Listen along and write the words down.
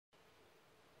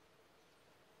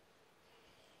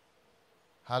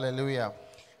Hallelujah.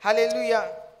 Alléluia.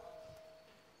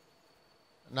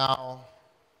 Now,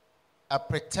 a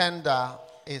pretender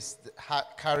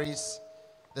carries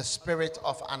the spirit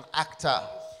of an actor.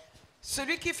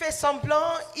 Celui qui fait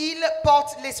semblant, il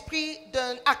porte l'esprit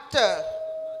d'un acteur.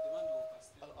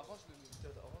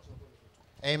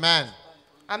 Amen.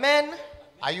 Amen.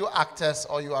 Are you actors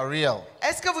or you are real?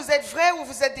 Est-ce que vous êtes vrais ou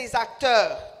vous êtes des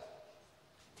acteurs?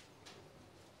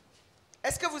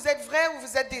 Est-ce que vous êtes vrais ou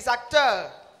vous êtes des acteurs?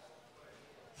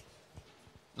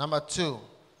 Number 2.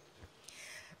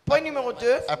 Point numéro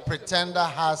 2. A pretender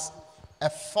has a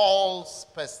false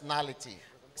personality.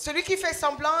 Celui qui fait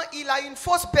semblant, il a une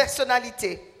fausse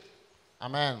personnalité.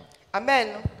 Amen.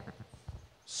 Amen.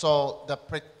 So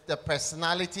the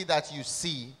personality that you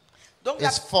see Donc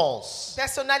is false. la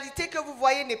personnalité que vous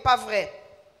voyez n'est pas vraie.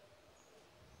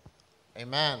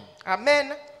 Amen.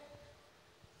 Amen.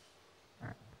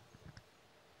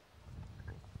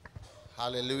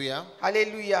 Hallelujah.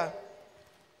 Alléluia.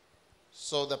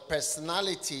 So the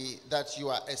personality that you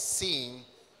are seeing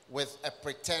with a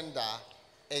pretender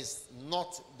is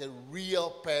not the real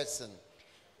person.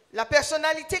 La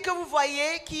personnalité que vous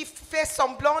voyez qui fait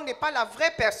semblant n'est pas la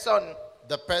vraie personne.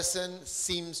 The person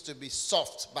seems to be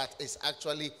soft, but is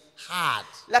actually hard.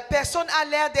 La personne a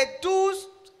l'air d'être douce,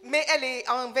 mais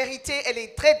en vérité, elle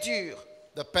est très dure.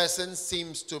 The person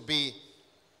seems to be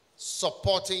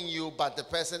supporting you, but the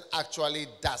person actually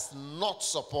does not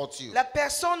support you. La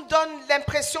personne donne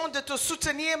l'impression de te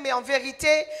soutenir, mais en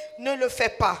vérité, ne le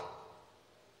fait pas.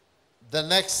 The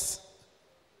next,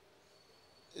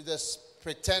 the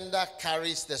pretender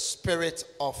carries the spirit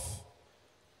of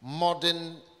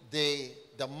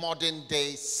the modern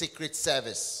day secret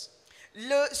service.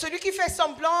 Celui qui fait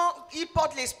semblant, il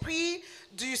porte l'esprit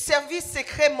du service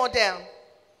secret moderne.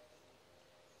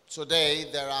 Today,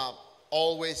 there are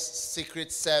always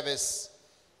secret service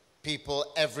people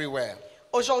everywhere.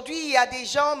 Aujourd'hui, il y a des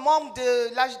gens membres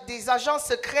des agents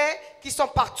secrets qui sont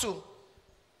partout.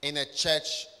 In a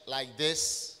church like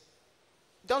this,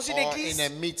 Dans une or église in a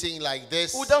meeting like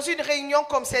this, ou dans une réunion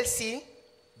comme celle-ci,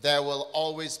 there will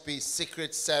always be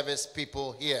secret service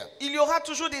people here. il y aura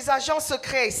toujours des agents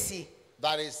secrets ici.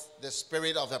 That is the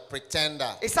spirit of a pretender.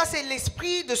 Et ça, c'est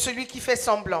l'esprit de celui qui fait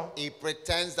semblant. He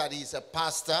pretends that he's a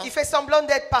pastor. Il fait semblant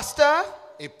d'être pasteur.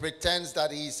 He pretends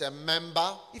that he's a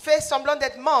member. Il fait semblant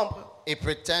d'être membre. He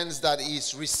pretends that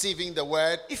he's receiving the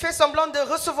word, Il fait semblant de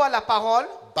recevoir la parole.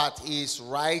 but he's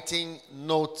writing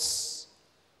notes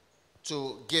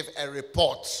to give a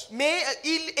report. Mais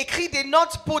il écrit des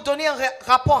notes pour donner un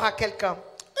rapport à quelqu'un.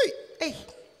 Hey, Hey,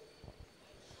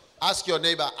 ask your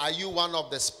neighbor, are you one of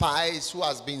the spies who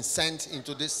has been sent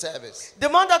into this service?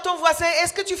 demande à ton voisin,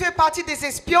 est-ce que tu fais partie des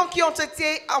espions qui ont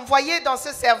été envoyés dans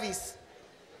ce service?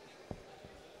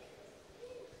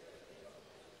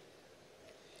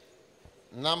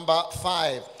 Number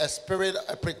 5,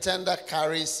 a pretender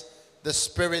carries the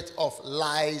spirit of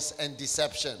lies and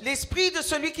deception. L'esprit de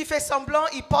celui qui fait semblant,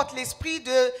 il porte l'esprit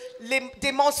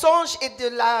des mensonges et de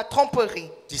la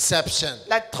tromperie. Deception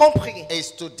La tromperie,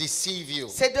 is to deceive you.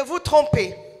 c'est de vous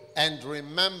tromper. And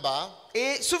remember,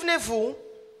 Et souvenez-vous,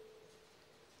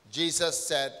 Jesus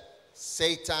said,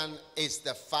 Satan is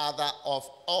the father of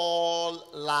all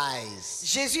lies.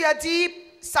 Jésus a dit,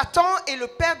 Satan est le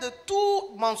père de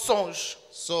tout mensonge.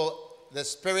 So the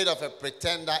spirit of a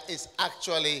pretender is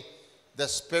actually the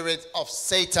spirit of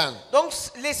Satan. Donc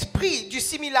l'esprit du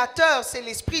simulateur, c'est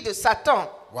l'esprit de Satan.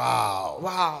 Wow.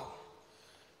 Wow.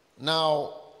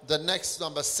 Now, the next,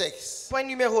 number 6. Point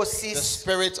numéro The 6.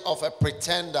 spirit of a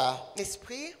pretender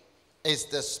L'esprit. is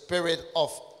the spirit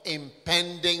of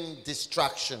impending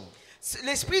destruction.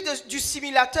 L'esprit du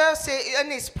simulateur, c'est un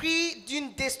esprit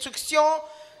d'une destruction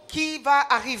qui va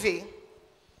arriver.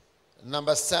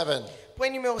 Number 7.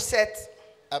 Point numéro 7.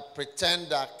 A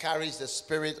pretender carries the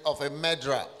spirit of a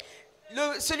murderer.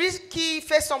 Celui qui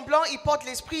fait semblant, il porte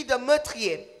l'esprit de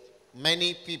meurtrier.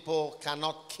 Many people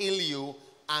cannot kill you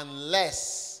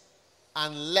unless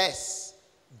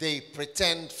they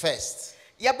pretend first.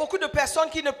 Il y a beaucoup de personnes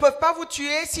qui ne peuvent pas vous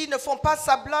tuer s'ils ne font pas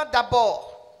semblant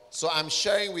d'abord. So I'm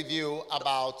sharing with you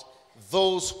about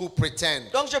those who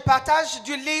pretend. Donc je partage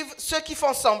du livre Ceux qui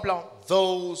font semblant.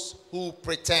 Those who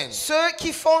pretend. Ceux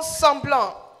qui font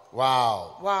semblant.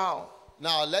 Wow. Wow.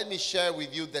 Now let me share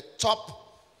with you the top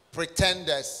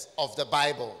pretenders of the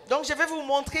Bible. Donc je vais vous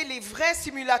montrer les vrais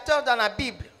simulateurs dans la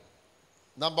Bible.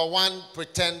 Number 1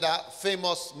 pretender,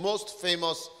 most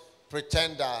famous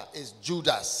pretender is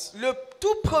Judas. Le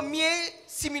tout premier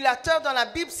simulateur dans la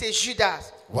Bible, c'est Judas.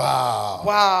 Wow.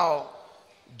 Wow.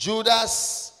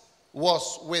 Judas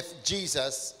was with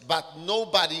Jesus, but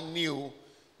nobody knew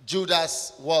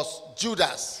Judas was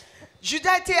Judas.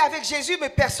 Judas était avec Jésus, mais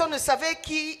personne ne savait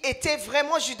qui était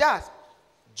vraiment Judas.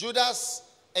 Judas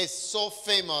is so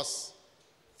famous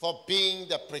for being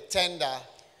the pretender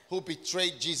who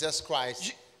betrayed Jesus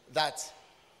Christ that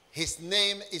his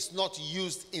name is not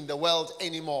used in the world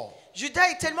anymore. Judas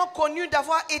est tellement connu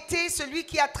d'avoir été celui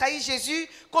qui a trahi Jésus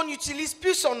qu'on n'utilise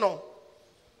plus son nom.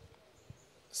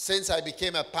 Since I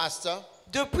became a pastor,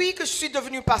 Depuis que je suis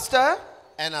devenu pasteur,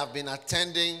 and I've been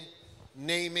attending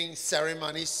naming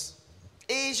ceremonies,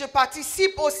 et je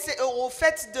participe au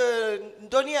fait de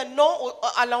donner un nom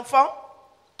à l'enfant,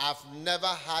 I've never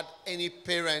had any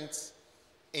parent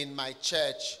in my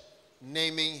church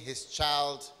naming his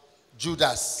child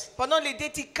Judas. pendant les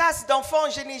dédicaces d'enfants,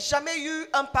 je n'ai jamais eu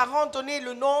un parent donner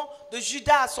le nom de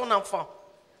Judas à son enfant.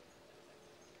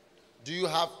 Do you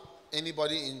have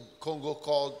anybody in Congo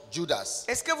called Judas?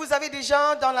 Est-ce que vous avez des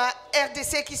gens dans la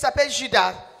RDC qui s'appellent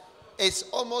Judas? It's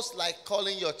almost like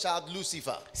calling your child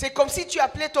Lucifer. C'est comme si tu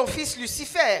appelais ton fils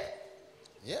Lucifer.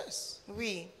 Yes.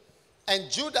 Oui. And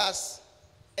Judas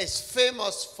is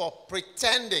famous for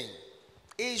pretending,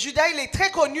 Et Judas, il est très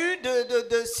connu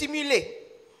de simuler.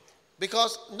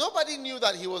 because nobody knew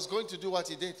that he was going to do what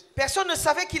he did. Personne ne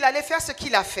savait qu'il allait faire ce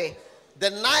qu'il a fait. The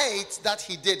night that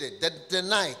he did it, the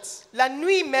night, La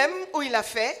nuit même où il a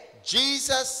fait,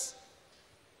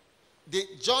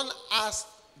 John asked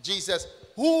Jesus,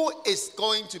 who is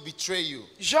going to betray you?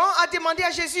 Jean a demandé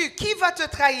à Jésus, qui va te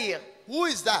trahir? Who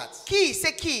is that? Qui?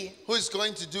 C'est qui? Who is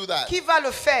going to do that? Qui va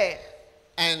le faire?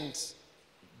 And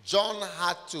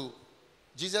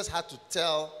Jesus had to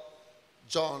tell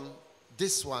John,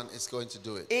 this one is going to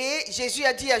do it. Et Jésus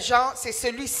a dit à Jean, c'est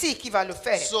celui-ci qui va le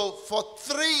faire. So for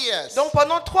 3 years, Donc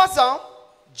pendant 3 ans,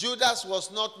 Judas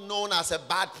was not known as a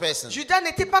bad person. Judas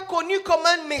n'était pas connu comme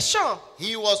un méchant.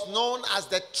 He was known as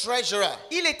the treasurer,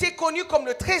 Il était connu comme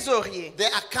le trésorier,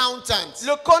 the accountant,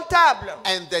 le comptable,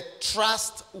 and the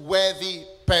trustworthy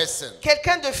person.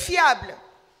 quelqu'un de fiable.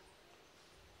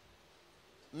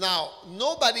 Now,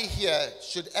 nobody here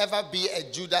should ever be a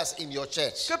Judas in your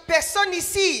church. Que personne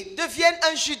ici devienne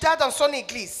un Judas dans son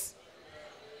église.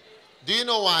 Do you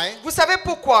know why? Vous savez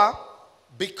pourquoi?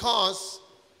 Because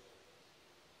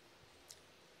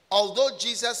although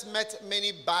Jesus met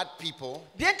many bad people,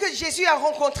 Bien que Jésus a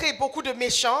rencontré beaucoup de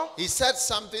méchants, he said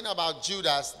something about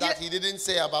Judas that he didn't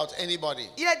say about anybody.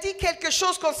 il a dit quelque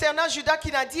chose concernant Judas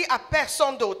qu'il n'a dit à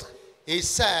personne d'autre. He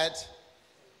said,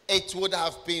 it would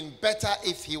have been better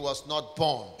if he was not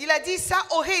born. Il a dit ça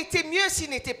aurait été mieux s'il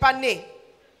n'était pas né.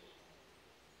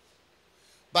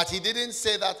 But he didn't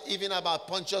say that even about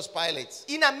Pontius Pilate.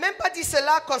 Il n'a même pas dit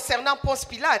cela concernant Ponce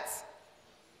Pilate.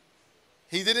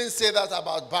 He didn't say that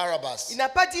about Barabbas. Il n'a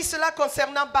pas dit cela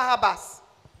concernant Barabbas.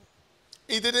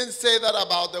 He didn't say that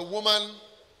about the woman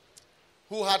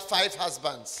who had 5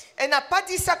 husbands. Elle n'a pas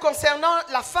dit ça concernant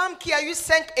la femme qui a eu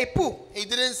 5 époux. He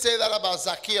didn't say that about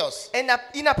Zacchaeus.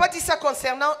 Il n'a pas dit ça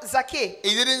concernant Zaché.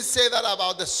 He didn't say that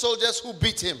about the soldiers who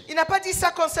beat him. Il n'a pas dit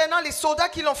ça concernant les soldats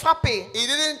qui l'ont frappé. He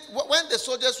didn't, when the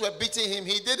soldiers were beating him,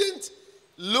 he didn't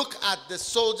look at the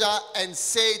soldier and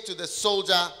say to the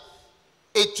soldier,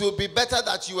 it will be better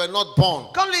that you were not born.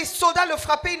 Quand les soldats le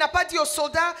frappaient, il n'a pas dit aux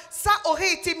soldats, ça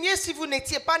aurait été mieux si vous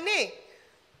n'étiez pas né.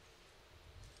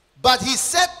 But he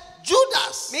said,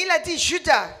 Judas, Mais il a dit,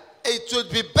 Judas, it would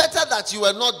be better that you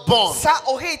were not born. ça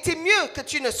aurait été mieux que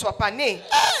tu ne sois pas né.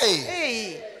 Hey!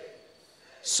 Hey.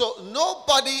 So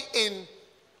nobody in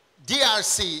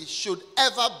DRC should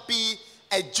ever be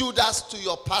a Judas to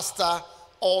your pastor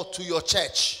or to your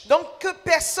church. Donc que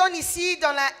personne ici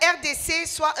dans la RDC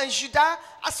soit un Judas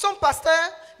à son pasteur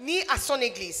ni à son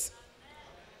église.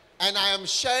 And I am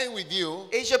sharing with you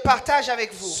Et je partage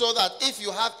avec vous. so that if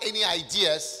you have any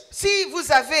ideas Si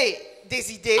vous avez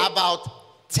des idées about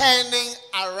turning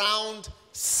around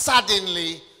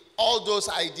suddenly, all those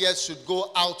ideas should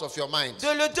go out of your mind.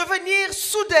 de le devenir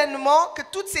soudainement, que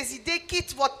toutes ces idées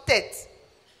quittent votre tête.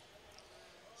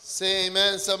 Say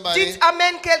amen, somebody. Dites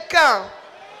Amen quelqu'un.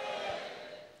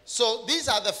 So these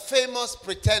are the famous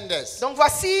pretenders. Donc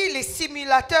voici les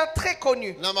simulateurs très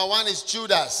connus. Number 1 is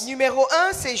Judas. Numéro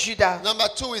 1, c'est Judas. Number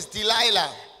 2 is Delilah.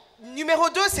 Numéro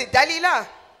 2, c'est Dalila.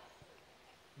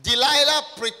 Delilah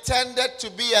pretended to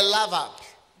be a lover.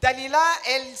 Dalila,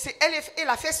 elle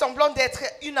a fait semblant d'être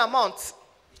une amante.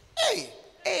 Hey,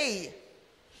 Hey,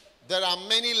 there are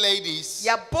many il ladies y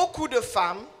a beaucoup de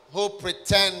femmes who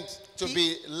pretend to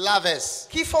be lovers.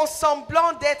 qui font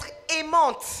semblant d'être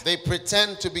aimantes. They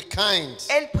pretend to be kind.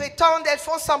 Elles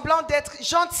font semblant d'être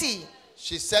gentilles.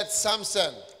 She said,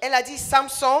 Samson, Elle a dit,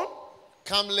 Samson,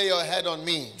 come lay your head on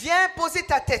me. viens poser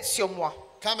ta tête sur moi.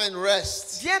 Come and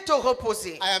rest. Viens te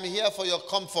reposer. I am here for your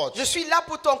comfort. Je suis là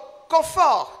pour ton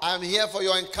confort. I'm here for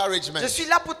your encouragement. Je suis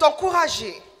là pour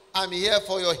t'encourager. I'm here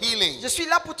for your healing. Je suis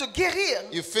là pour te guérir.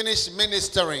 You finished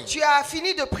ministering. Tu as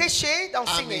fini de prêcher, I'm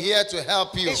d'enseigner. here to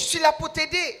help you. Et je suis là pour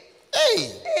t'aider.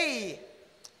 Hey! Hey.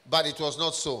 But it was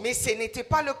not so. Mais ce n'était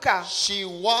pas le cas. She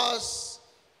was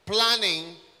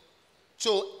planning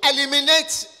to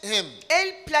eliminate him.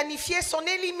 Elle planifiait son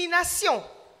élimination.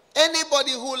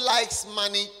 Anybody who likes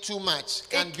money too much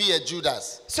can be a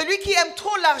Judas. Celui qui aime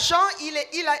trop l'argent, il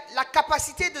a la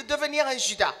capacité de devenir un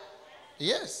Judas.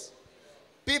 Yes.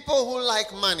 People who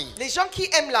like money, Les gens qui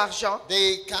aiment l'argent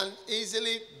they can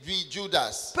easily be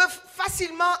Judas. peuvent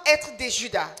facilement être des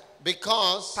Judas.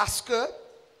 Because Parce que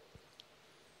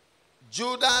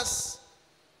Judas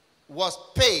was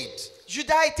paid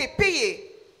Judas a été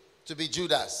payé to be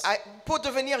Judas. pour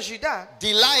devenir Judas.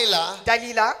 Delilah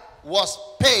Dalila, was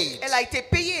paid elle a été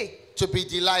payée to be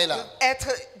Delilah. être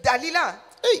Dalila.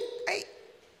 Hey, Hey.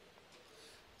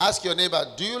 ask your neighbor,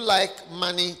 do you like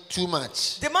money too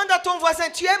much? Demande à ton voisin,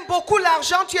 tu aimes beaucoup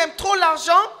l'argent, tu aimes trop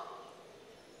l'argent?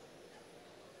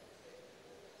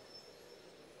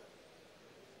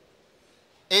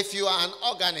 If you are an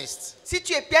organist Si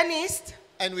tu es pianiste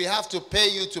and we have to pay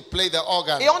you to play the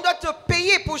organ, et on doit te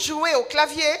payer pour jouer au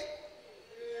clavier,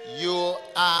 you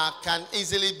can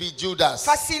easily be Judas.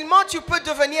 facilement tu peux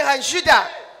devenir un Judas.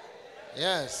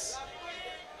 Yes.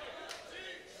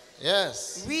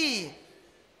 Yes. Oui,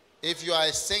 If you are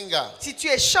a singer si tu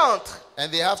es chantre,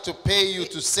 and they have to pay you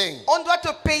to sing, on doit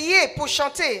te payer pour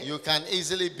chanter. you can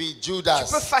easily be Tu peux Judas.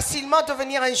 facilement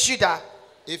devenir un Judas.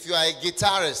 If you are a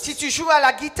guitarist, Si tu joues à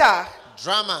la guitare,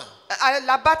 drummer, à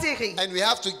la batterie, and we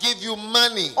have to give you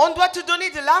money on doit te donner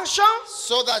de l'argent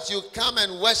so that you come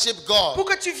and worship God, pour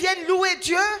que tu viennes louer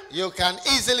Dieu. you can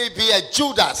easily be a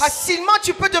Judas. Facilement,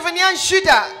 tu peux devenir un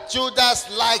Judas. Judas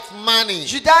liked money.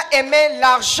 Judas aimait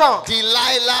l'argent.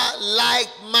 Delilah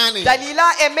liked money. Dalila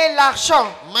aimait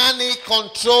l'argent. Money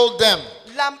controlled them.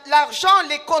 L'argent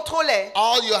les contrôlait.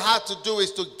 All you have to do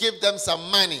is to give them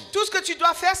some money, Tout ce que tu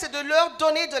dois faire, c'est de leur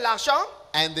donner de l'argent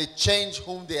and they change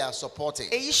whom they are supporting.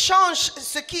 et ils changent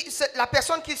la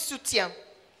personne qu'ils soutiennent.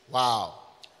 Wow.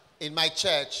 In my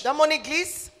church, Dans mon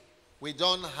église, we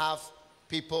don't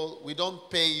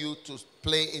pay you to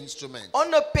play instruments on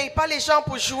ne paye pas les gens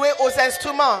pour jouer aux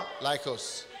instruments. like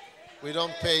us. We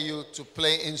don't pay you to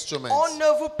play instruments. On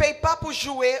ne vous paye pas pour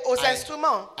jouer aux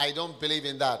instruments. I don't believe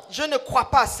in that. Je ne crois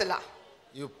pas à cela.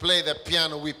 You play the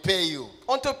piano, we pay you.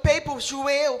 On te paye pour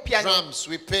jouer au piano. Drums,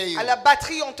 we pay you. À la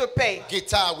batterie, on te paye.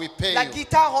 Guitar, we pay La you.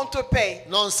 guitare, on te paye.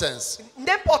 Nonsense.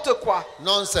 N'importe quoi.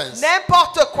 Nonsense.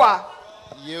 N'importe quoi.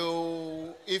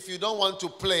 If you don't want to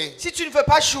play, Si tu ne veux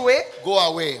pas jouer, go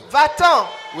away. va-t'en.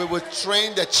 We will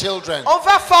train the children. On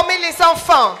va former les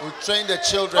enfants. We train the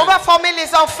children On va former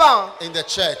les enfants in the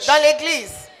church dans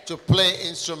l'église to play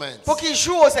instruments. pour qu'ils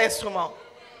jouent aux instruments.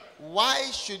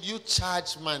 Why should you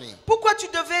charge money Pourquoi tu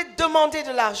devais demander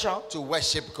de l'argent to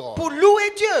worship God? pour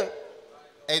louer Dieu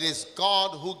It is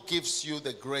God who gives you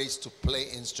the grace to play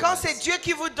quand c'est instruments. Dieu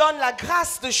qui vous donne la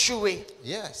grâce de jouer?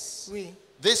 Yes. Oui.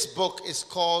 This book is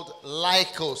called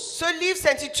Laikos. Ce livre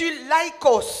s'intitule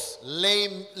Laïkos.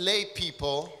 Lay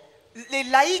people, Les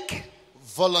laïcs,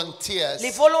 volunteers,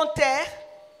 les volontaires,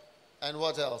 and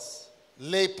what else?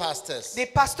 Lay pastors, les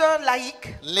pasteurs laïcs,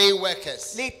 lay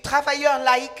workers, les travailleurs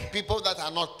laïcs, people that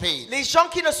are not paid. les gens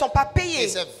qui ne sont pas payés.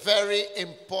 It's a very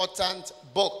important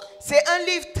book C'est un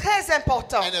livre très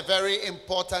important and a very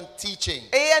important teaching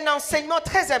et un enseignement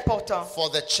très important for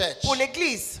the church, pour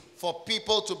l'église, for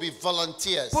people to be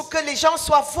volunteers. pour que les gens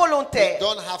soient They volontaires.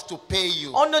 don't have to pay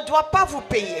you On ne doit pas vous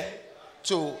payer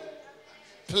to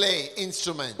play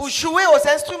instruments, pour jouer aux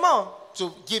instruments, to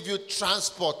give you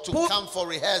transport, to Pour- come for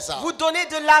rehearsal. vous donner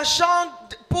de l'argent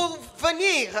pour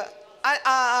venir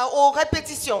aux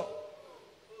répétitions.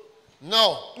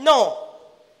 No, Non,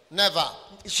 never.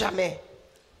 jamais.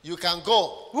 You can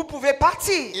go. Vous pouvez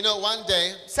partir. You know, one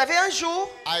day Vous savez, un jour,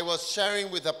 I was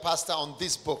sharing with a pastor on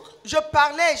this book j'ai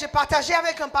partagé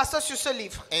avec un pasteur sur ce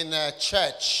livre. in a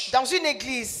church. Dans une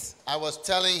église, I was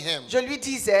telling him, je lui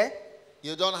disais,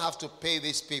 you don't have to pay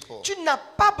these people. tu n'as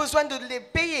pas besoin de les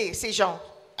payer, ces gens.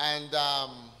 And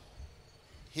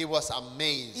he was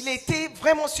amazed. Il était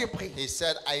vraiment surpris. He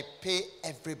said, I pay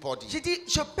everybody. J'ai dit,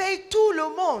 je paye tout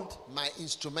le monde. My Les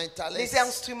instrumentalists,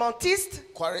 instrumentistes,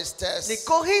 choristers, les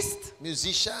choristes,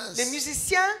 musicians, les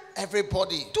musiciens,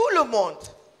 everybody. tout le monde.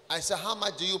 I said, how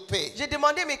much do you pay? J'ai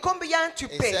demandé, mais combien tu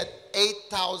He payes? said,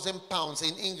 8,000 pounds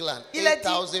in England. Il a dit-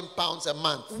 8,000 pounds a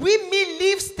month. 8000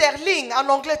 livres sterling en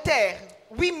Angleterre.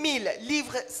 8000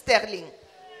 livres sterling.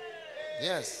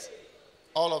 Yes.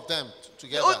 All of them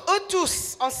together. Eux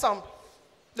tous ensemble.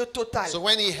 le total. So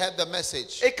when he heard the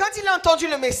message, Et quand il a entendu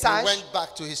le he message, went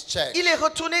back to his church il est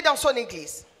retourné dans son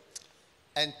église.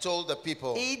 and told the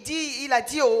people, Et il a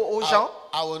dit aux gens,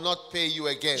 I will not pay you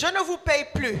again. je ne vous paye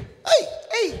plus. Hey!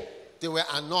 Hey, They were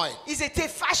annoyed. ils étaient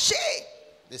fâchés.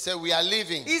 They said, we are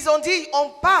leaving. Ils ont dit,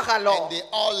 on part alors. And they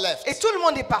all left. Et tout le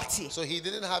monde est parti. So he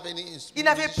didn't have any Il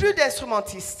n'avait instrument. plus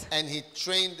d'instrumentistes. And he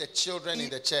trained the children in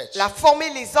the church. Il a formé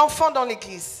les enfants dans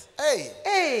l'église. Hey!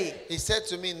 Hey, He said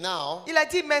to me, now, il a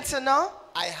dit maintenant,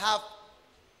 I have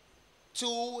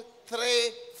 2, 3,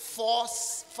 4,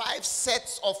 5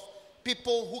 sets of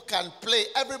people who can play.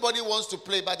 Everybody wants to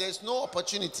play, but there's no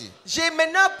opportunity. j'ai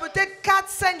maintenant peut-être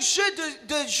 4-5 jeux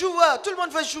de joueurs. Tout le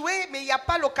monde veut jouer, mais il n'y a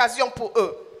pas l'occasion pour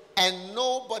eux. And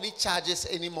nobody charges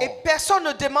anymore. Et personne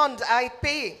ne demande à être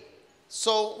payé.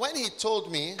 So when he told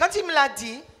me, Quand il me l'a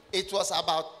dit, it was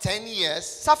about 10 years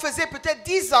ça faisait peut-être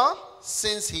 10 ans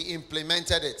since he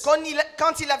implemented it.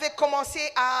 quand il avait commencé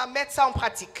à mettre ça en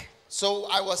pratique. So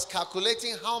I was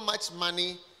calculating how much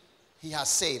money he has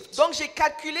saved Donc j'ai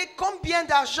calculé combien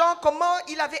d'argent, comment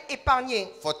il avait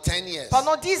épargné for 10 years.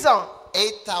 pendant 10 ans.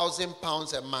 8,000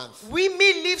 pounds a month 8 000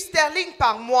 livres sterling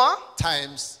par mois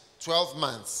times 12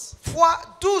 months fois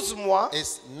 12 mois,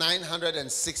 is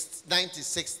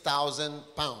 96,000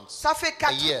 pounds ça fait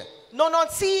a year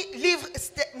 96 livres,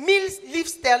 1000 livres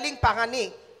sterling par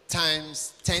année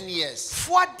times 10 years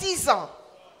fois 10 ans.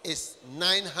 is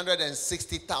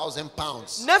 960,000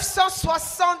 pounds.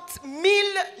 960 000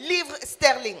 livres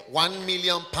sterling. 1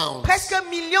 million pounds. Presque 1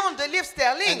 million de livres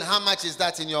sterling. And how much is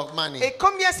that in your money? Et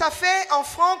combien ça fait en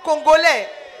francs congolais?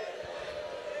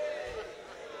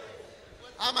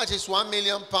 How much is 1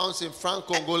 million pounds in franc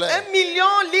congolais? 1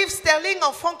 million livres sterling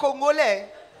en francs congolais.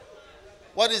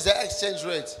 What is the exchange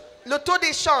rate? Le taux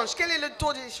d'échange. Quel est le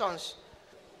taux d'échange?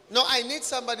 No, I need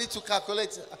somebody to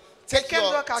calculate. Take Quelqu'un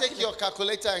doit calculer. take your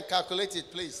calculator and calculate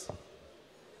it, please.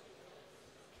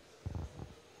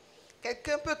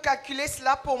 Quelqu'un peut calculer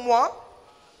cela pour moi?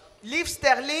 Livres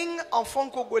sterling en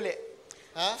francs congolais.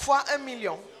 Huh? Fois 1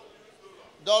 million.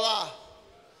 Dollar.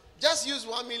 Just use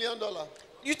 $1 million.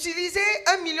 Utilisez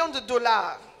 1 million de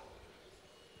dollars.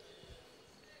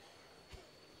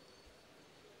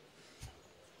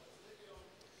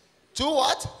 Two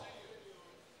what?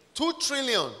 2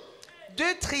 trillion.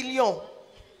 2 trillions.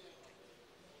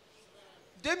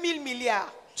 2000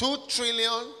 milliards. 2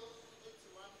 trillion.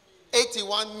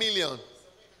 81 million.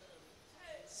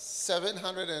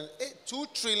 708. 2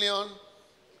 trillion.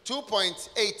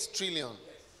 2.8 trillion.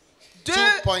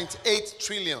 2.8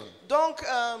 trillion. Donc,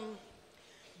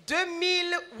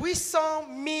 2800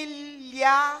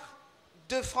 milliards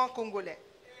de francs congolais.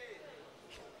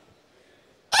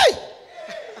 Hey!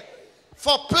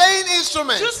 For playing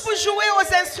instruments Juste pour jouer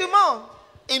aux instruments.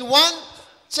 in one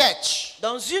church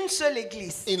Dans une seule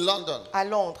église. in London. À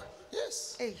Londres.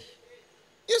 Yes. Hey.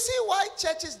 You see why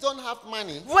churches don't have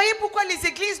money? Vous voyez pourquoi les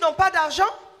églises n'ont pas d'argent?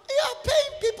 You are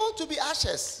paying people to be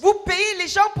ushers. Vous payez les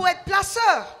gens pour être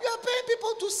placeurs. You are paying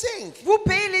people to sing. Vous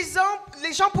payez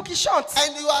les gens pour qu'ils chantent.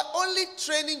 And you are only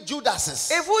training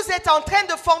Judases. Et vous êtes en train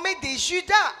de former des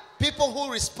Judas. People who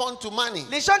respond to money.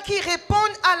 Les gens qui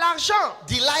répondent à l'argent.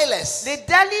 Delilahs. Les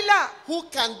Dalila. Who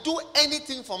can do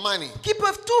anything for money. Qui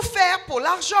peuvent tout faire pour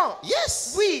l'argent.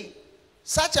 Yes. Oui.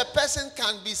 Such a person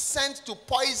can be sent to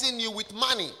poison you with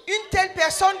money. Une telle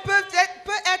personne peut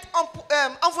être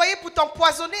envoyée pour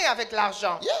t'empoisonner avec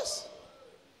l'argent. Yes.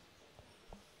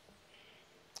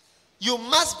 You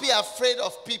must be afraid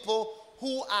of people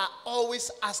who are always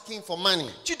asking for money.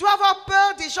 Tu dois avoir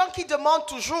peur des gens qui demandent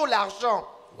toujours l'argent.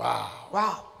 Wow.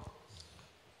 Wow.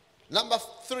 Number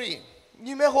 3.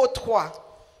 Numéro 3.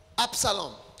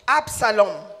 Absalom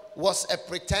Absalom was a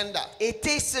pretender.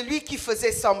 était celui qui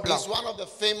faisait semblant. He's one of the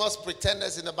famous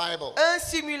pretenders in the Bible. Un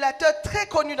simulateur très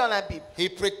connu dans la Bible. He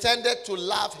pretended to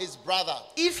love his brother.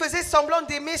 Il faisait semblant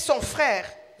d'aimer son frère.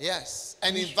 Yes.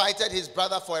 And invited his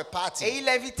brother for a Et party. il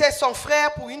invitait son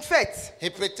frère pour une fête. He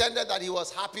pretended that he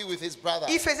was happy with his brother.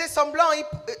 Il faisait semblant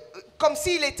comme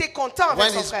s'il était content avec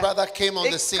When son his frère. brother came on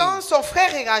Et the scene quand son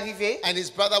frère est arrivé, and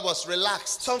his brother was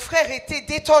relaxed, son frère était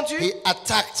détendu. he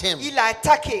attacked him Il l'a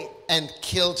attaqué. and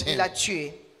killed Il him. l'a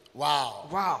tué. Wow.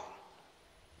 Wow.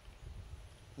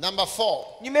 Number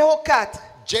 4, Numéro 4.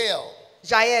 Jael.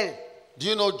 Jaël. Do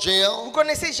you know Vous Jael?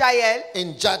 connaissez Jaël?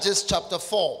 In Judges chapter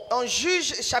 4, En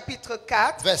Juge chapitre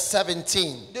 4, verse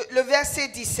 17, le verset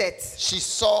 17. she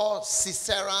saw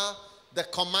Sisera, the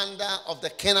commander of the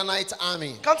Canaanite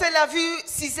army, Quand elle a vu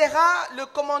Sisera, le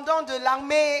commandant de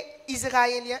l'armée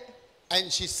israélienne,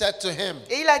 and she said to him,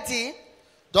 et il a dit,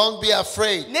 don't be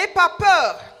afraid. n'aie pas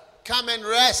peur, Come and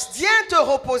rest. viens te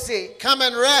reposer. Come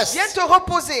and rest. Viens te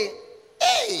reposer.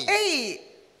 Hey, Hey,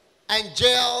 And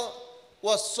Jael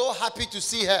was so happy to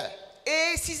see her.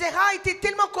 Et Sisera était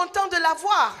tellement content de la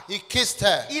voir. He kissed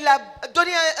her. Il a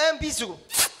donné un bisou.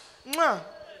 Mouah.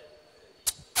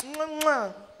 Mouah,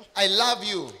 mouah. I love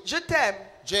you, Je t'aime,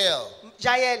 Jael.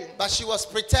 Jaël. But she was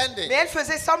pretending. Mais elle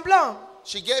faisait semblant.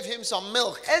 She gave him some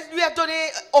milk. Elle lui a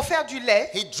offert du lait.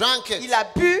 He drank it. Il a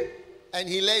bu And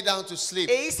he lay down to sleep.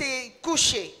 et il s'est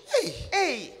couché. Hey,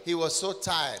 Hey, he was so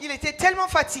tired. il était tellement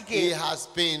He fatigué. has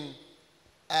been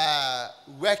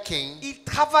working Il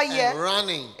travaillait and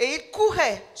running. et il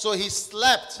courait. So he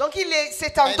slept Donc il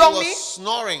s'est and he endormi. was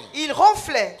snoring. Il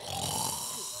ronflait.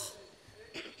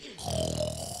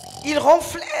 Il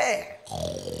ronflait.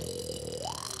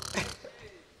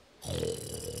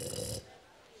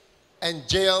 And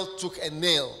Jael took a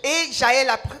nail. Et Jaël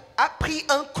a pris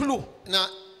un clou. Now,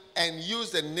 and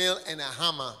used a nail and a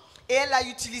hammer Et elle a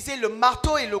utilisé le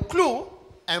marteau et le clou.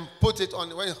 and put it on.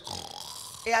 When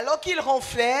Et alors qu'il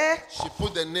ronflait, she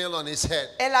put the nail on his head.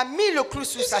 elle a mis le clou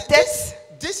sur You sa see,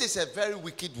 tête. this is a very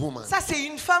wicked woman. Ça, c'est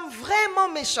une femme vraiment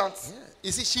méchante. Yeah.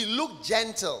 You see, she looked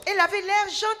gentle, Elle avait l'air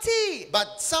gentille. but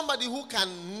somebody who can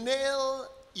nail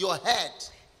your head.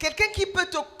 Quelqu'un qui peut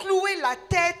te clouer la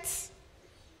tête.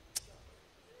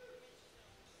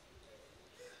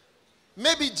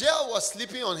 Maybe Jael was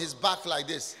sleeping on his back like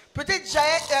this. Peut-être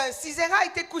Sisera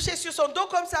était couché sur son dos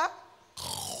comme ça,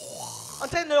 en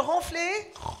train de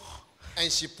ronfler. And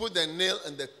she put the nail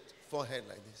in the forehead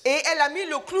like this. Et elle a mis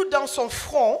le clou dans son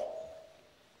front.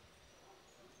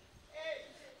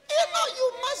 You know,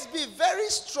 you must be very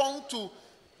strong to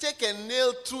take a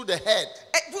nail through the head.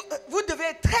 Et vous devez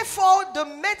être très fort de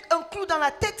mettre un clou dans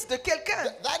la tête de quelqu'un.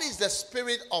 That is the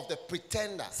spirit of the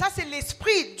pretender. Ça, c'est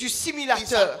l'esprit du He's an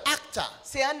simulateur. actor.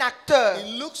 C'est un acteur.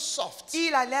 He looks soft,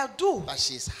 Il a l'air doux, but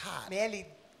she's hard. mais elle est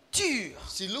dure.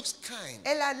 She looks kind,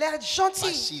 Elle a l'air but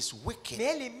gentille, she's mais wicked.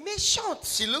 elle est méchante.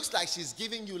 She looks like she's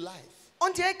giving you life, On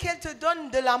dirait qu'elle te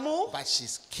donne de l'amour but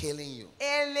she's killing you. et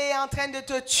elle est en train de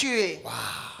te tuer.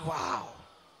 Wow. Wow.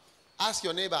 Ask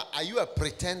your neighbor, are you a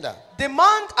pretender?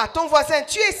 Demande à ton voisin,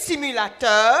 tu es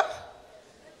simulateur?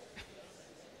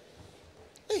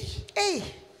 Hey. Hey,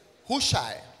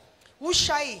 Hushai,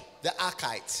 Hushai, the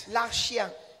Archite, l'archien.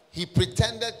 he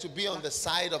pretended to be on the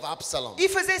side of Absalom. Il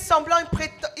faisait semblant,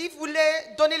 il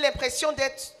voulait donner l'impression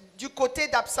d'être du côté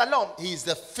d'Absalom. He is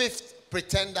the fifth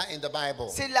pretender in the Bible.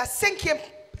 C'est la 5e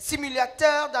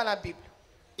simulateur dans la Bible.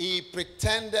 He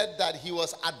pretended that he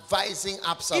was advising Il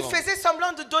Absalom, faisait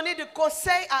semblant de donner des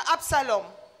conseils à Absalom,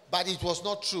 but it was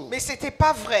not true. mais ce n'était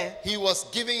pas vrai. He was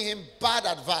giving him bad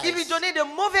Il lui advice. donnait de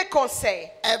mauvais conseils.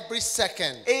 Every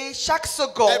second, Et chaque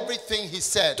seconde, everything he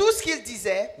said tout ce qu'il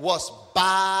disait was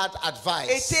bad advice.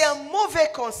 était un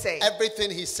mauvais conseil. Everything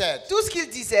he said Tout ce qu'il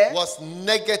disait was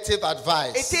negative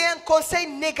advice. était un conseil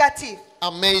négatif.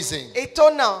 Amazing.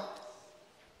 Étonnant.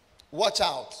 Watch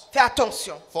out Fais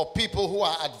attention. for people who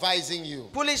are advising you,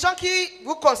 Pour les gens qui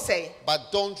vous conseillent, but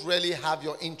don't really have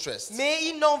your interest. mais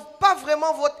ils n'ont pas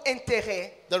vraiment votre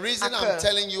intérêt. The reason à I'm cœur.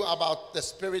 telling you about the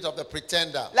spirit of the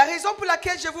pretender, La raison pour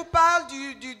laquelle je vous parle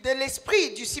de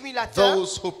l'esprit du simulateur,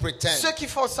 those who ceux pretend, qui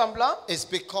font semblant, is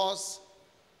because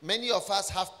many of us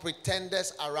have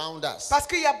pretenders around us. parce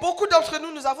qu'il y a beaucoup d'entre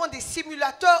nous, nous avons des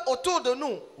simulateurs autour de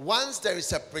nous. Once there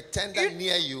is a pretender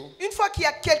near you, Une fois qu'il y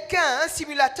a quelqu'un, un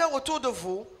simulateur autour de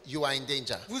vous, you are in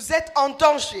danger. vous êtes en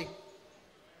danger.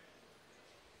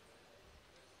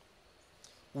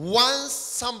 Once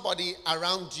somebody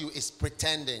around you is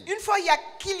pretending, Une fois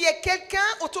qu'il y a quelqu'un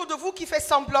autour de vous qui fait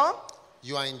semblant,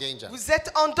 you are in danger. vous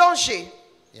êtes en danger.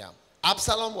 Yeah.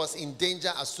 Absalom was in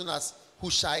danger as soon as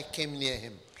Hushai came near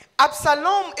him.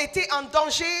 Absalom était en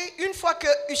danger une fois que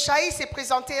Hushai s'est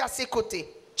présenté à ses côtés.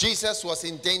 Jesus was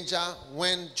in danger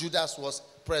when Judas was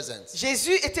present,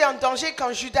 Jésus était en danger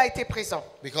quand Judas était présent.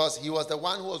 because he was the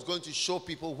one who was going to show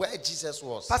people where Jesus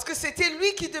was. Parce que c'était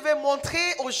lui qui devait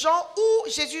montrer aux gens où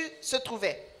Jésus se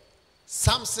trouvait.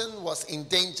 Samson was in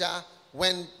danger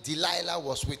when Delilah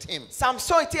was with him.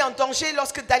 Samson était en danger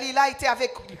lorsque Dalila était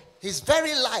avec lui. His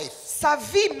very life Sa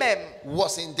vie même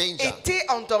was in danger. était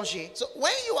en danger. So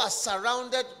when you are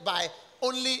surrounded by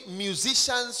only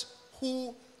musicians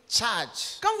who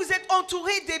charge, Quand vous êtes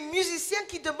entouré des musiciens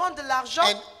qui demandent de l'argent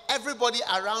and everybody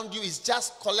around you is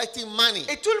just collecting money,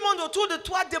 et tout le monde autour de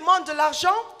toi demande de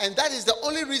l'argent, and that is the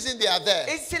only reason they are there,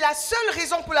 et c'est la seule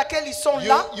raison pour laquelle ils sont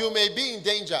là, you may be in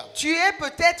danger. tu es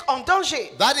peut-être en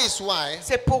danger. That is why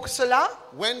C'est pour cela,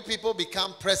 when people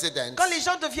become presidents, quand les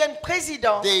gens deviennent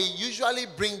présidents, they usually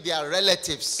bring their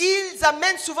relatives ils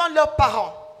amènent souvent leurs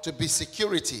parents to be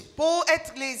security, pour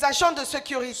être les agents de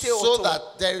sécurité so autour. that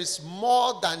there is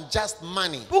more than just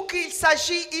money Pour qu'il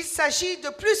s'agit de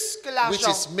plus que which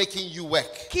l'argent is making you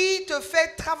work. qui te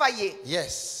fait travailler.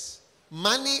 Yes,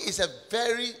 money is a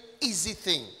very easy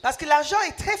thing Parce que l'argent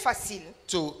est très facile.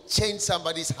 to change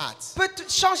somebody's heart Peut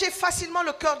changer facilement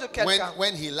le cœur de quelqu'un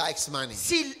when he likes money.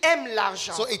 s'il aime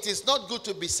l'argent. So it is not good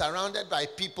to be surrounded by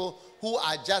people who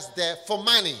are just there for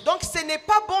money. Donc ce n'est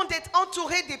pas bon d'être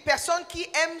entouré des personnes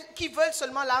qui veulent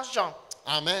seulement l'argent.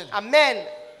 Amen. Amen.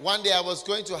 One day I was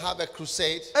going to have a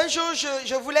crusade Un jour,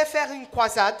 je voulais faire une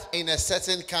croisade in a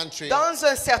certain country dans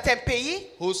un certain pays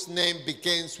whose name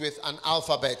begins with an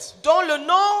alphabet. dont le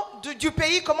nom du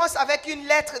pays commence avec une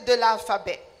lettre de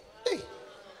l'alphabet. Hey.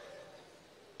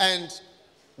 And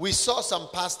we saw some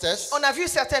pastors On a vu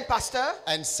certains pasteurs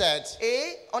and said,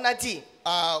 et on a dit,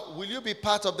 will you be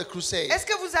part of the crusade? est-ce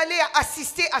que vous allez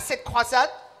assister à cette croisade?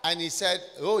 And he said,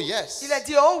 oh yes, Il a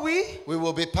dit, oh oui, we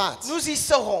will be part. nous y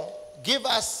serons. Give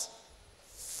us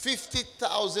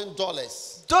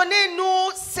 $50,000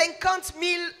 Donnez-nous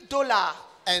 $50,000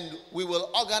 and we will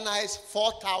organize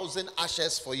 4,000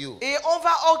 ushers for you et on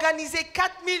va organiser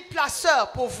 4,000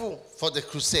 placeurs pour vous for the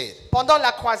crusade. pendant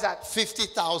la croisade.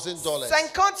 $50,000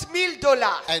 $50,000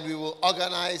 and we will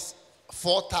organize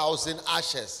 4,000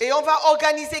 ushers. et on va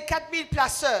organiser 4,000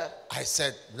 placeurs. I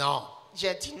said, no,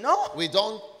 J'ai dit non. we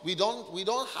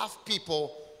don't have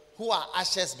people who are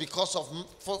ushers because of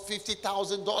for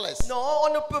 $50,000. Non, on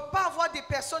ne peut pas avoir des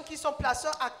personnes qui sont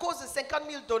placeurs à cause de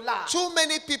 $50,000. Too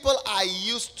many people are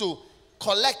used to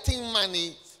collecting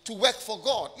money to work for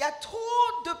God, Il y a trop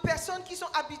de personnes qui sont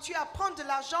habituées à prendre de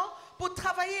l'argent pour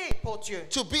travailler pour Dieu,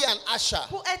 to be an usher,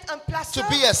 pour être un to placeur,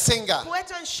 be a singer, pour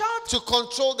être un chanteur, to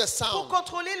control the pour sound,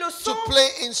 contrôler le son, to play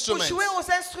pour instruments. jouer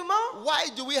aux instruments. Why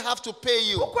do we have to pay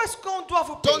you? Pourquoi est-ce qu'on doit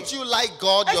vous payer? Don't you like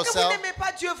God Est-ce que vous yourself? n'aimez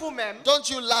pas Dieu vous-même? Don't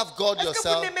you love God Est-ce que vous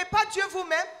yourself? n'aimez pas Dieu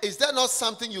vous-même? Is there not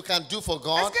something you can do for Est-ce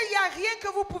God qu'il n'y a rien que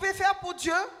vous pouvez faire pour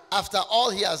Dieu after all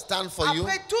He has done for you?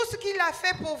 après tout ce qu'il a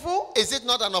fait pour vous? Is it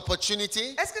not an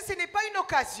opportunity Est-ce que ce n'est pas une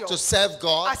occasion to serve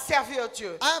God? à servir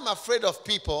Dieu? I am afraid of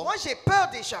people Moi, j'ai peur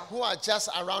des gens who are just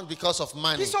around because of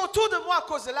money. qui sont autour de moi à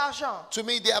cause de l'argent. To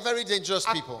me, they are very dangerous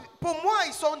Ah, people. Pour moi,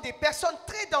 ils sont des personnes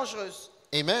très dangereuses.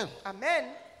 Amen. Amen.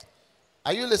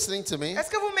 Are you listening to me? Est-ce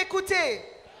que vous m'écoutez?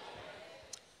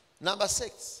 Number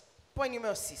 6. Point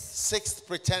numéro 6. Sixth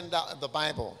pretender in the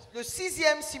Bible. Le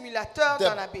 6e simulateur The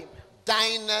dans la Bible.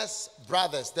 Dinah's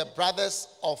brothers, the brothers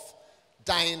of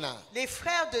Dinah. Les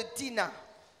frères de Dinah.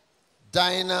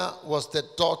 Dinah was the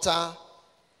daughter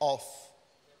of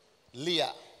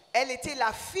Leah. Elle était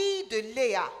la fille de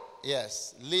Léa.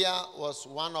 Yes, Leah was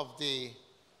one of the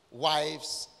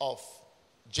wives of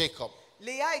Jacob.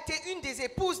 Léa était une des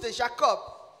épouses de Jacob.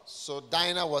 So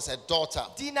Dinah was a daughter,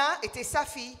 Dinah était sa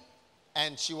fille.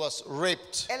 and she was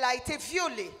raped Elle a été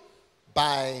violée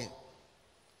by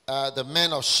the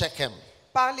men of Shechem,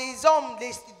 par les hommes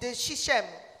de Shichem.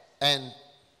 and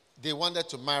they wanted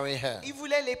to marry her. Ils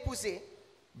voulaient l'épouser.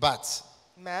 But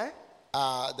Mais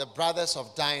the brothers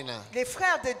of Dinah, les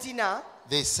frères de Dinah,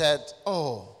 they said,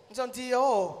 oh, ils ont dit,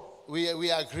 oh, we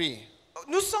agree.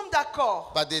 nous sommes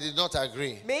d'accord. But they did not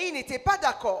agree. Mais ils n'étaient pas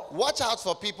d'accord. Watch out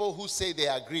for people who say they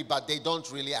agree, but they don't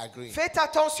really agree. Faites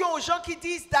attention aux gens qui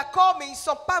disent d'accord, mais ils ne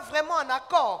sont pas vraiment en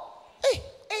accord. Hey,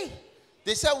 Hey,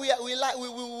 they said we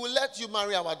will let you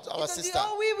marry our ils ont dit, sister.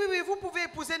 oh oui, oui, oui, vous pouvez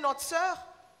épouser notre sœur.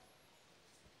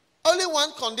 Only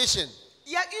one condition.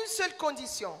 Il y a une seule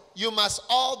condition. You must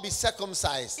all be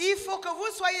circumcised. Il faut que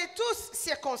vous soyez tous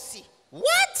circoncis.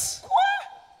 What? Quoi?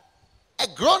 A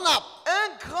grown up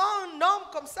Un grand homme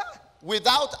comme ça,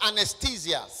 without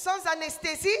anesthesia, sans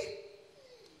anesthésie,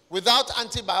 without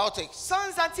antibiotics.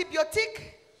 sans antibiotiques,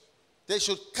 They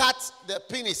should cut the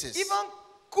penises. ils vont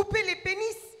couper les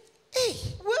pénis. Hey,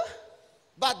 Oui.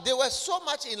 but they were so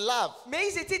much in love. Mais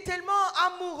ils étaient tellement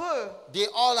amoureux. They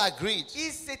all agreed.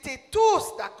 Ils étaient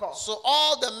tous d'accord. So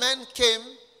all the men came,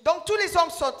 Donc tous les hommes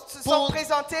se sont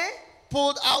présentés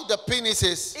pulled out the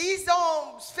penises, et ils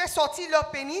ont fait sortir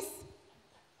leur pénis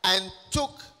and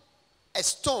took a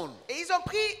stone et ils ont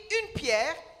pris une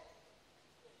pierre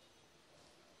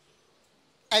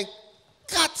and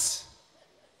cut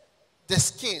the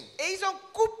skin et ils ont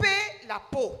coupé la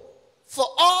peau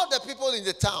for all the people in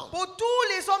the town. pour tous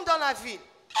les hommes dans la ville.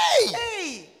 Hey!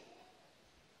 Hey!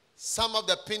 Some of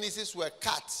the penises were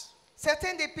cut,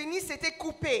 Certains des pénis étaient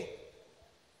coupés,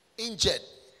 injured,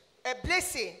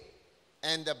 blessés.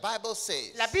 and the Bible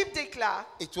says La Bible déclare,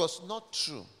 it was not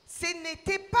true. ce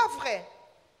n'était pas vrai.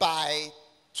 By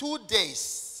 2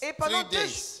 days, Et pendant 3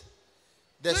 days,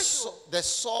 the deux jours.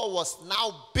 sore was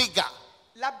now bigger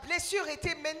La blessure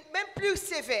était même plus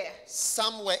sévère.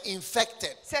 Some were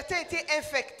infected. Certains étaient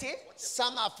infectés.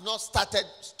 Some have not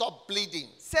stopped bleeding.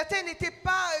 Certains n'étaient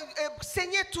pas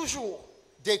saignés toujours.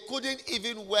 They couldn't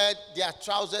even wear their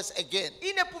trousers again.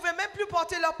 Ils ne pouvaient même plus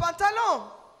porter leurs pantalons.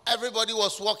 Everybody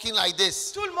was walking like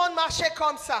this. Tout le monde marchait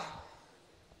comme ça.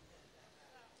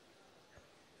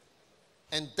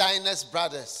 And Dinah's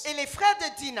brothers Et les frères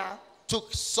de Dina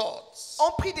took swords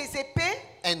ont pris des épées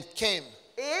and came.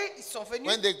 et ils sont venus.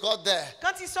 When they got there,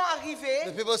 Quand ils sont arrivés,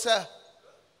 the people said,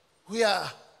 we are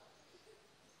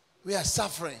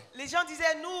suffering. les gens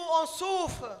disaient, nous, on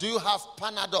souffre. Do you have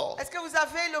Panadol? Est-ce que vous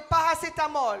avez le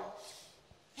paracétamol?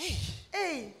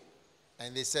 Hey.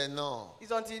 And they said, no,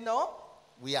 Ils ont dit non.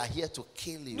 we are here to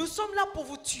kill you. Nous sommes là pour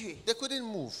vous tuer. They couldn't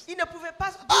move. Ils ne pouvaient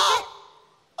pas bouger.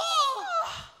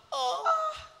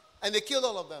 And they killed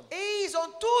all of them. Et ils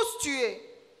ont tous tué.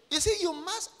 You see, you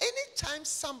must, anytime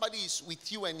somebody is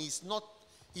with you and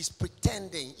he's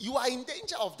pretending, you are in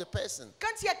danger of the person.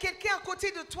 Quand il y a quelqu'un à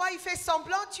côté de toi, il fait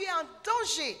semblant, tu es en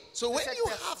danger. So de when cette you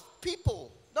personne. have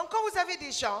people Donc quand vous avez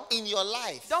des gens in your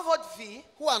life dans votre vie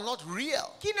who are not real,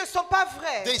 qui ne sont pas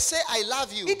vrais, they say, I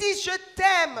love you, ils disent je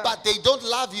t'aime, but they don't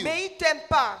love you. mais ils t'aiment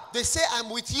pas. They say, I'm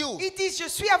with you, Ils disent je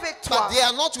suis avec toi, but they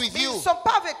are not with mais ils you. ne sont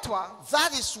pas avec toi.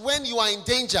 That is when you are in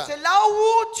danger. C'est là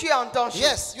où tu es en danger.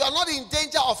 Yes, you are not in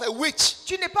danger of a witch.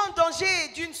 Tu n'es pas en danger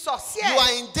d'une sorcière. You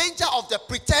are in danger of the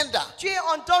pretender. Tu es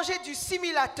en danger du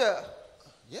simulateur.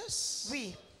 Yes.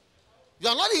 Oui. You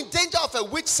are not in danger of a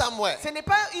witch somewhere. Ce n'est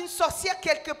pas une sorcière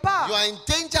quelque part. You are in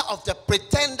danger of the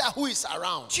pretender who is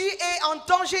around. Tu es en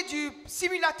danger du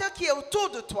simulateur qui est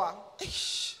autour de toi.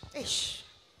 Eish. Eish.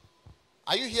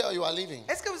 Are you here or you are leaving?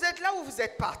 Est-ce que vous êtes là ou vous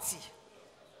êtes parti?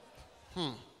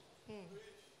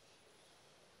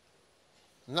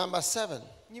 Number 7.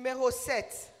 Numéro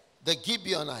 7. The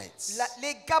Gibeonites.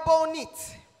 Les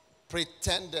Gabonites.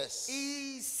 Pretenders.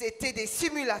 C'était des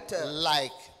simulateurs.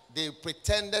 Like they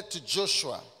pretended to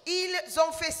Joshua Ils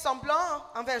ont fait semblant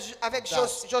avec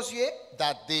Josué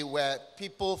that they were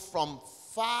people from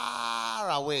far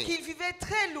away. qu'ils vivaient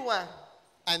très loin.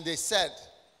 And they said,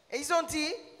 Et ils ont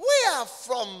dit, we are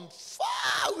from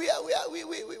far. We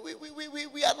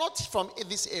are not from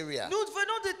this area. nous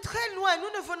venons de très loin, nous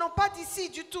ne venons pas d'ici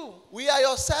du tout. We are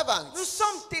your Nous servants.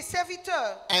 sommes tes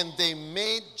serviteurs. And they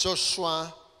made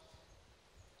Joshua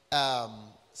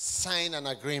sign an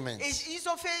agreement. Et ils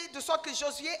ont fait de sorte que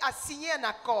Josué a signé un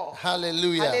accord.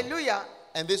 Hallelujah. Alléluia.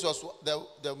 And this was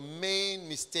the main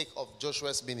mistake of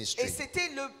Joshua's Et ministry. c'était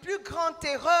le plus grand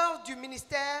erreur du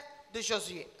ministère de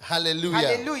Josué. Hallelujah.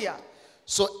 Alléluia.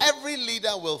 So every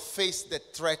leader will face the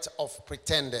threat of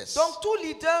pretenders. Donc tout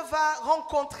leader va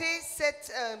rencontrer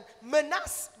cette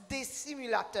menace des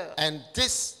simulateurs. And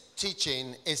this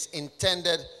teaching is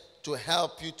intended to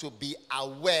help you to be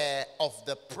aware of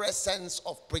the presence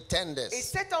of pretenders. Et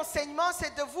cet enseignement,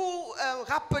 c'est de vous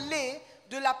rappeler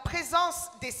de la présence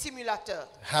des simulateurs.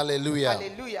 Hallelujah.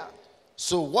 Alléluia.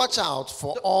 So watch out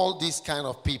for all these kind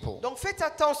of people. Donc faites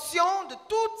attention de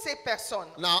toutes ces personnes.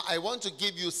 Now I want to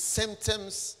give you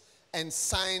symptoms and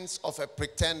signs of a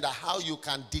pretender, how you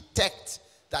can detect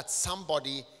that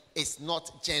somebody is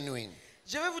not genuine.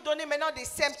 Je vais vous donner maintenant des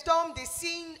symptômes, des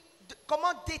signes,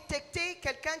 comment détecter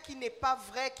quelqu'un qui n'est pas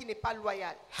vrai, qui n'est pas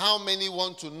loyal. How many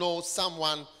want to know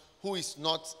someone who is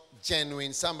not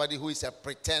genuine, somebody who is a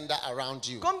pretender around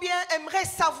you? Combien aimeraient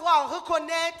savoir,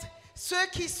 reconnaître ceux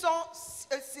qui sont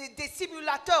des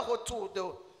simulateurs autour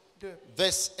d'eux?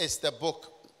 This is the book,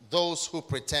 Those Who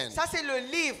Pretend. Ça, c'est le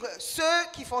livre, ceux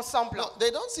qui font semblant. No,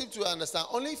 they don't seem to understand.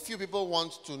 Only few people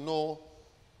want to know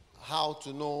how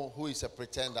to know who is a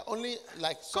pretender. Only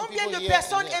like some Combien people de here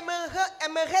personnes and there.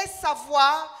 aimeraient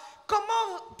savoir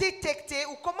comment détecter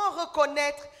ou comment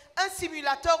reconnaître un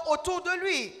simulateur autour de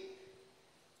lui?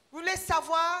 Vous voulez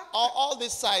savoir? All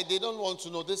this side, they don't want to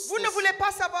know this. Vous ne voulez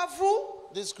pas savoir,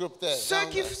 vous? This group there. Ceux down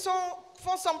qui there.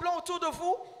 font semblant autour de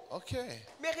vous? Okay.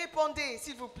 Mais répondez,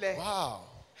 s'il vous plaît. Wow.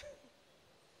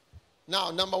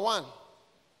 Now, number 1.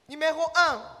 Numéro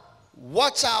 1.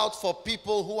 Watch out for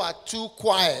people who are too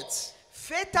quiet.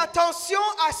 Faites attention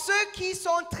à ceux qui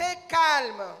sont très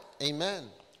calmes. Amen.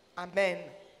 Amen.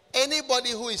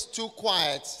 Anybody who is too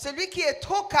quiet Celui qui est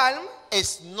trop calme,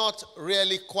 is not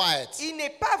really quiet. il n'est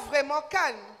pas vraiment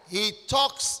calme. He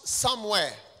talks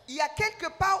somewhere, Il y a quelque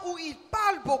part où il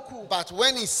parle beaucoup. but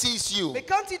when he sees you, Mais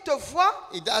quand il te voit,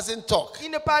 he doesn't talk. il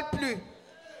ne parle plus.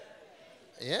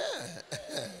 Yeah.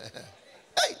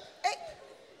 Hey. Hey.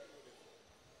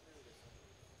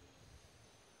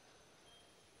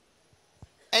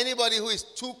 Anybody who is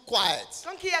too quiet,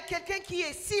 Donc il y a quelqu'un qui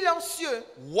est silencieux.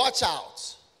 watch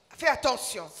out Fais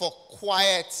attention. for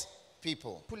quiet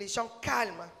people. pour les gens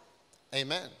calmes.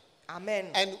 Amen. Amen.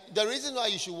 And the reason why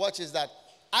you should watch is that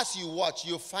as you watch,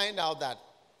 you find out that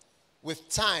with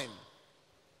time,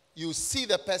 you see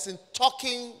the person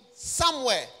talking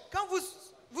somewhere. Quand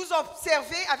vous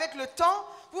observez avec le temps,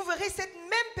 vous verrez cette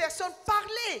même personne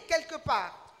parler quelque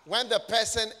part. When the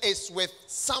person is with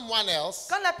someone else,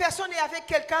 Quand la personne est avec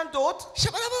quelqu'un d'autre,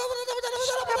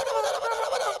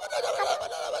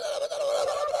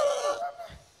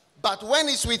 but when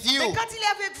he's with mais you, quand il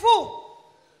est avec vous,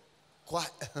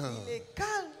 il est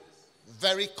calme,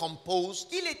 very composed,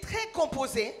 il est très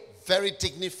composé, very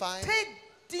dignified, très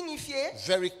dignifié,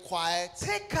 very quiet.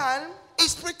 très calme.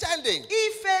 He's pretending.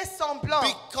 Il fait semblant.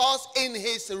 Because in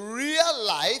his real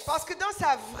life, Parce que dans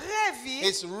sa vraie vie,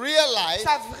 his real life,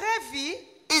 sa vraie vie,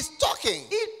 is talking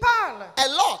il parle a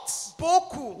lot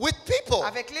beaucoup with people.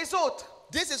 avec les autres.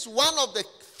 This is one of the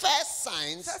first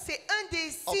signs Ça, c'est un des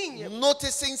signes, of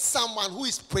noticing someone who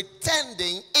is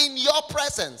pretending in your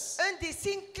presence. un des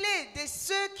signes clés de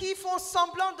ceux qui font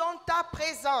semblant dans ta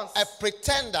présence. A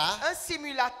pretender Un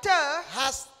simulateur,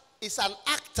 is an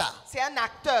actor. c'est un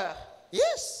acteur.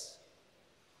 Yes.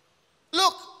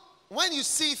 Look, when you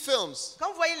see films, Quand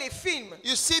vous voyez les films,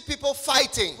 you see people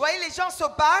fighting, vous voyez les gens se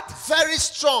battre, very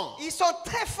strong. ils sont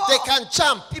très forts. They can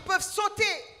jump, Ils peuvent sauter,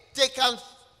 they can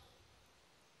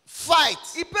fight,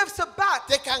 ils peuvent se battre,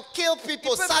 they can kill ils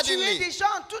people peuvent tuer suddenly. des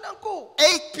gens tout d'un coup.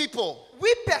 8 people.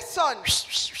 8 personnes.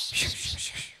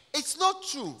 It's not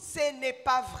true. Ce n'est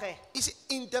pas vrai. You see,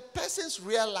 in the person's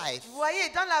real life, Vous voyez,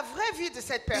 dans la vraie vie de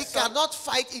cette he personne, cannot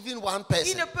fight even one il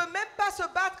person. ne peut même pas se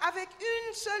battre avec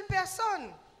une seule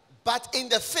personne. But in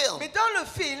the film, Mais dans le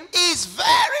film, he is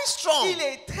very strong. il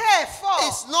est très fort.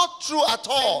 It's not true at Ce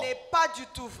all. n'est pas du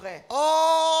tout vrai.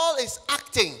 All is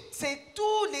acting. C'est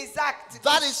tous les actes.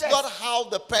 That des is gestes. not how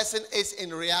the person is in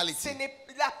Ce reality.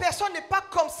 la personne n'est pas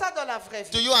comme ça dans la vraie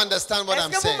Do vie. you understand what Est-ce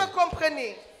I'm que vous saying? me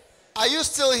comprenez? Are you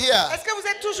still here? Est-ce que vous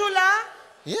êtes toujours là?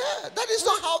 Yeah, that is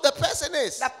not how the person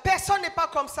is. La personne n'est pas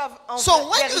comme ça en So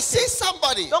when you vérité. see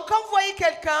somebody, Donc quand vous voyez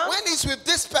quelqu'un, when he's with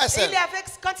this person,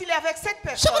 quand il est avec cette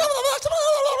personne,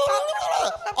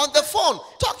 on the phone,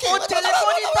 talking, au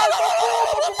téléphone, il parle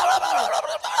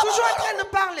beaucoup. Toujours en train de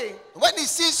parler. when he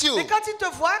sees you, Mais quand il te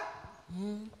voit,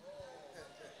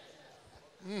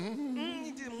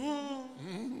 il dit,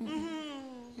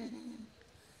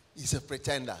 he's a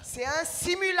pretender. c'est un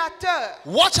simulateur.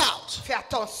 Watch out. Fais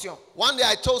attention. One day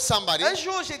I told somebody, Un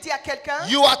jour, j'ai dit à quelqu'un,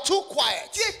 you are too quiet.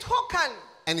 tu es trop calme.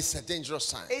 And it's a dangerous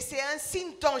sign. Et c'est un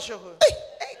signe dangereux.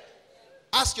 Hey,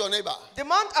 ask your neighbor.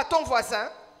 Demande à ton voisin,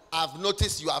 I've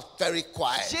noticed you are very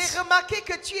quiet. j'ai remarqué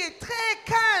que tu es très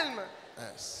calme.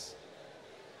 Yes.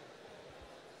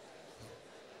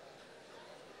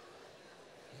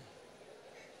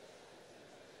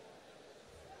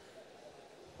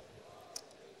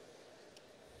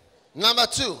 Number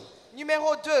 2,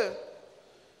 Numéro 2.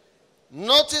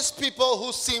 notice people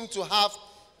who seem to have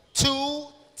two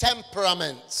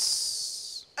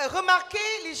temperaments.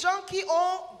 Remarquez les gens qui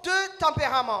ont deux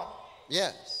tempéraments.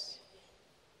 Yes.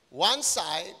 One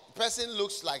side, person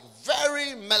looks like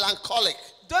very melancholic,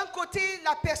 D'un côté,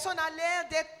 la personne a l'air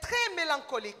d'être très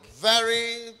mélancolique,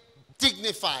 very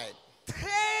dignified.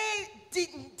 très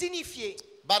dignifié.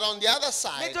 But on the other Mais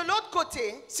side, de l'autre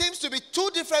côté, seems to be two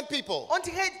different people. on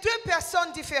dirait deux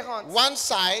personnes différentes. One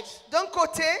side, D'un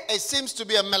côté, it seems to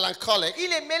be a melancholic.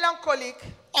 il est mélancolique.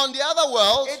 On the other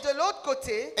world, Et de l'autre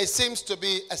côté, it seems to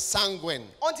be a sanguine.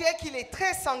 on dirait qu'il est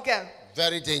très sanguin,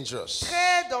 Very dangerous.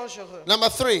 très dangereux. Number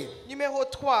 3, Numéro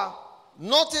 3.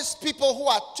 notice people who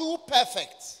are too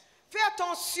perfect. Fais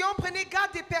attention, prenez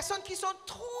garde des personnes qui sont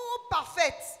trop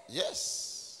parfaites. Yes.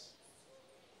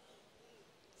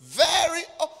 Very,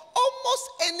 almost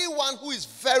anyone who is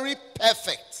very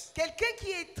perfect. Quelqu'un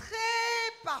qui est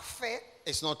très parfait,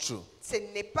 It's not true. ce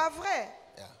n'est pas vrai.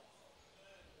 Yeah.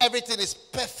 Everything is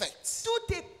perfect.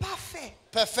 Tout est parfait.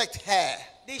 Perfect hair,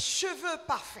 Des cheveux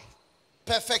parfaits.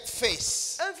 perfect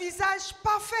face, Un visage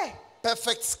parfait.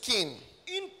 perfect skin,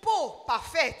 Une peau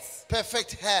parfaite.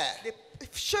 perfect hair. Des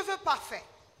cheveux parfaits.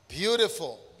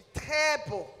 Beautiful. Très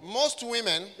beau. Most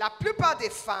women La plupart des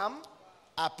femmes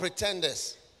are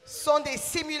pretenders. sont des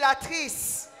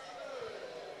simulatrices.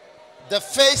 The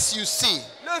face you see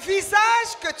Le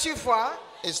visage que tu vois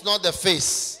is not the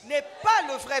face. n'est pas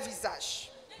le vrai visage.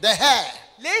 The hair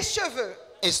Les cheveux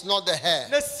is not the hair.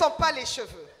 ne sont pas les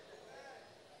cheveux.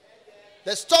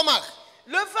 The stomach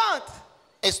Le ventre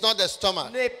is not the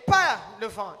stomach. n'est pas le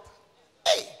ventre.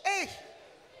 Hey, Et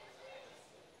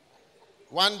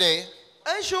one day,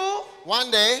 un jour,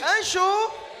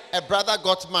 a brother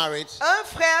got married un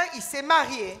frère, il s'est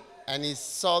marié and he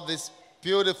saw this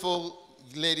beautiful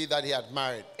lady that he had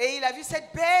married. Et il a vu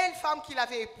cette belle femme qu'il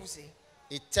avait épousée.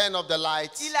 He turned off the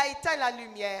lights Il a éteint la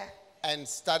lumière and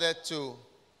started to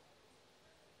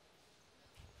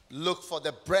look for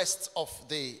the breasts of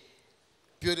the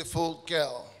beautiful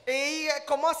girl. et il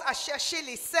commence à chercher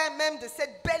les seins même de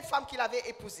cette belle femme qu'il avait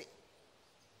épousée.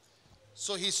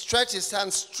 So he stretched his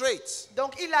hands straight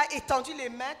Donc il a étendu les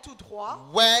mains tout droit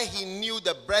where he knew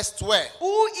the breasts were.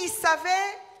 où il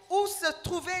savait où se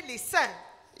trouvaient les seins.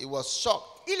 He was shocked.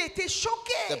 Il était The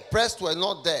choqué. breasts were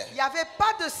not there. Il n'y avait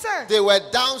pas de seins. They were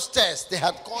downstairs. They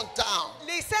had gone down.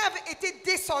 Les seins avaient été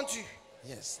descendus.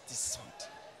 Yes, this sound.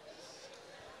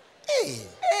 Hey,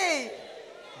 Hey,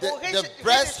 au the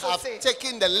breasts have rez-de-chaussée.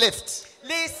 taken the lift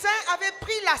Les seins avaient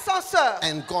pris l'ascenseur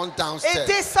and gone et downstairs.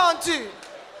 descendu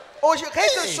au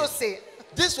rez-de-chaussée.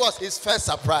 This was his first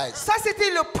surprise. Ça, c'était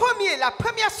la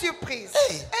première surprise.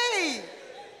 Hey. Hey.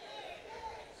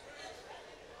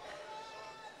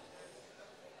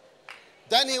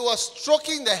 Then he was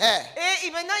stroking the hair.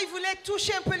 Et maintenant, il voulait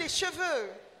toucher un peu les cheveux.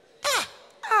 Ah,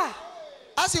 Ah,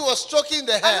 as he was stroking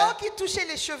the hair, alors qu'il touchait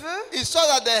les cheveux, he saw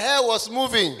that the hair was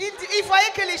moving. il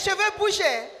voyait que les cheveux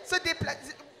bougeaient,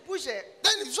 bougeaient.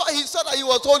 Then he saw that he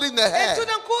was holding the Et hair. tout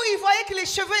d'un coup, il voyait que les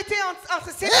cheveux étaient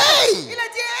entre ses mains. Hey! Il a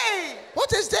dit, hey, What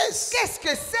is this? qu'est-ce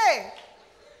que c'est?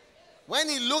 When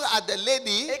he looked at the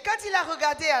lady, Et quand il a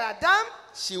regardé à la dame,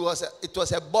 it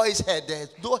was a boy's head. There was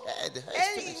no head. The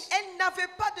hair is finished. elle n'avait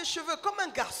pas de cheveux comme un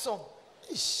garçon.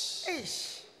 Ish.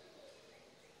 Eish.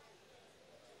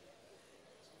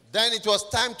 Then it was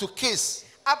time to kiss.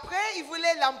 Après, il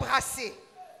voulait l'embrasser.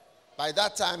 By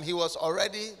that time, he was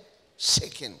already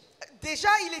shaking. Déjà,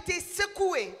 il était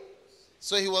secoué.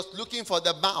 So he was looking for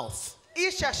the mouth.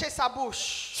 Il cherchait sa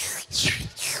bouche.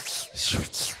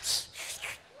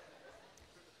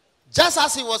 Just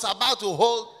as he was about to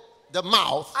hold the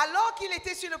mouth, Alors qu'il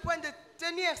était sur le point de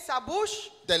tenir sa bouche,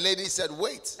 the lady said,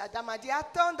 wait. la dame a dit,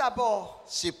 attends d'abord.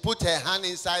 She put her hand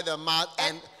inside the mouth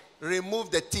and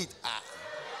removed the teeth. Ah.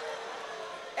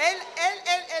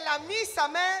 Elle a mis sa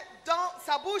main dans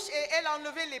sa bouche et elle a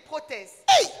enlevé les prothèses.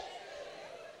 Hey!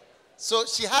 So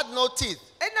she had no teeth.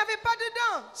 Elle n'avait pas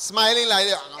de dents. Smiling like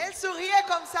that. Elle souriait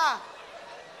comme ça.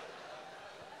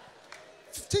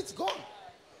 Teeth gone.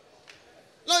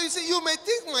 No, you see, you may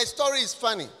think my story is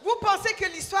funny, Vous pensez que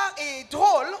l'histoire est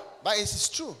drôle, but it is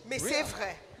true. mais Real. c'est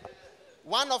vrai.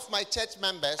 One of my church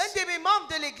members, Un de mes membres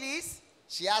de l'église,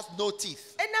 she has no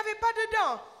teeth elle n'avait pas de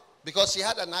dents because she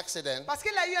had an accident parce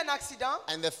qu'elle a eu un accident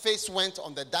and the face went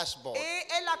on the dashboard. et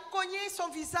elle a cogné son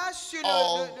visage sur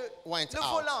All le went out.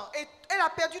 volant. Et elle a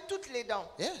perdu toutes les dents.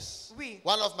 Yes. Oui.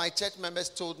 One of my church members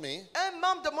told me, Un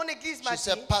membre de mon église m'a she dit,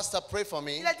 said, Pastor, pray for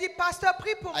me. il a dit, pasteur,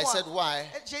 prie pour I moi. said, why?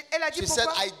 Elle a dit, She said,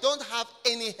 pourquoi? I don't have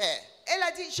any hair. Elle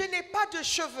a dit, je n'ai pas de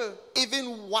cheveux.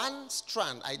 Even one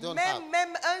strand, I don't have.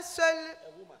 Même un seul,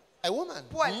 A woman.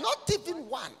 Poil. Not even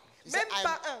one. He said, même I'm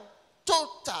pas un.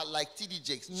 total like TD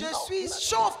Jakes. Je No, suis nothing.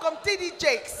 chauve comme Teddy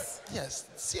Jakes. Yes,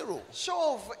 zero.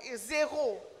 Chauve et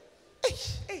zéro. Hey.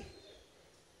 Hey.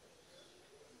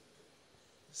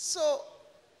 So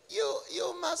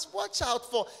you must watch out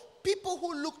for people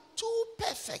who look too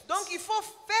perfect. Donc il faut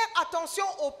faire attention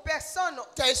aux personnes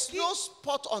There's qui no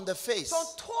spot on the face.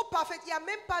 sont trop parfaites. Il n'y a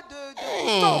même pas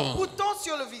de bouton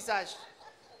sur le visage.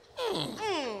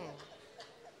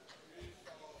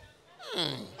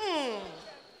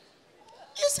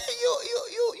 You see,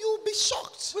 you'll be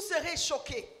shocked. Vous serez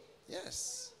choqués.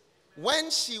 Yes. When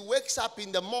she wakes up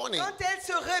in the morning, Quand elle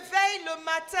se réveille le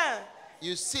matin,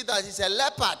 you see that it's a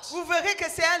leopard. vous verrez que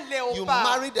c'est un You léopard.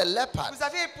 married a leopard. Vous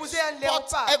avez épousé un Spots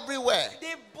léopard. everywhere.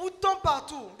 Des boutons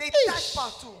partout, des Eish. taches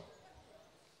partout.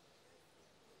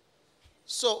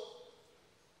 So,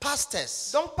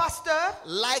 pastors Donc pasteur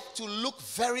like to look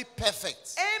very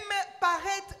perfect. aime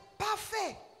paraître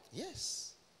parfait,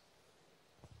 Yes.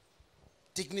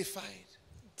 Dignified.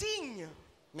 digne.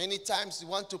 Many times you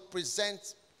want to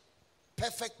present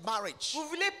perfect marriage. Vous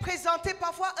voulez présenter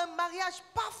parfois un mariage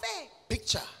parfait,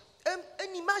 Picture.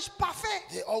 une image parfaite.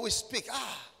 They always speak,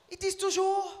 Ils disent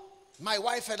toujours, my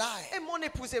wife and I. et mon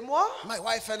épouse et moi, My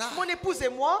wife and mon I. épouse et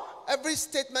moi. Every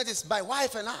statement is my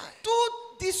wife and I.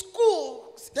 Tout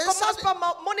discours Then commence suddenly-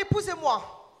 par mon épouse et moi.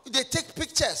 They take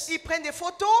pictures Ils prennent des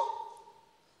photos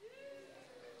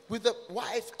with the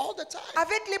wife all the time.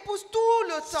 avec l'épouse tout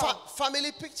le temps.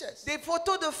 Family pictures. Des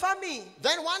photos de famille.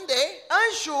 Then one day,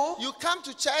 Un jour, you come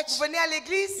to church, vous venez à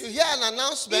l'église, you hear an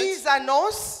announcement, ils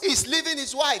annoncent, he's leaving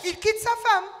his wife. il quitte sa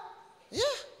femme. Yeah.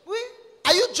 Oui.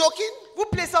 Are you joking? Vous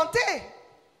plaisantez.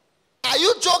 Are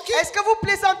you joking? Est-ce que vous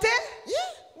plaisantez? Yeah.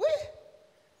 Oui.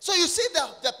 So you see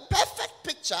the perfect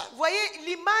picture Voyez,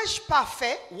 l'image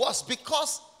parfaite, was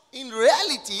because in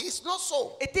reality, it's not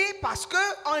so. était parce que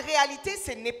en réalité,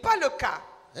 ce n'est pas le cas.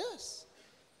 Yes.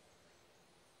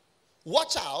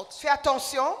 Watch out Fais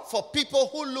attention for people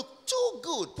who look too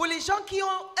good. pour les gens qui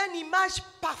ont une image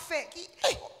parfaite.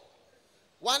 Hey.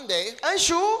 One day, Un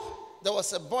jour, there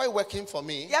was a boy working for il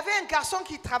me. y avait un garçon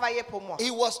qui travaillait pour moi.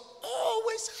 He was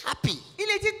always happy Il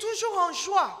était toujours en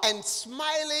joie. and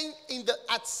smiling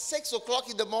at 6 o'clock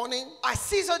in the morning, À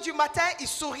 6 heures du matin, il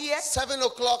souriait. 7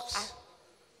 o'clock,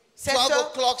 7 12 heures,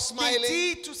 o'clock smiling,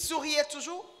 midi, tout souriait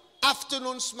toujours.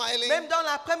 afternoon smiling, Même dans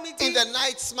l'après-midi, in the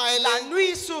night la smiling, nuit,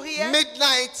 il souriait.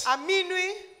 midnight, À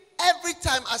minuit, every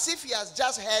time as if he has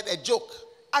just heard a joke.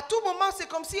 à tout moment, c'est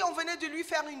comme si on venait de lui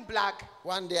faire une blague.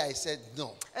 One day I said,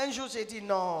 no, Un jour, j'ai dit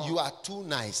non. you are too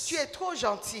nice. Tu es trop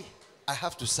gentil. I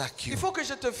have to sack you. Il faut que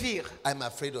je te vire. I'm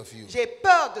afraid of you. J'ai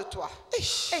peur de toi.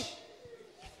 Ish. Hey,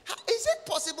 Is it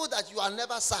possible that you are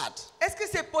never sad? est-ce que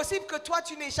c'est possible que toi,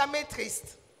 tu n'es jamais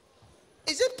triste?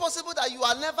 Is it possible that you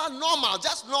are never normal,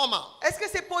 just normal? Est-ce que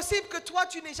c'est possible que toi,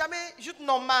 tu n'es jamais juste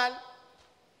normal?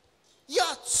 You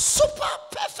are super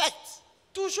perfect.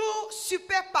 Toujours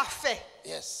super parfait.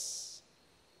 Yes.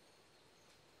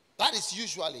 That is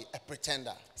usually a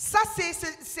pretender. Ça,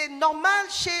 c'est normal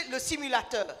chez le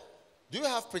simulateur. Do you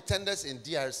have pretenders in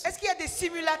DRC? Est-ce qu'il y a des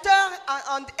simulateurs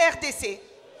en RDC?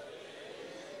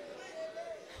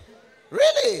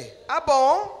 Really? Ah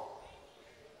bon?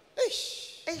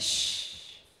 Ish.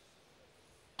 Eish,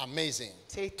 Amazing.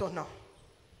 c'est étonnant.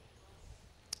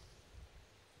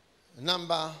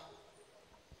 Number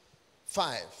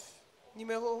 5.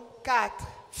 Numéro 4.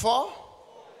 4?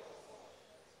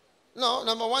 No,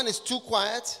 number 1 is too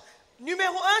quiet.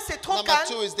 Numéro 1, c'est trop Number calme.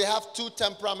 2 is they have two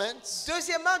temperaments.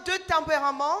 Deuxièmement, 2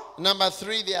 tempéraments. Number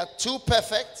 3, they are too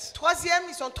perfect. Troisième,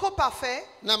 ils sont trop parfaits.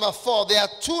 Number 4, they are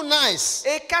too nice.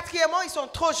 Et quatrièmement, ils sont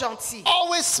trop gentils.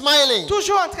 Always smiling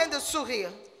Toujours en train de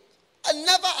sourire. and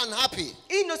never unhappy.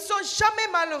 Ils ne sont jamais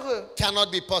malheureux. Cannot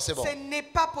be possible. Ce n'est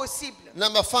pas possible.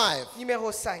 Number 5,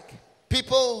 Numéro 5.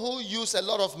 people who use a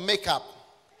lot of makeup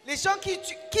Les gens qui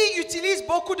utilisent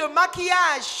beaucoup de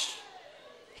maquillage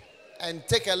and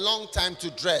take a long time to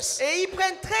dress. et ils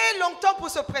prennent très longtemps pour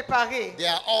se préparer. They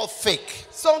are all fake.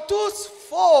 Sont tous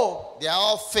faux. They are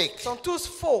all fake. Sont tous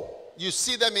faux. You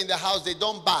see them in the house, they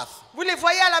don't bath. Vous les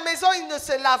voyez à la maison, ils ne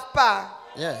se lavent pas.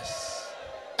 Yes.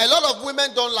 A lot of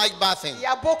women don't like bathing. Il y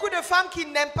a beaucoup de femmes qui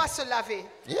n'aiment pas se laver.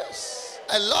 Yes.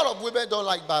 A lot of women don't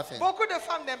like bathing. Beaucoup de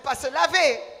femmes n'aiment pas se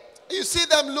laver. You see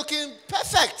them looking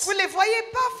perfect. Vous les voyez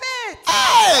parfaites.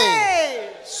 Hey! Hey!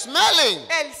 Smelling.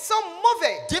 Elles sont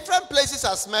mauvaises. Different places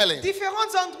are smelling.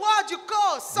 Différents endroits du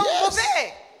corps sont Yes.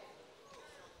 mauvais.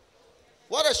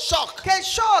 What a shock. Quel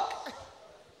choc.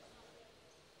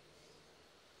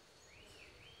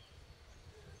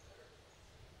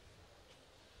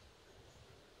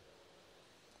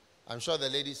 I'm sure the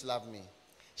ladies love me.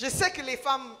 Je sais que les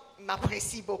femmes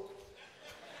m'apprécient beaucoup.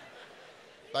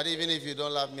 But even if you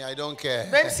don't love me, I don't care.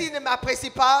 Même s'ils ne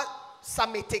m'apprécient pas, ça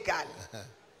m'est égal.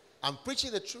 I'm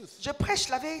preaching the truth. Je prêche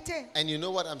la vérité. And you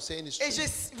know what I'm saying is true.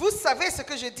 Et vous savez ce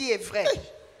que je dis est vrai.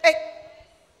 Et,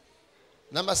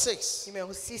 Number 6,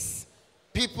 numéro 6.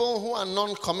 people who are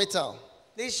non-committal.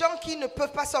 Les gens qui ne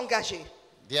peuvent pas s'engager.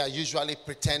 They are usually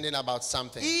pretending about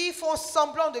something. Ils font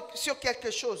semblant sur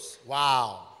quelque chose.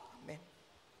 Wow. Amen.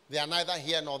 They are neither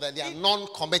here nor there. They are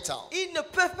non-committal. Ils ne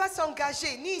peuvent pas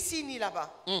s'engager, ni ici ni là-bas.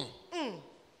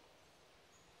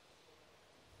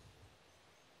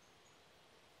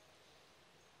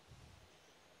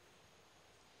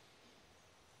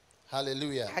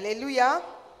 Hallelujah. Alléluia.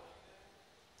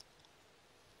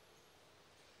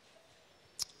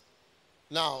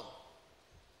 Now,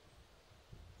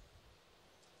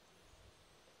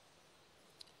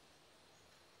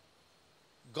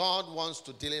 God wants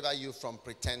to deliver you from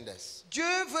pretenders. Dieu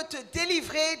veut te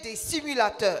délivrer des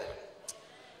simulateurs.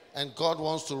 And God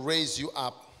wants to raise you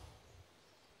up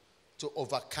to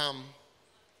overcome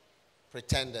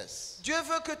pretenders. Dieu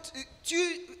veut que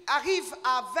tu arrives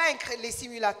à vaincre les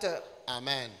simulateurs.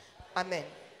 Amen. Amen.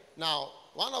 Now,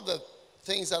 one of the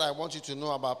things that I want you to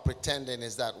know about pretending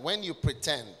is that when you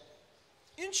pretend,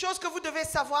 Une chose que vous devez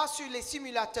savoir sur les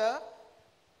simulateurs,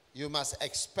 you must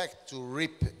expect to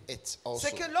reap it also.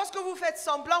 c'est que lorsque vous faites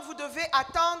semblant, vous devez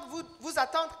vous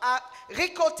attendre à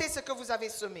récolter ce que vous avez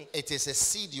semé. It is a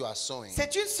seed you are sowing.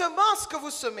 C'est une semence que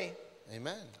vous semez.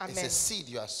 Amen. Amen. It's a seed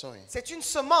you are sowing. C'est une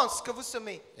semence que vous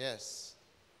semez. Yes.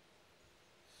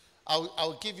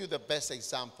 I'll give you the best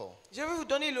example. Je vais vous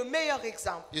donner le meilleur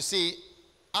exemple. You see,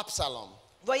 Absalom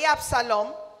Voyez,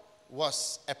 Absalom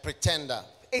was a pretender.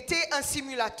 était un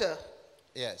simulateur.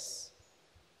 Yes.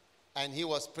 And he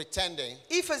was pretending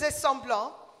Il faisait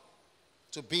semblant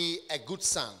to be a good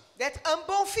son. d'être un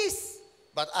bon fils.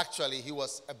 But actually, he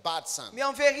was a bad son. Mais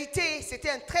en vérité, c'était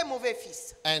un très mauvais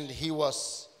fils. And he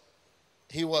was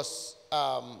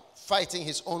fighting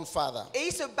his own father. Et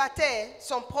il se battait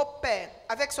son propre père,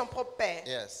 avec son propre père.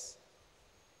 Yes.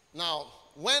 Now,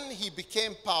 when he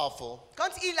became powerful Quand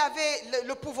il avait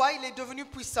le pouvoir, il est devenu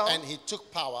puissant. and he took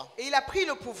power Et il a pris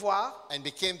le pouvoir. and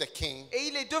became the king Et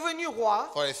il est devenu roi.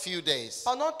 for a few days,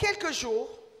 Pendant quelques jours,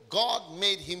 God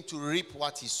made him to reap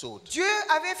what he sowed. Dieu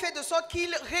avait fait de sorte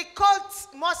qu'il récolte,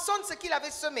 moissonne ce qu'il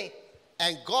avait semé.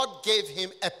 And God gave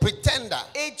him a pretender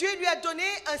Et Dieu lui a donné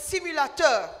un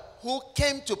simulateur who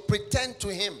came to pretend to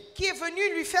him. qui est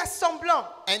venu lui faire semblant.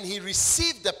 And he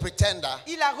received the pretender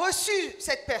Il a reçu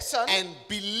cette personne and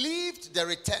believed the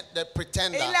et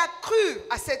pretender. il a cru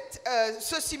à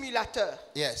ce simulateur.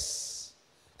 Yes.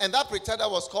 And that pretender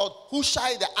was called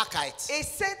Hushai the Archite. Et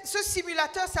ce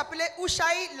simulateur s'appelait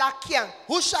Hushai l'Archien.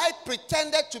 Hushai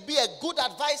pretended to be a good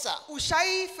advisor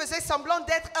Hushai faisait semblant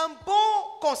d'être un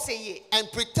bon conseiller.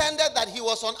 and pretended that he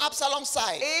was on Absalom's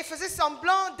side. Et faisait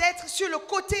semblant d'être sur le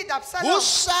côté d'Absalom.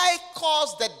 Hushai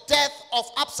caused the death of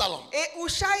Absalom. Et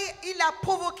Hushai, il a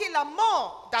provoqué la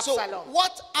mort So d'Absalom.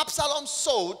 what Absalom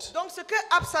sowed, Donc ce que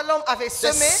Absalom avait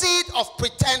the semé, seed of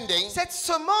pretending, cette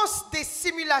semence des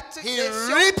simulateurs, he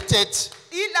reaped it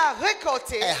il a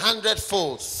récolté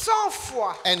 100-fold 100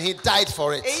 fois. and he died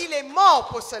for Et it. il est mort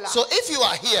pour cela. So if you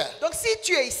are here Donc si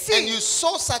tu es and you ici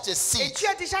sow such a et seed tu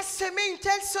as déjà semé une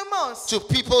telle semence to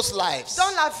people's lives dans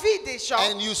la vie des gens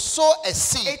and you sow a et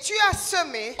seed tu as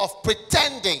semé of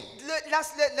pretending,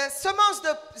 la semence de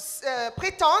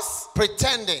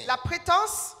pretending, la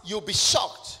prétence, you'll be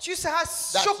shocked tu seras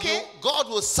that choqué God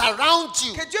will surround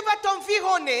you que Dieu va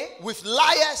t'environner with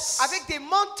liars, avec des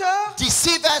menteurs, des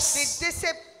deceivers,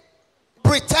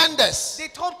 pretenders, des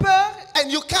trompeurs and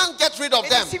you can't get rid of et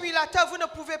them. des simulateurs. Vous ne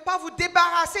pouvez pas vous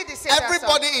débarrasser de ces personnes.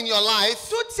 Everybody in your life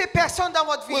Toutes ces personnes dans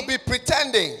votre will vie, be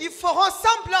pretending ils feront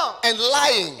semblant and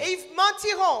lying et ils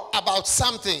mentiront about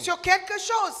something sur quelque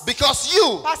chose. because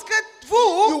you Parce que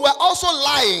vous were also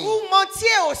lying, vous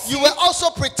mentiez aussi. you were also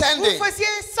Vous pretending, faisiez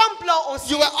semblant aussi.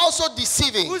 you were also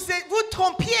deceiving. Vous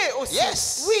trompiez aussi.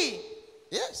 Yes. Oui,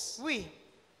 Yes. oui.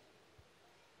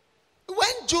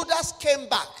 When Judas came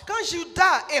back Quand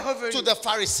Judas est revenu to the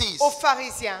Pharisees aux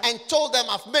pharisiens and told them,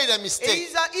 I've made a et mistake,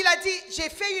 il a dit, j'ai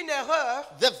fait une erreur,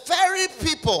 the very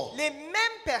people les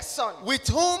mêmes personnes with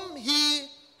whom he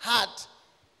had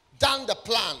done the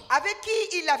plan, avec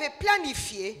qui il avait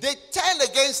planifié, they turned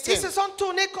against ils se him. sont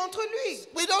tournés contre lui.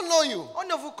 We don't know you. On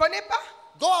ne vous connaît pas.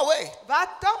 Go away.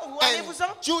 Va-t'en ou And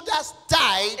allez-vous-en. Judas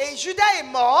died Et Judas est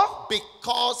mort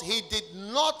because he did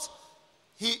not,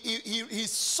 he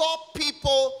saw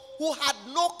people who had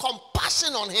no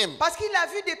compassion on him. parce qu'il a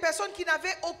vu des personnes qui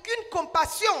n'avaient aucune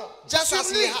compassion Just sur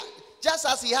as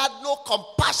lui. he had no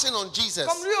compassion on Jesus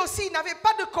Comme lui aussi, il n'avait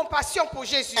pas de compassion pour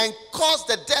Jésus. and caused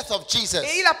the death of Jesus.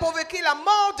 Et il a provoqué la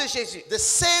mort de Jésus. The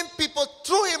same people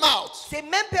threw him out Ces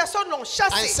mêmes personnes l'ont and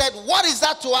chassé. said, what is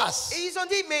that to us? Et ils ont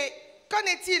dit, mais qu'en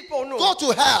est-il pour nous? Go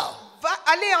to hell, Va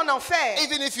aller en enfer.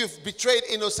 even if you've betrayed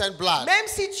innocent blood. Même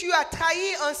si tu as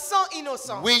trahi un sang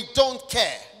innocent. We don't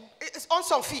care. On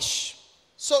s'en fiche.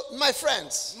 So, my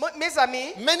friends, Mes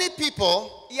amis, many people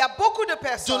il y a beaucoup de do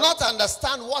personnes not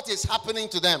understand what is happening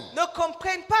to them ne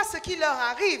comprennent pas ce qui leur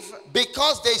arrive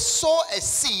because they sow a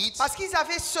seed parce qu'ils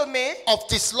avaient semé of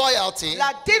disloyalty.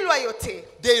 la déloyauté.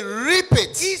 They reap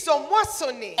it Ils ont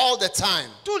moissonné all the time.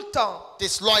 tout le temps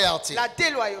Disloyalty. la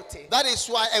déloyauté. That is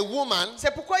why a woman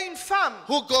C'est pourquoi une femme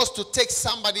who goes to take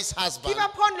somebody's qui husband va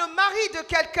prendre le mari de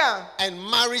quelqu'un and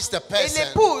marries the et person,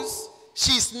 l'épouse,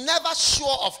 she's never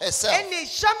sure of herself. elle n'est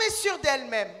jamais sûre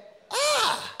d'elle-même.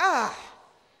 Ah,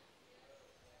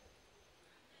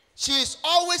 She is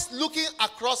always looking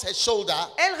across her shoulder.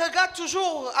 elle regarde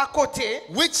toujours à côté.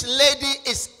 Which lady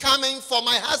is coming for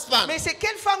my husband? Mais c'est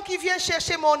quelle femme qui vient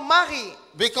chercher mon mari?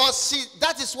 Because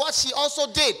that is what she also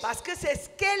did. Parce que c'est ce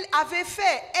qu'elle avait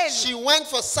fait. Elle, She went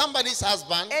for somebody's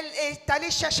husband elle est allée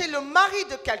chercher le mari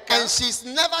de quelqu'un. and she's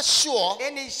never sure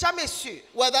Elle n'est jamais sûre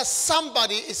whether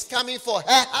somebody is coming for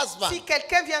her husband. si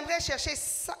quelqu'un viendrait chercher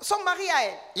son mari à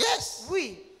elle. Yes.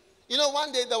 Oui. You know,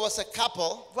 one day there was a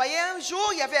couple. Voyez, un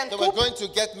jour, il y avait un They were couple. going to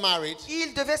get married,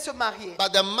 Ils devaient se marier.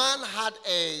 but the man had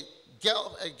a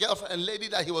girlfriend, a lady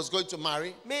that he was going to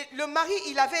marry Mais le mari,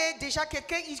 il avait déjà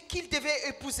quelqu'un qu'il devait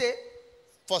épouser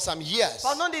for some years.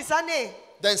 pendant des années.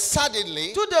 Then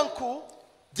suddenly, Tout d'un coup,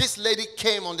 this lady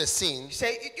came on the scene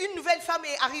une nouvelle femme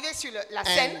est arrivée sur la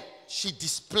scène and she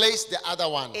displaced the other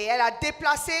one. et elle a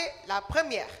déplacé la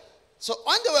première. So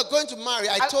when they were going to marry,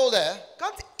 I told her,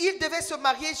 Quand ils devaient se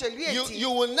marier, je lui ai dit,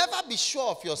 you will never be sure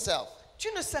of yourself.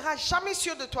 tu ne seras jamais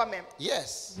sûr de toi-même.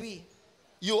 Yes. Oui.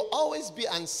 You'll always be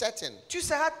uncertain,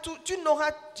 Tu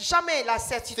n'auras jamais la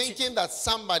certitude. thinking that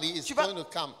somebody is Tu vas- going to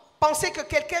come. Penser que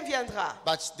quelqu'un viendra.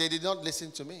 But they did not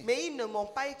listen to me. Mais ils ne m'ont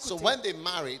pas So écouté. when they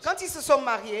married, Quand ils se sont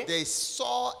mariés, they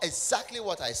saw exactly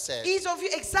what I said, ils ont vu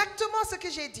exactement ce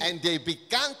que j'ai dit. and they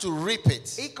began to reap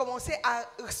it. Et ils commençaient à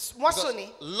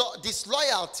moissonner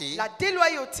Disloyalty la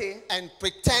déloyauté and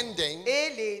pretending,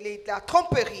 et la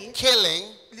tromperie, killing,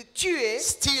 le tuer,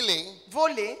 stealing,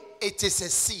 voler. it is a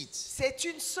seed. C'est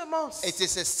une semence. It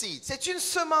is a seed. C'est une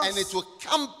semence. And it will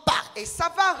come back Et ça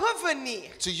va revenir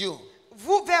to you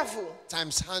vers vous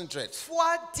times 100.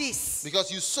 fois 10,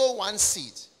 Because you sow one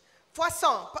seed, fois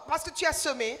 100. Parce que tu as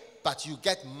semé but you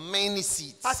get many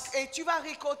seeds. et tu vas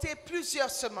récolter plusieurs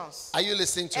semences. Are you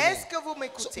listening to me? Est-ce que vous So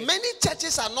m'écoutez? many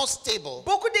churches are not stable.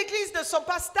 Beaucoup d'églises ne sont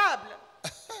pas stables.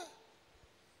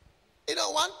 You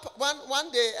know,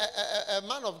 one day a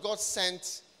man of God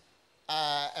sent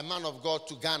a man of God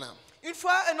to Ghana Une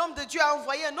fois, un homme de Dieu a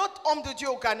envoyé un autre homme de Dieu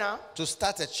au Ghana to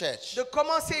start a church. de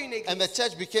commencer une And the église.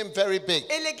 church became very big.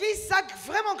 Et l'église a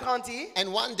vraiment grandi.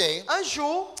 And one day, Un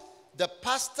jour, the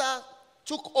pastor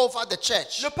took over the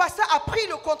church. le pasteur a pris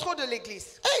le contrôle de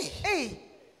l'église. Hey! Et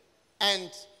And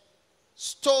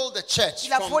stole the church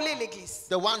il a from volé l'église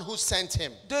the one who sent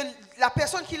him. de la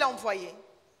personne qui l'a envoyé.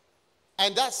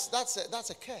 And that's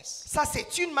a curse. Ça,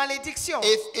 c'est une malédiction.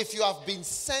 If you have been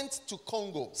sent to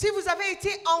Congo, Si vous avez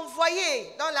été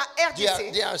envoyé dans la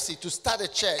RDC, DRC, to start a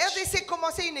church, RDC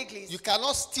commencer une église, you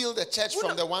cannot steal the church Vous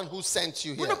from ne- the one who sent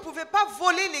you vous here. ne pouvez pas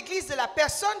voler l'église de la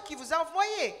personne qui vous a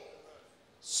envoyé.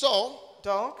 So,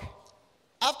 Donc,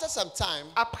 after some time,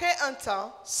 après un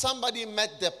temps, somebody met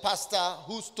the pastor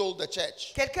who stole the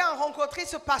church. quelqu'un a rencontré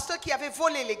ce pasteur qui avait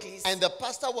volé l'église. And the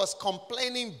pastor was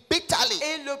complaining bitterly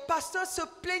Et le pasteur se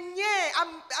plaignait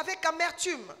avec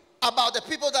amertume about the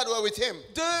people that were with him.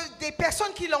 des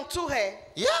personnes qui l'entouraient.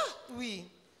 Yeah, Oui.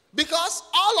 because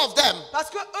all of them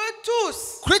Parce que eux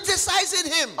tous, criticizing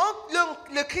him,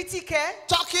 le critiquaient,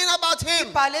 talking about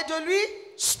him, parlaient de lui,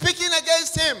 speaking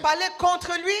against him. parlaient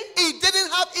contre lui. He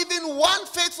didn't have even one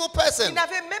faithful Il person.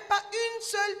 n'avait même pas une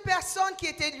seule personne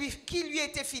qui lui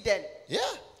était fidèle. Yeah.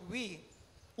 Oui.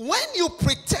 When you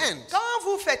pretend, Quand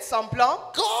vous faites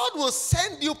semblant, God will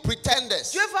send you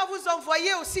pretenders. Dieu va vous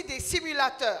envoyer aussi des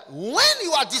simulateurs. When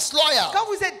you are disloyal, Quand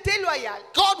vous êtes déloyal,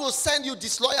 God will send you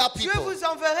disloyal Dieu people vous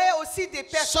enverrait aussi des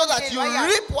so personnes that you déloyales.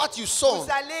 reap what you sow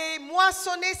Vous allez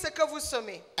moissonner ce que vous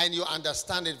semez. and you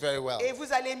understand it very well. Et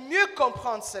vous allez mieux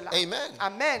comprendre cela. Amen.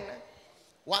 Amen.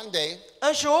 One day,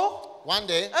 Un jour,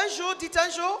 dites un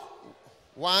jour,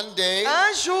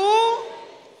 un jour,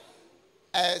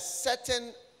 a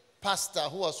certain pastor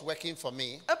who was working for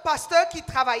me un pasteur qui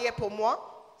travaillait pour moi,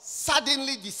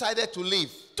 suddenly decided to leave.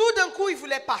 tout d'un coup, il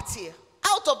voulait partir.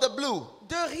 Out of the blue,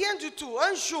 De rien du tout.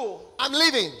 Un jour, I'm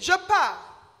leaving. je pars.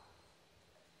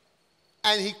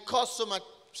 And he caused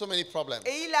so many problems.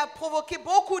 Et il a provoqué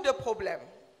beaucoup de problèmes.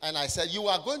 And I said, you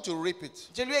are going to reap it.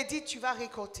 Je lui ai dit, tu vas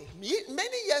récolter.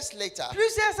 Many years later,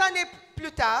 Plusieurs années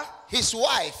plus tard, his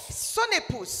wife son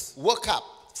épouse woke up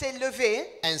s'est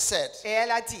levée and said, et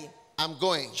elle a dit, I'm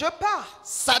going. je pars.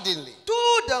 Suddenly,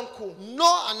 Tout d'un coup, no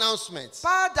announcement,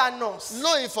 pas d'annonce, no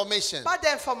information. pas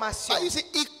d'information. But you see,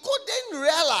 he couldn't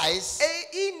realize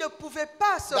Et il ne pouvait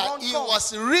pas se that rendre he compte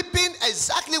was reaping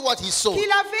exactly what he sowed.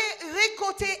 qu'il avait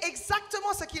récolté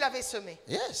exactement ce qu'il avait semé.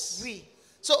 Yes. Oui.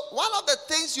 So one of the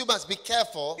things you must be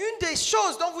careful Une des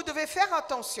choses dont vous devez faire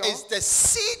attention, is the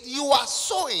seed you are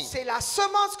sowing. c'est la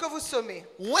semence que vous semez.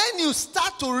 When you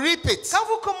start to reap it, Quand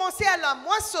vous commencez à la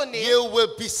moissonner, you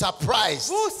will be surprised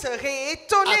vous serez at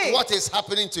étonné what is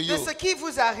happening to de you. ce qui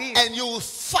vous arrive. And you will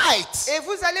fight Et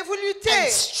vous allez vous lutter and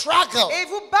struggle et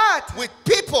vous battre with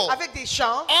people avec des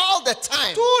gens all the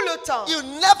time. tout le temps. You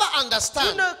never Vous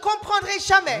understand. ne comprendrez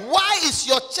jamais Why is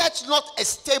your church not a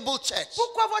stable church?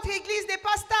 pourquoi votre église n'est pas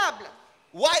stable.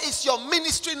 Why is your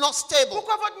ministry not stable?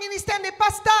 Pourquoi votre ministère n'est pas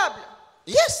stable.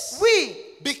 Yes. Oui,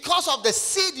 Because of the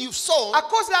seed you've sown, à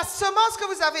cause de la semence que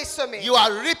vous avez semée. you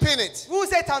are reaping it. Vous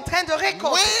êtes en train de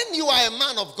récolter. When you are a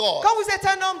man of God, Quand vous êtes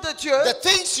un homme de Dieu, the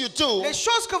things you do, les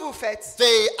choses que vous faites,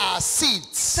 they are seeds.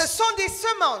 ce sont des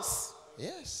semences.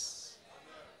 Yes.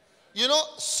 You know,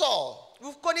 Saul.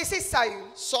 Vous connaissez Saül.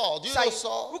 Saul. Do you know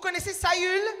Saul? Vous connaissez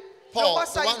Saül? Le Paul, roi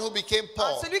the Saül. one who became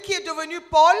Paul. Celui qui est devenu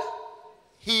Paul.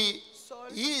 He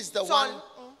is the Saul. one.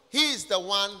 He is the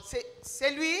one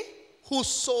C'est lui who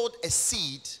sowed a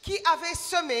seed qui avait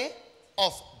semé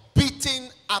of beating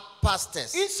up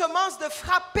pastors. une semence de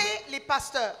frapper les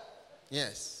pasteurs.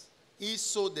 Yes. He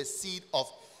sowed the seed of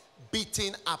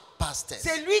beating up pastors.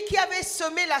 C'est lui qui avait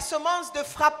semé la semence de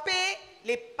frapper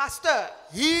les pasteurs.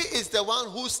 He is the one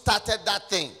who started that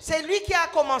thing. C'est lui qui a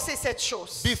commencé cette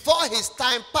chose. Before his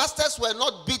time, pastors were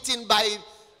not beaten by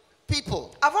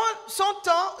people. Avant son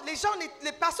temps,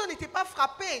 les personnes n'étaient pas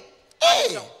frappées.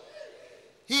 Hey!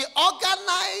 He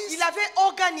organized Il avait for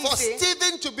organisé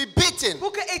Stephen to be beaten.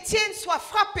 pour que Étienne soit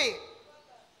frappé.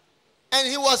 And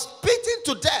he was beaten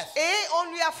to death. Et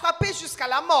on lui a frappé jusqu'à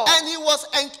la mort. And he was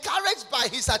encouraged by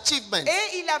his achievements.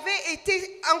 Et il avait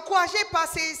été encouragé par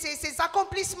ses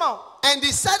accomplissements. And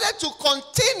decided to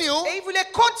continue Et il voulait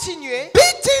continuer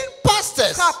beating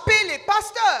pastors, frapper les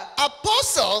pasteurs,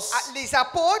 apostles, les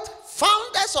apôtres,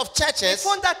 founders of les churches,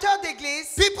 fondateurs d'églises,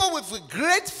 people with a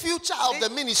great future of the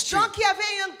les ministry. gens qui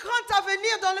avaient un grand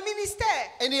avenir dans le ministère.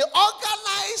 And he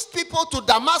organized people to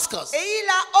Damascus. Et il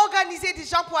a organisé des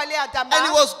gens pour aller à And he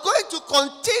Damas. was going to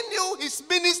continue his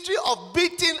ministry of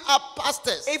beating up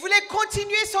pastors. Et il voulait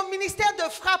continuer son ministère de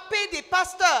frapper des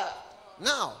pasteurs.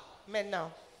 Now,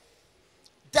 Maintenant,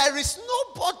 there is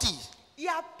nobody il n'y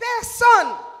a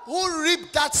personne who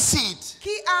reaped that seed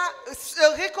qui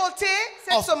a récolté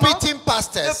cette of semence beating de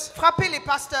pastors frapper les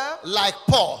pasteurs like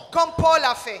Paul. comme Paul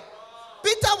a fait.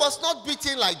 Peter was not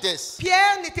beaten like this.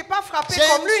 Pierre n'était pas frappé comme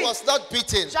James lui. was not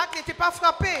beaten. Jacques n'était pas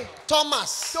frappé.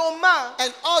 Thomas Thomas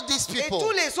and all these et people.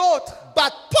 tous les autres.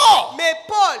 But Paul, Mais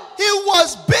Paul, he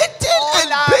was beaten on and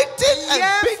l'a beaten and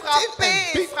bien beaten frappé,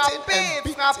 and beaten frappé, and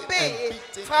beaten frappé, and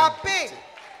beaten and frappé. beaten.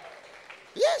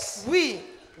 Yes. Oui.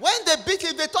 When they beat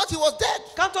him, they thought he was dead.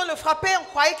 Quand on le frappait, on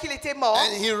croyait qu'il était mort.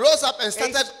 And he rose up and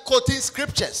started quoting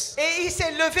scriptures. Et il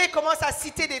s'est levé et commence à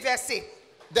citer des versets.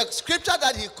 The scripture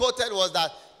that he quoted was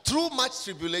that through much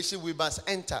tribulation we must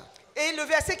enter. Et le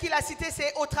verset qu'il a cité,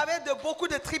 c'est au travers de beaucoup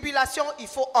de tribulations, il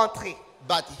faut entrer.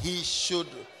 But he should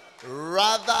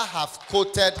rather have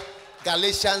quoted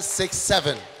Galatians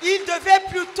 6:7. Il devait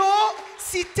plutôt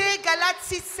citer Galates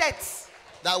 6:7.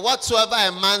 That whatsoever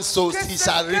a man sows, Que he ce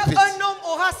shall reap it. qu'un homme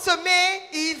aura semé,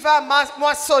 il va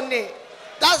moissonner.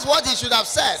 That's what he should have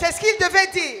said. C'est ce qu'il devait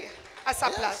dire à sa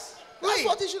place. That's Oui,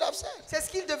 what he should have said. c'est ce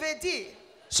qu'il devait dire.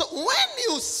 So when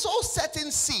you sow certain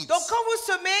seeds, Donc quand vous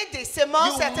semez des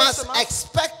semences, you certaines must semences,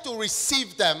 expect to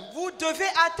receive them vous devez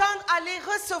attendre à les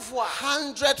recevoir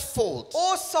 100-fold.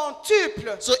 au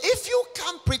centuple. So if you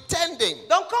come pretending,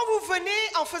 Donc quand vous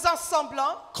venez en faisant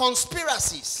semblant, c'est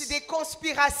conspiracies, des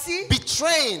conspiraties,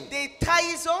 betraying, des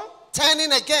trahisons,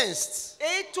 turning against,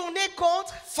 et tourner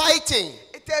contre, fighting,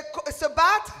 et se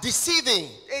battre deceiving,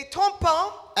 et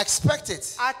trompant, expect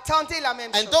it. attendez la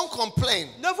même And chose. don't complain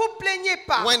Ne vous plaignez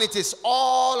pas when it is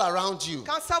all around you.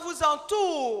 quand ça vous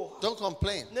entoure. Don't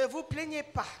complain. Ne vous plaignez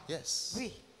pas. Yes.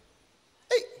 Oui.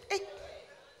 Hey. Et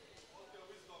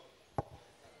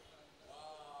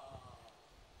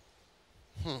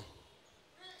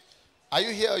Are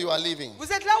you here or you are leaving?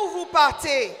 vous êtes là où vous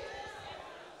partez.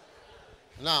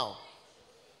 Now,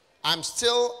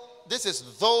 this is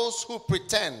those who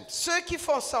pretend. Ceux qui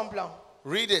font semblant.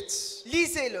 Read it.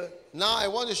 Lisez-le. Now I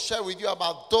want to share with you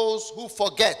about those who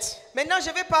forget. Maintenant,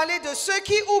 je vais parler de ceux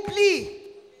qui oublient.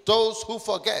 Those who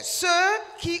forget. Ceux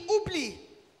qui oublient.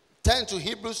 Turn to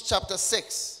Hebrews chapter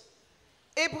 6,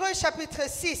 Hébreux chapitre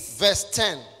 6, verse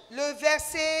 10. le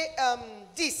verset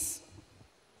 10.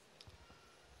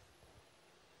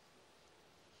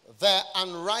 The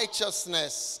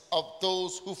unrighteousness of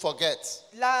those who forget.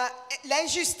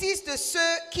 L'injustice de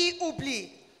ceux qui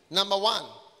oublient. Number 1,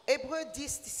 Hébreux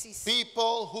 10, 6.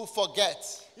 people who forget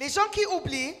Les gens qui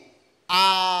oublient,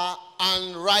 are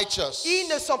unrighteous. ils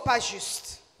ne sont pas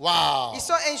justes. Wow. Ils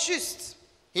sont injustes.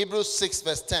 Hebrews 6,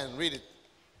 verse 10. Read it.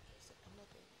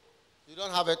 You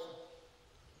don't have it?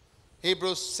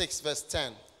 Hebrews 6, verse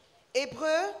 10.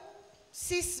 Hébreux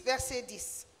 6, verset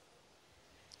 10.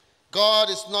 God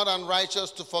is not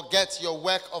unrighteous to forget your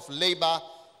work of labor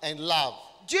and love.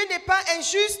 Dieu n'est pas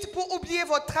injuste pour oublier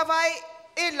votre travail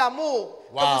et l'amour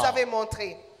que Wow. vous avez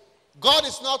montré. God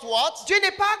is not what? Dieu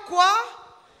n'est pas quoi?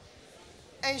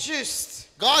 Injuste.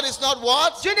 God is not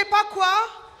what? Dieu n'est pas quoi?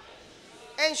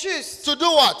 Injuste. To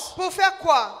do what? Pour faire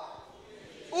quoi?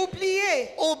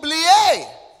 Oublier. Oublier.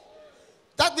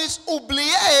 That means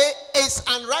oublier is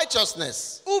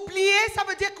unrighteousness. Oublier, ça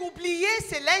veut dire qu'oublier,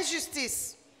 c'est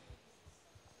l'injustice.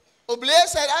 Oublier,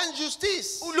 c'est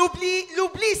injustice. Ou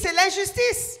l'oubli, c'est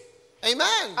l'injustice.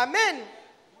 Amen. Amen.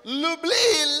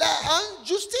 L'oubli,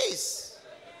 l'injustice.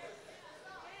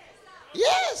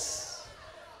 Yes.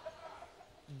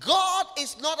 God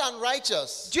is not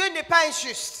unrighteous Dieu n'est pas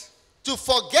injuste to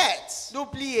forget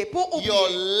d'oublier, pour your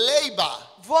oublier labor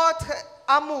votre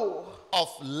amour. of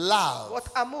love.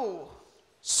 Votre amour.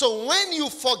 So when you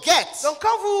forget, Donc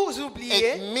quand vous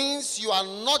oubliez, it means you are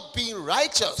not being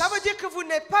righteous. ça veut dire que vous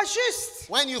n'êtes pas juste.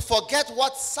 When you forget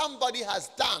what somebody has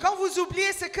done Quand vous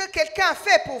oubliez ce que quelqu'un a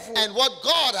fait pour vous and what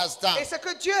God has done, et ce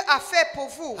que Dieu a fait pour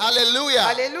vous, hallelujah,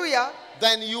 alléluia,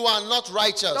 then you are not donc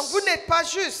righteous. vous n'êtes pas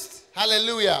juste.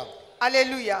 Hallelujah.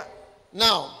 Alléluia.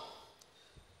 Now,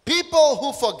 people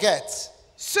who forget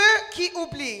Ceux qui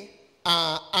oublient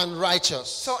are unrighteous.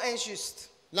 sont injustes.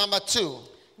 Number 2,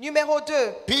 Numéro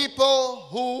 2, people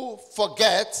who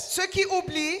forget ceux qui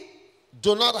oublient,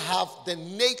 do not have the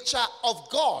nature of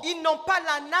God. ils n'ont pas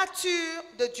la nature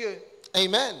de Dieu.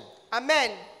 Amen.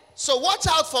 Amen. So watch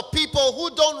out for people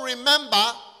who don't remember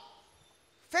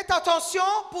Faites attention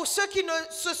pour ceux qui ne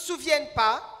se souviennent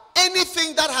pas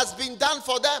anything that has been done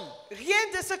for them.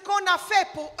 rien de ce qu'on a fait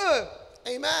pour eux.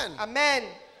 Amen. Amen.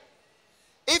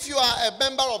 If you are a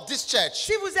member of this church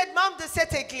Si vous êtes membre de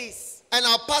cette église and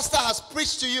our pastor has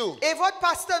preached to you, et votre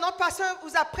pasteur, notre pasteur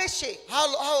vous a prêché,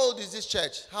 how old is this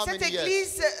church? How cette many years?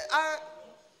 église a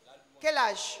quel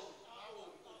âge?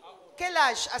 Quel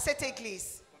âge à cette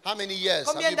église? How many years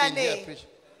Combien have you been here d'années? preaching?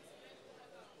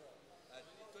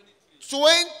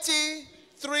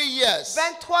 23 years.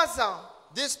 23 ans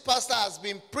This pastor has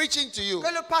been preaching to you, que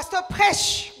le pasteur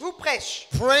prêche, vous prêche.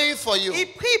 praying for you, Il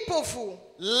prie pour vous.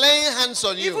 laying hands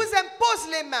on Il you, vous impose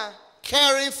les mains.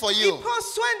 caring for Il you, prend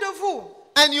soin de vous.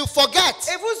 and you forget.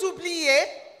 Et vous oubliez,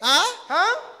 Huh?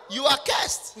 hein? You are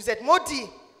cursed. Vous êtes maudits.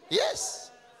 Yes,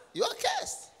 you are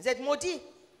cursed. Vous êtes maudits.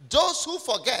 Those who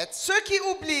forget Ceux qui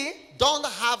oublient don't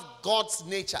have God's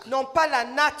nature, n'ont pas la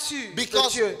nature de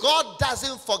because Dieu. God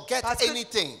doesn't forget Parce que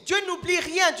anything. Dieu n'oublie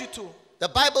rien du tout. The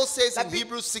Bible says La in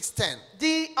Bible- Hebrews 6:10,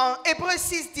 Dit en Hébreux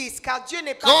 6:10, car Dieu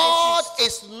n'est pas God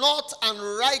injuste. is not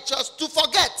unrighteous to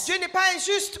forget. Dieu n'est pas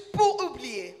injuste pour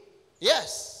oublier.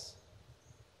 Yes.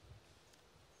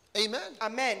 Amen.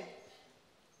 Amen.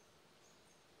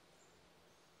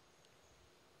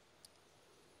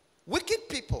 Wicked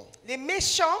people, Les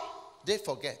méchants, they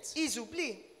forget. ils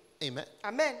oublient. Amen.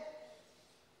 Amen.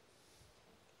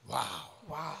 Wow.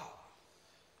 Wow.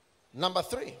 Number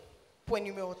 3, Point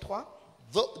numéro 3.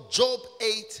 Job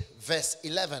 8, verse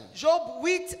 11 Job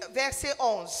 8, verset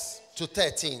 11 to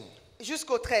 13.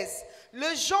 jusqu'au 13.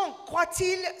 Le jonc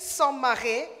croît-il sans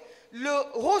marée? Le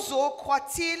roseau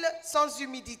croît-il sans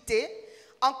humidité?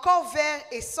 Encore vert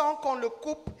et sans qu'on le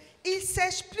coupe, il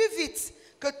sèche plus vite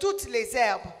que toutes les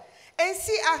herbes.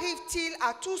 Ainsi arrive-t-il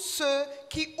à tous ceux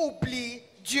qui oublient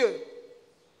Dieu.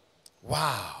 Wow.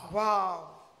 Wow.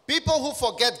 People who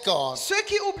forget God Ceux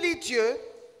qui oublient Dieu,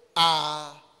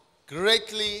 are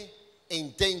greatly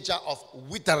in danger of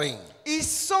withering. ils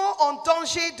sont en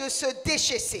danger de se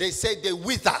déchausser. They say they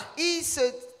wither. Ils se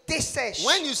dessèchent.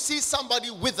 When you see somebody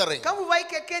withering, Quand vous voyez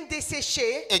quelqu'un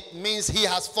desséché, it means he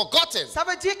has forgotten ça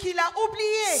veut dire qu'il a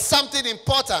oublié. something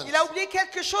important. Il a oublié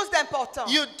quelque chose d'important.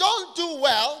 You don't do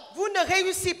well Vous ne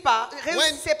réussissez pas.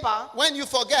 when you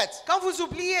forget. Quand vous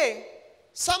oubliez,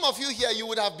 Some of you here, you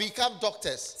would have become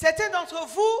doctors. certains d'entre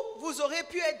vous, vous aurez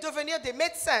pu devenir des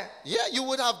médecins. Yeah, you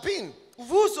would have been.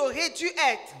 Vous aurez dû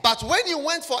être. But when you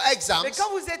went for Mais exams, quand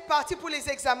vous êtes parti pour les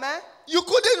examens, you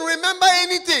couldn't remember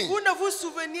anything. vous ne vous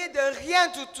souveniez de rien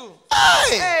du tout.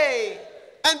 Hey! Hey!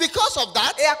 And because of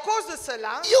that, Et à cause de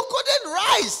cela, you couldn't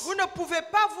rise. vous ne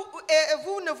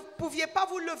pouviez pas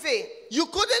vous lever. You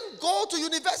couldn't go to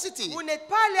university. Vous n'êtes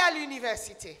pas allé à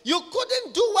l'université. You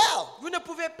couldn't do well Vous ne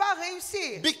pouvez pas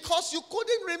réussir. because you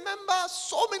couldn't remember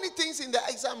so many things in the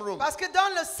exam room. Parce que dans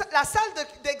la salle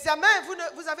d'examen,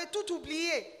 vous avez tout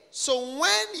oublié. So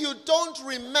when you don't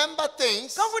remember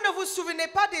things, Quand vous ne vous souvenez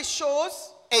pas des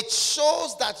choses, it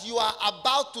shows that you are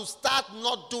about to start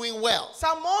not doing well.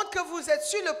 ça montre que vous êtes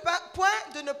sur le point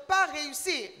de ne pas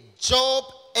réussir. Job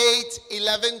 8,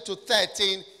 11 to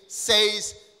 13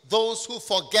 says, those who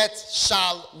forget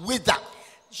shall wither.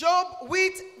 Job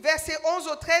 8, verset 11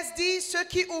 au 13 dit, ceux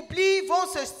qui oublient vont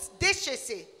se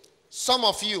déchausser. Some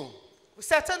of you,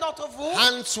 Certains d'entre vous,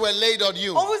 hands were laid on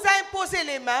you. on vous a imposé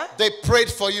les mains, They prayed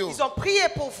for you. ils ont prié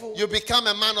pour vous. You become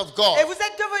a man of Et God. vous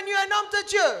êtes devenu un homme de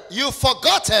Dieu. You've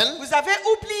forgotten Vous avez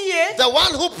oublié the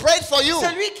one who prayed for you,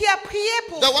 celui qui a prié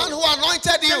pour the vous. one who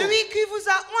anointed you, Celui qui vous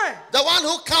a oint. the one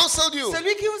who counseled you.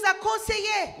 Celui qui vous a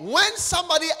conseillé. When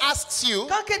somebody asks you,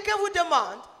 Quand quelqu'un vous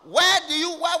demande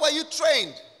where were you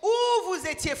trained? où vous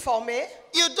étiez formé,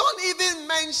 You don't even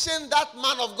mention that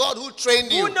man of God who trained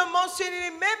Vous you. ne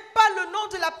mentionnez même pas le nom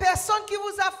de la personne qui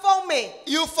vous a formé.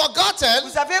 You've forgotten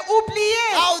Vous avez oublié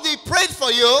how they prayed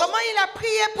for you, comment il a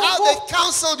prié pour how vous, they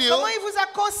counseled you. comment il vous a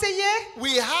conseillé.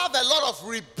 We have a lot of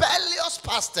rebellious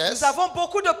pastors Nous avons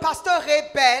beaucoup de pasteurs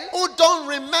rebelles who don't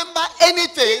remember qui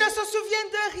anything, ne se souviennent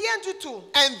de rien du tout.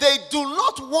 and they do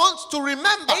not want to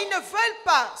remember. Et ils ne veulent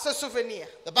pas se souvenir.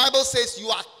 The Bible says you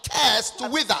are cursed to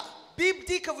wither. La Bible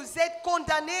dit que vous êtes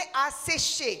condamnés à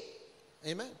sécher.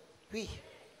 Amen. Oui.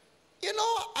 You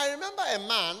know, I remember a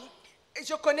man, Et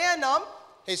je connais un homme,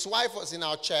 his wife was in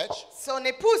our church. son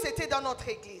épouse était dans notre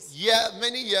église. Yeah,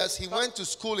 many years he went to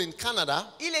school in Canada,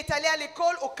 Il est allé à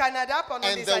l'école au Canada pendant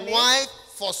and des the années. wife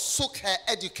forsook her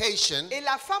education Et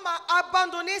la femme a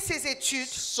abandonné ses études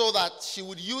so that she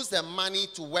would use the money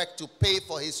to work to pay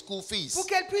for his school fees. pour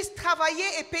qu'elle puisse travailler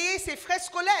et payer ses frais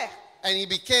scolaires. And he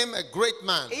became a great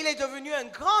man. Et il est devenu un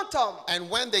grand homme. And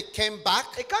when they came back,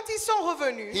 Et quand ils sont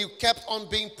revenus, he kept on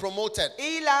being promoted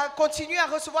et il a continué à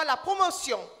recevoir la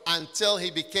promotion until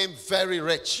he became very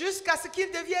rich. jusqu'à ce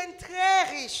qu'il devienne très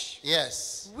riche.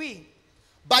 Yes. Oui.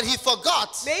 But he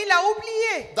forgot Mais il a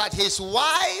oublié that his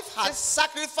wife had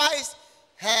sacrificed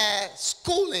her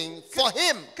schooling for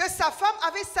him. que sa femme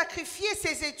avait sacrifié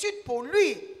ses études pour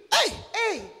lui. Hey!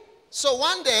 Hey. So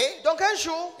one day, Donc un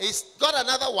jour, he's got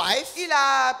another wife, il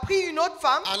a pris une autre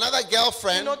femme, another une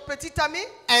girlfriend, autre petite amie,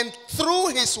 and threw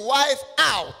his wife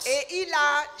out. et il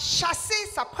a chassé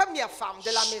sa première femme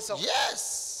de la maison.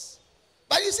 Yes.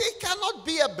 But you see, it cannot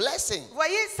be a blessing. Vous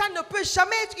voyez, ça ne peut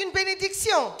jamais être une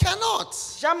bénédiction. Cannot.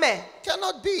 Jamais.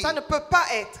 Cannot be. Ça ne peut pas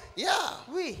être. Yeah.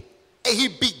 Oui. And he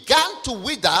began to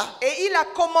wither Et il a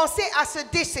commencé à se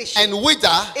dessécher and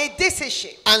wither et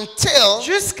dessécher until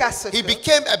jusqu'à ce he que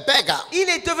became a beggar. il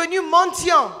est devenu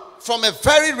mendiant. From a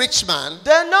very rich man,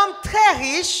 D'un homme très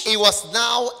riche, he was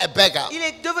now a beggar. il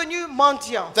est devenu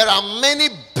mendiant. There are many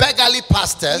beggarly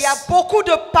pastors Il y a beaucoup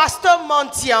de pasteurs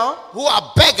mendiants. who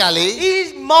are beggarly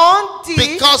Ils mendient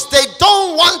because they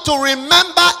don't want to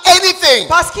remember anything.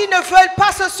 parce qu'ils ne veulent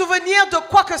pas se souvenir de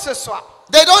quoi que ce soit.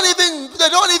 They don't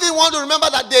even want to remember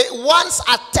that they once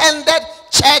attended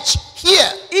church here.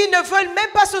 Ils ne veulent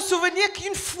même pas se souvenir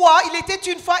qu'une fois,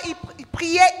 il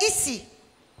priait ici.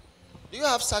 Do you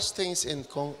have such things in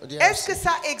Congo? Est-ce que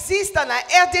ça existe dans la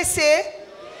RDC?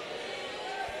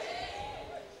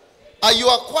 You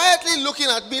are quietly looking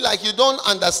at me like you don't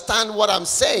understand what I'm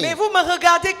saying. Mais vous me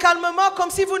regardez calmement comme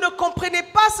si vous ne comprenez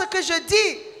pas ce que je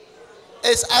dis.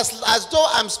 It's as though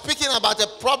I'm speaking about a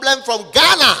problem from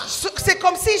Ghana. C'est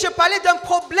comme si je parlais d'un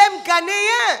problème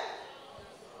ghanéen.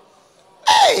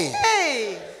 Hey!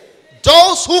 Hey!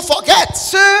 Those who forget.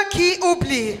 Ceux qui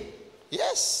oublient.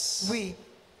 Yes. Oui.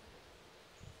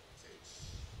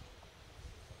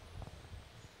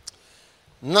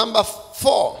 Number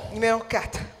 4. Numéro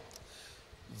 4.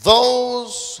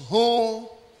 Those who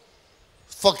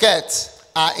forget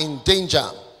are in danger.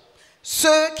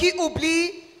 Ceux qui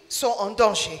oublient sont en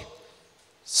danger.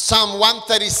 Psalm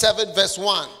 137 verse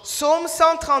 1. Psaume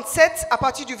 137 à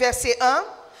partir du verset 1.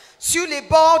 Sur les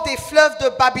bords des fleuves de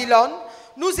Babylone,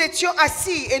 nous étions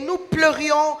assis et nous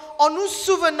pleurions en nous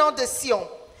souvenant de Sion.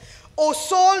 Au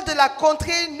sol de la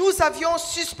contrée, nous avions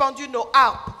suspendu nos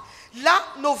harpes. Là,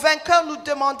 nos vainqueurs nous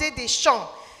demandaient des chants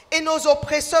et nos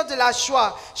oppresseurs de la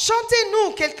joie.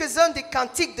 Chantez-nous quelques-uns des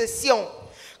cantiques de Sion.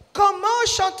 Comment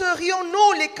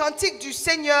chanterions-nous les cantiques du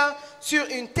Seigneur sur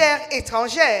une terre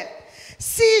étrangère?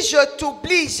 Si je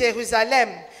t'oublie, Jérusalem,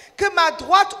 que ma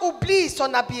droite oublie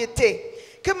son habileté,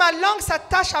 que ma langue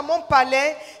s'attache à mon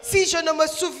palais, si je ne me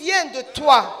souviens de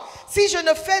toi, si je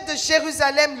ne fais de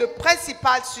Jérusalem le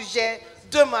principal sujet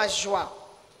de ma joie.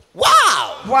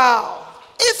 Wow! Wow!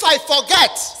 If I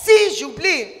forget, Si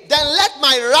j'oublie, then let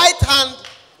my right hand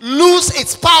lose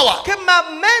its power que ma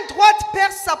main droite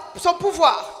perde son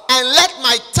pouvoir, and let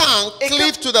my tongue Et que-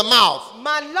 cleave to the mouth.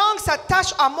 ma langue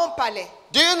s'attache à mon palais.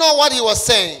 Do you know what he was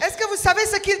saying? Est-ce que vous savez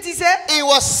ce qu'il disait? He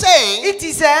was saying, Il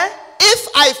disait, if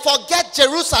I forget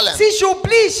Jerusalem, si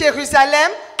j'oublie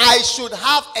Jérusalem, I should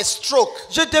have a stroke.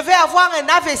 je devais avoir un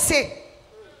AVC.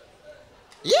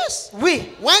 Yes. Oui.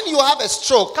 When you have a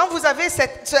stroke, Quand vous avez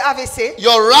ce AVC,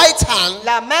 your right hand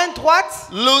la main droite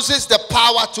loses the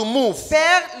power to move,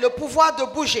 perd le pouvoir de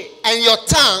bouger. and your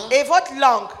tongue Et votre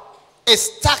langue is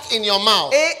stuck in your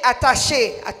mouth. est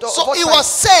attachée à So votre he palais. was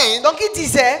saying, Donc il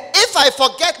disait, if I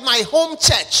forget my home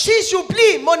church, si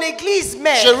j'oublie mon église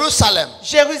mère, Jerusalem,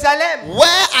 Jérusalem,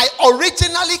 where I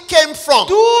originally came from,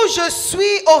 d'où je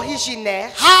suis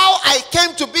originaire, how I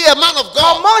came to be a man of God,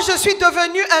 comment je suis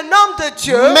devenu un homme de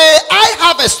Dieu, may I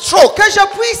have a stroke. que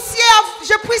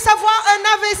je puisse avoir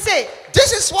un AVC.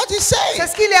 This is what he's saying. C'est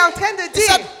ce qu'il est en train de He dire.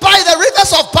 said, by the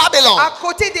rivers of Babylon, À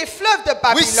côté des fleuves de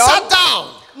we sat Babylone, down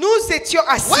nous étions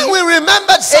assis. when we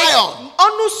remembered Et Zion. en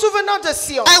nous souvenant de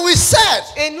Sion. And we said,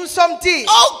 Et nous sommes dit,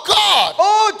 oh God,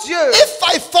 oh Dieu, if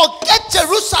I forget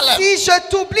Jerusalem, si je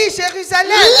t'oublie Jérusalem,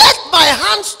 let my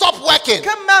hand stop working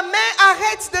que ma main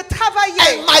arrête de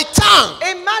travailler and my tongue,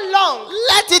 et ma langue,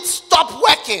 let it stop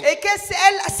working. et qu'elle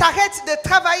s'arrête de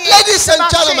travailler. Ladies de and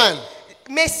marcher. gentlemen,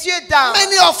 Messieurs, dames,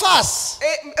 many of us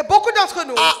et beaucoup d'entre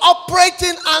nous, are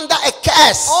operating under a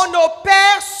curse. on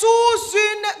opère sous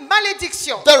une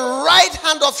malédiction. The right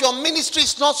hand of your ministry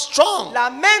is not strong. La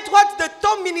main droite de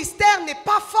ton ministère n'est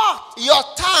pas forte. Your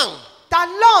tongue Ta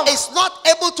langue is not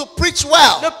able to preach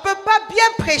well ne peut pas bien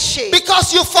prêcher.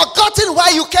 because you've forgotten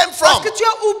where you came Parce from. que tu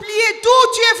as oublié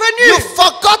d'où tu es venu. You've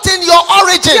forgotten your Tu as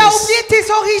origins. oublié tes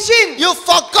origines. You've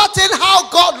forgotten how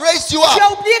God raised you Tu as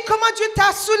up. oublié comment Dieu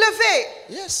t'a soulevé.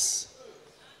 Yes.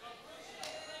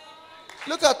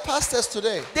 Look at pastors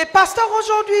today. Des pasteurs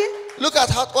aujourd'hui, Look at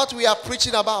what we are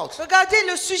preaching about. regardez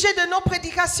le sujet de nos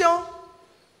prédications.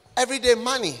 Everyday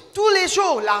money, Tous les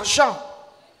jours, l'argent.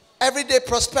 everyday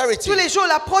prosperity. Tous les jours,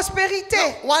 la prospérité.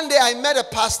 One day I met a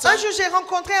pastor Un jour, j'ai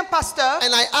rencontré un pasteur.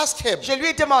 and I asked him, Je lui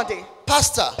ai demandé,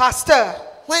 Pastor, pasteur,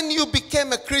 when you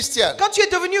became a Christian, quand tu es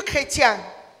devenu chrétien,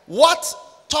 what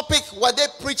topic were they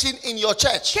preaching in your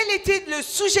church? quel était le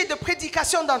sujet de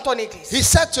prédication dans ton église? He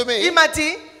said to Il me, m'a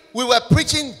dit, we were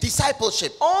preaching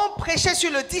discipleship, on prêchait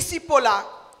sur le discipolat,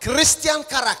 Christian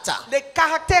character, les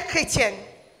caractères chrétiens,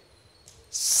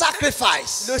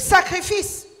 sacrifice, le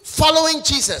sacrifice, following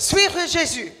Jesus. suivre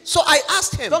Jésus. So I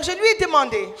asked him, Donc je lui ai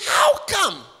demandé, how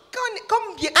come,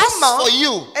 as comment, for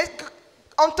you, est-ce que,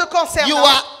 en te you concernant,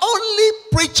 are only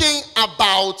preaching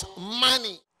about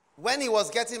money? When he was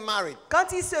getting married,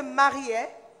 quand il se mariait,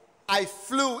 I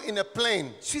flew in a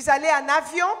plane je suis allée en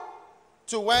avion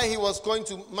to where he was going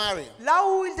to marry là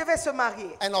où il devait se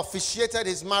marier. and officiated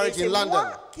his Et marriage c'est in London.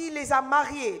 moi qui les a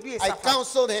mariés, lui et I sa femme.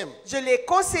 counseled him. Je l'ai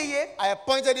conseillé, I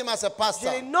appointed him as a je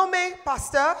pastor. l'ai nommé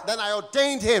pasteur Then I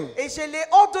ordained him et je l'ai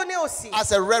ordonné aussi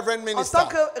as a reverend en minister. tant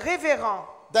que révérend.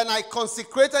 Then I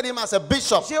consecrated him as a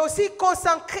bishop. J'ai aussi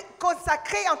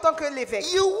consacré en tant que l'évêque.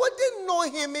 You wouldn't know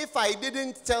him if I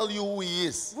didn't tell you who he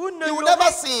is. Vous ne You will never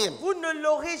l'aurez- see him. vous ne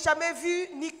l'aurez jamais vu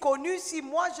ni connu si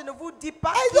moi je ne vous dis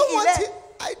pas I qui don't il want est. him.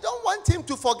 I don't want him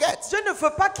to forget. Je ne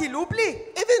veux pas qu'il oublie.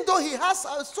 Even though he has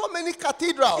so many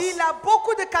cathedrals Il a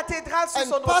beaucoup de cathédrales sous And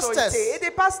son pastors autorité et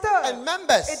des pasteurs and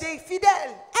members. et des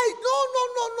fidèles.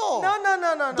 No.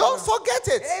 Non. Don't forget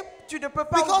it. Et tu ne peux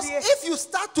pas Because oublier. if you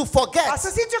start to forget, Parce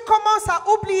que si tu commences à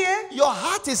oublier, your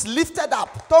heart is lifted up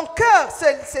ton cœur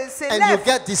and you s'élève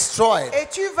get destroyed. et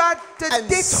tu vas te And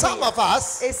some détruire. of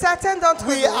us, Et certains d'entre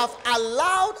we nous, have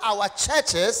allowed our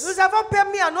churches nous avons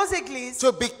permis à nos églises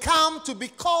to be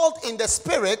called in the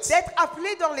spirit d'être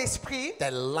appelées dans l'esprit the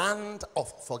land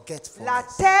of la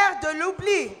forgetfulness. terre de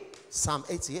l'oubli. Psalm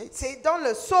 88. C'est dans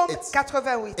le psaume It's-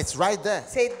 88. It's right there.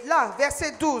 C'est là,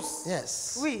 verset 12.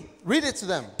 Yes. Oui. Read it to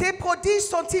them. Tes prodiges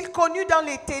sont-ils connus dans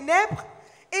les ténèbres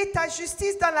et ta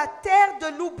justice dans la terre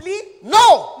de l'oubli? No.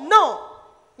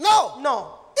 Non, non.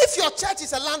 If your church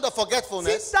is a land of Si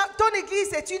forgetfulness, ton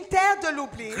église est une terre de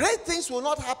l'oubli, great things will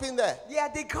not happen there. il y a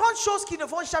des grandes choses qui ne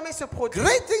vont jamais se produire.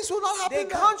 Great things will not Des happen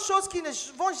there. grandes choses qui ne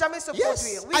vont jamais se Yes.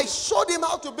 produire. I Oui. showed him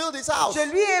how to build his house Je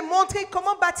lui ai montré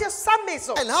comment bâtir sa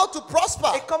maison and how to prosper.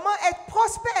 et comment être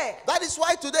prospère. That is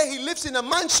why today he lives in a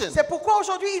mansion. C'est pourquoi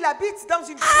aujourd'hui il habite dans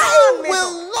une I grande maison.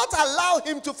 will not allow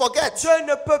him to forget. Je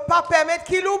ne peux pas permettre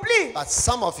qu'il oublie. But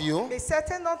some of you, Mais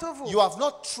certains d'entre vous, you have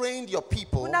not trained your vous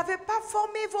people n'avez pas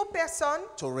formé vos personnes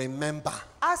to remember.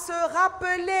 à se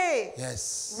rappeler.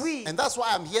 Yes. Oui. And that's why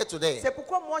I'm here today C'est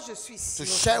pourquoi moi je suis to ici.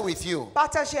 share with you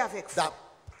Partager avec vous that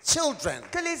children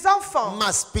que les enfants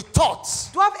must be taught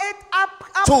doivent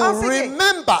être to enseignés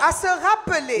remember à se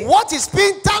rappeler what is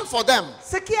being done for them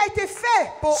ce qui a été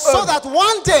fait pour so eux. that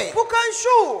one day Pour qu'un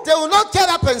jour, they will not get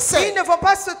up and ils say, ne vont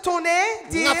pas se tourner,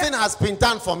 dire nothing has been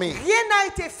done for me. rien n'a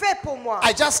été fait pour moi.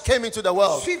 I just came into the Je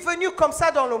world suis venu comme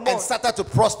ça dans le and monde. started to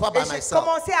prosper by Et j'ai myself.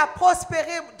 commencé à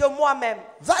prospérer de moi-même.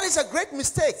 That is a great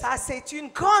mistake. Ça, c'est une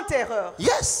grande erreur.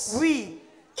 Yes. Oui.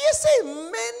 You see,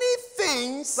 many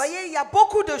things Voyez, il y a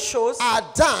beaucoup de choses are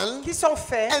done qui sont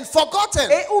faites and forgotten.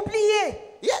 et oubliées.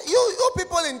 Yeah, you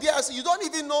people in DRC, you don't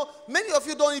even know, many of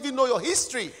you don't even know your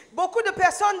history. Beaucoup de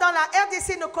personnes dans la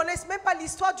RDC ne connaissent même pas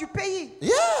l'histoire du pays.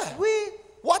 Yeah. Oui.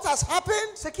 What has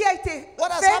happened? Ce qui a été What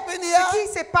has fait, happened here? ce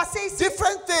qui s'est passé ici.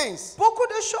 Different things. Beaucoup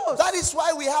de choses. That is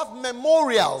why we have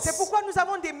memorials. C'est pourquoi nous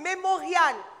avons des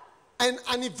mémorials. and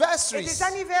et anniversaries des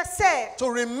anniversaires to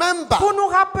remember pour nous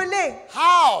rappeler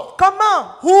how,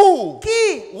 comment, who,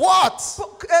 qui, what,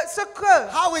 ce que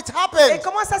how it et happened.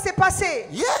 comment ça s'est passé.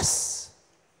 Yes.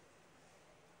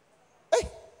 Hey,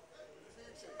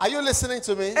 are you listening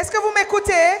to me? Est-ce que vous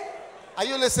m'écoutez? Are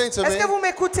you listening to Est-ce que me? vous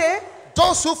m'écoutez?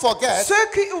 Those who forget Ceux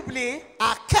qui oublient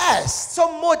are cursed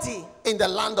sont maudits in the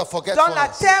land of dans la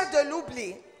forgetfulness. terre de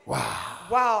l'oubli. Wow.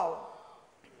 Wow.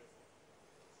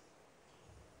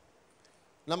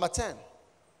 Number 10.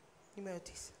 Numéro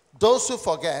 10. Those who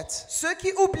forget Ceux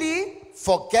qui oublient,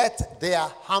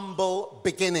 their humble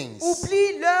beginnings.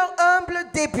 oublient leur humble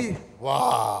début.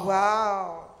 Wow.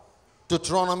 Wow.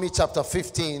 Deuteronomy chapter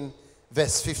 15,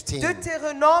 verse 15.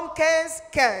 Deutéronome 15,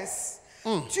 15.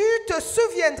 Tu te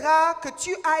souviendras que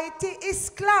tu as été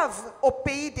esclave au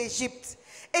pays d'Égypte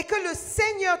et que le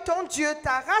Seigneur ton Dieu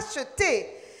t'a racheté.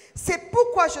 C'est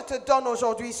pourquoi je te donne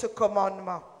aujourd'hui ce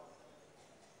commandement.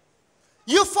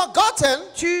 You've forgotten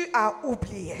Tu as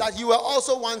oublié that you were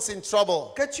also once in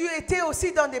trouble. que tu étais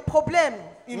aussi dans des problèmes.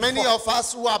 Many of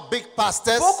us who are big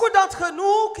pastors Beaucoup d'entre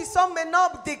nous qui sommes maintenant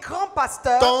des grands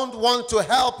pasteurs, don't want to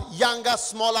help younger,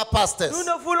 smaller pastors. nous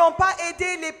ne voulons pas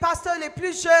aider les pasteurs les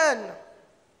plus jeunes.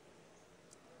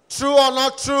 True or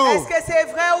not true? Est-ce que c'est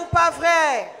vrai ou pas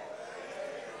vrai?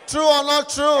 True or not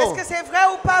Est-ce true? que c'est vrai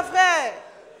ou pas vrai?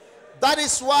 That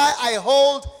is why I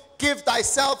hold Give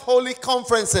Thyself Holy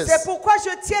conferences C'est pourquoi je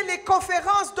tiens les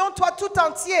conférences dont toi tout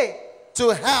entier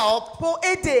to help pour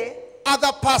aider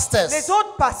other pastors les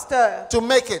autres pasteurs to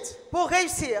make it. pour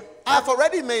réussir. I've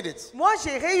already made it. Moi,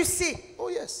 j'ai réussi Oh,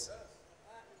 yes.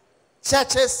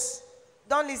 Churches,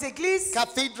 dans les églises,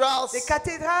 cathedrals, les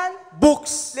cathédrales, books,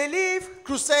 les livres, les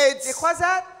crusades,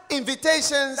 croisades,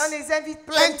 invitations. dans les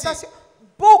Plenty. invitations.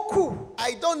 Beaucoup.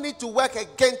 I don't need to work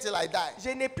again till I die. Je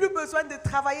n'ai plus besoin de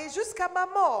travailler jusqu'à ma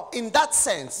mort. In that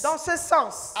sense, Dans ce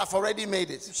sens, I've already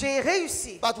made it. j'ai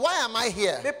réussi. But why am I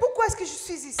here? Mais pourquoi est-ce que je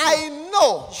suis ici? I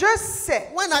know Je sais.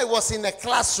 when I was in a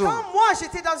classroom Quand moi,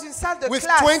 j'étais dans une salle de with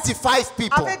classe 25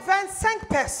 people, avec 25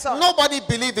 personnes, nobody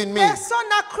believed in me. personne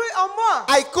n'a cru en moi.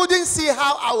 I couldn't see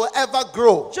how I will ever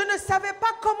grow. Je ne savais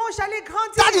pas comment j'allais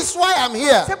grandir. That is why I'm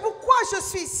here, C'est pourquoi je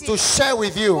suis ici. to share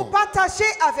with Pour you partager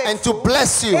avec and to vous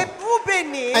bless you et vous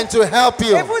bénir and to help et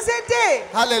you. vous aider.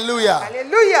 Hallelujah.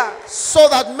 Alléluia. So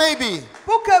that maybe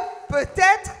Pour que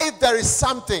peut-être, if there is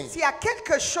something s'il y a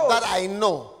quelque chose that I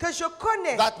know que je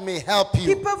connais that may help qui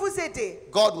you, peut vous aider,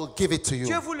 God will give it to Dieu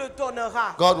you. vous le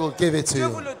donnera. God will give it to Dieu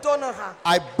vous you. le donnera.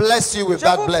 I bless you with Je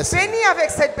that vous blessing. bénis avec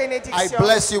cette I bénédiction.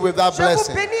 bless you with that Je vous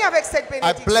blessing. bénis avec cette I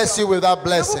bénédiction. bless you with that Je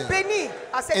blessing. vous bénis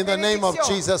à cette In the name of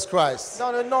bénédiction. Jesus Christ.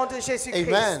 Dans le nom de Jésus-Christ.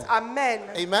 Amen. Amen.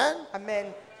 Amen.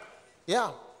 Amen.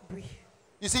 Yeah. Oui.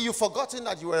 You see, you've forgotten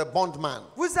that you were a bondman.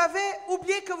 Vous avez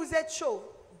oublié que vous êtes chaud.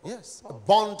 Yes. A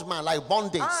bondman, like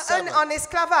bondage. servant. En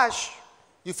esclavage.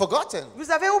 You've forgotten Vous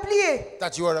avez oublié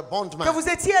that you were a que bondman. vous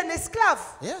étiez un esclave.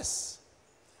 Yes.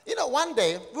 You know, one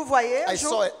day Vous voyez, un I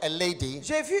jour, saw a lady.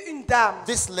 j'ai vu une dame.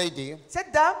 This lady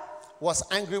Cette dame, was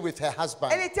angry with her husband.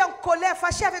 elle était en colère,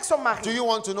 fâchée avec son mari. Do you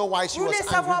want to know why she Vous was voulez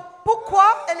angry? savoir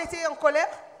pourquoi elle était en colère?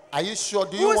 Are you sure?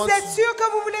 Do you Vous want êtes to? sûr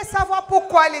que vous voulez savoir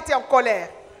pourquoi elle était en colère?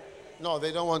 No,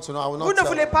 they don't want to know. I will Vous not ne tell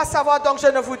voulez them. pas savoir, donc je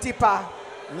ne vous dis pas.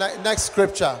 Next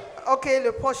scripture. Ok,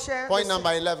 le prochain. Point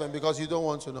number 11, because you don't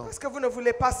want to know. Parce que vous ne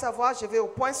voulez pas savoir, je vais au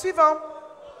point suivant.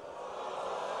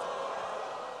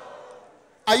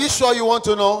 Are you sure you want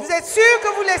to know? Vous êtes sûr que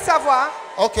vous voulez savoir?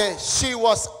 Okay, she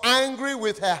was angry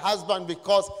with her husband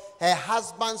because her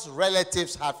husband's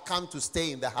relatives had come to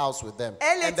stay in the house with them.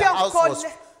 Elle And était en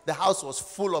the house was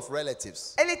full of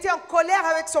relatives. Elle était en colère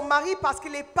avec son mari parce que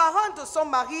les parents de son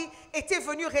mari étaient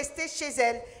venus rester chez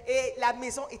elle et la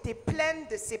maison était pleine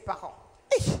de ses parents.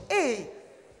 Hey,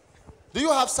 Do you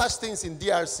have such things in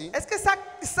DRC? est-ce que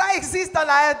ça existe dans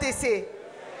la RDC?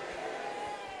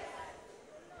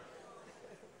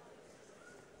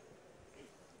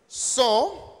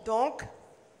 So Donc,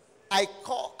 I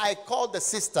called the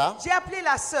sister j'ai appelé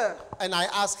la sœur and I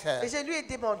asked her, et je lui ai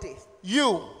demandé,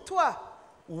 you, toi,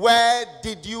 where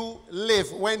did you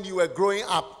live when you were growing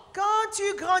up? quand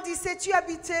tu grandissais, tu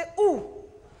habitais où?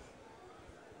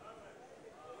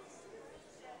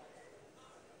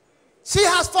 She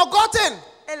has forgotten.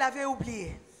 Elle avait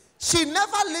oublié. She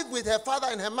never lived with her father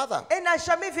and her mother. Elle n'a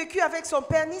jamais vécu avec son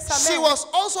père ni sa She mère. was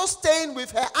also staying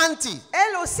with her auntie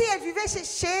Elle aussi, elle vivait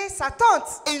chez sa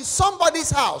tante. in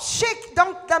somebody's house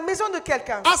Dans la maison de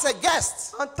quelqu'un. as a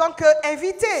guest En tant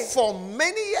qu'invitée. for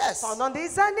many years. Pendant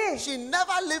des années. She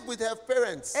never lived with her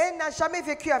parents. Elle n'a jamais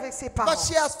vécu avec ses parents. But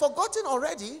she has forgotten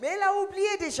already Mais elle a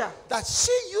oublié déjà. that she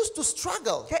used to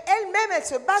struggle. Qu'elle-même, elle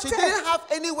se She battait. didn't have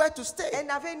anywhere to stay. Elle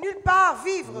n'avait nulle part à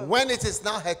vivre. When it is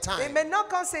now her Et time maintenant,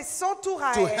 quand c'est son tour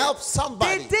à to elle, help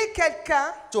somebody, d'aider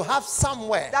quelqu'un, to have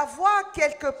somewhere, d'avoir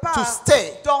quelque part, to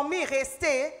stay. dormir,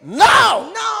 rester. no!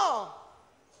 Non!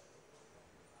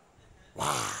 Wow.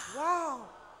 Wow!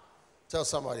 Tell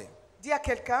somebody, Dis à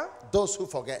quelqu'un, those who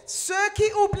forget, ceux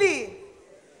qui oublient,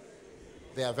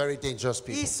 they are very dangerous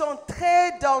people. ils sont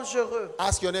très dangereux.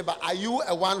 Ask your neighbor, are you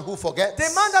a one who forgets?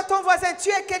 Demande à ton voisin, tu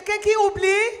es quelqu'un qui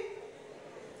oublie?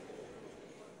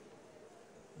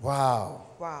 Wow.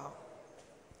 Wow.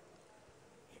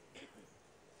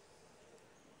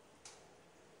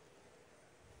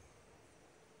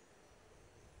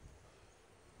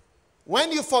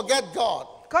 When you forget God,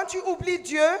 Quand tu oublies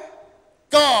Dieu,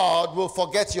 God will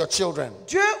forget your children.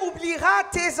 Dieu oubliera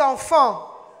tes enfants.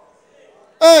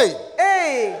 Hey,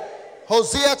 Hey!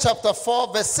 Hosea chapter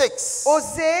 4 verse 6.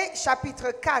 Osée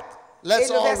chapitre 4. Let's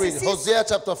et le all verset read 6. Hosea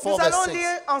chapter 4 Nous verse allons 6.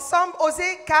 lire ensemble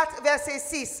Osée 4 verset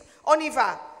 6. On y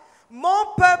va. Mon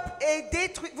peuple est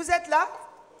détruit. Vous êtes là?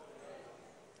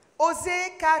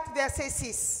 Osée 4 verset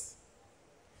 6.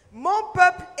 Mon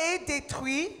peuple est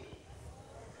détruit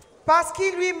parce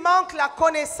qu'il lui manque la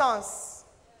connaissance.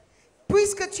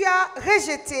 Puisque tu as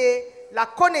rejeté la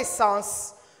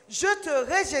connaissance, je te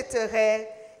rejetterai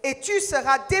et tu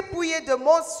seras dépouillé de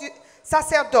mon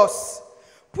sacerdoce.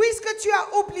 Puisque tu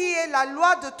as oublié la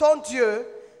loi de ton Dieu,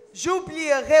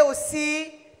 j'oublierai aussi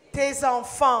tes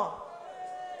enfants.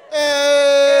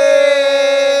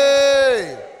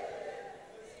 Hey!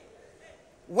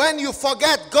 When you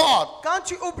forget God, Quand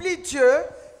tu oublies Dieu,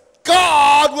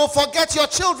 God will forget your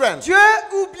children. Dieu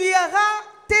oubliera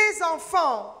tes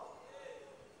enfants.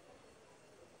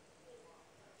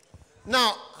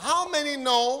 Now, how many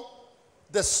know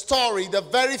the story, the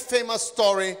very famous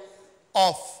story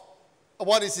of,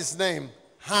 what is his name?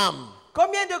 Ham.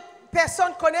 Combien de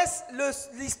personnes connaissent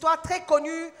l'histoire très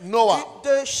connue Noah.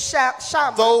 de Cham,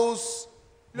 Those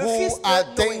Le who fils de are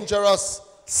Noé. dangerous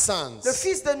sons. le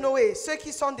fils de Noé, ceux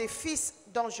qui sont des fils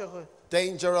dangereux.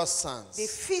 Dangerous Des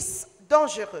sons. fils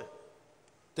dangereux.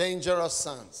 Dangerous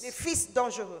sons. Des fils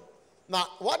dangereux. Now,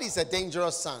 what is a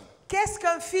dangerous son? Qu'est-ce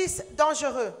qu'un fils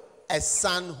dangereux? A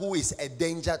son who is a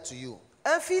danger to you.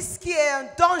 Un fils qui est un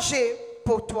danger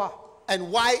pour toi. And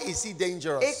why is he Et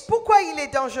dangerous? pourquoi il est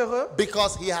dangereux?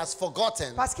 Because he has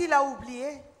forgotten Parce qu'il a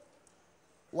oublié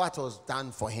what was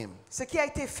done for him. ce qui a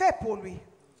été fait pour lui.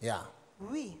 Yeah,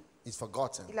 Oui, he's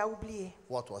forgotten il a oublié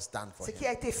what was done for ce him. qui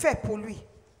a été fait pour lui.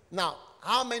 Now,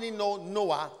 how many know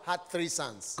Noah had 3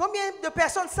 sons? Combien de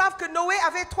personnes savent que Noé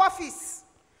avait 3 fils?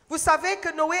 Vous savez que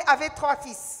Noé avait 3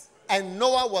 fils. And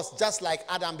Noah was just like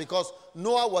Adam because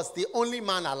Noah was the only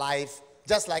man alive,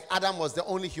 just like Adam was the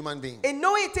only human being. Et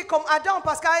Noé était comme Adam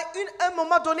parce qu'à un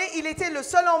moment donné, il était le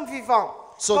seul homme vivant.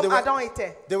 So Comme Adam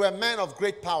était. they were men of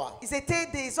great power. Ils étaient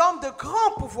des hommes de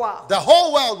grand pouvoir. The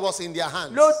whole world was in their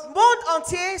hands. Le monde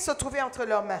entier se trouvait entre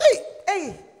leurs mains. Hey!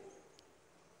 Hey,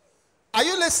 Are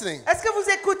you listening? est-ce que vous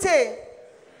écoutez?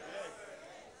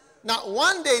 Now,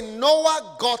 one day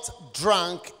Noah got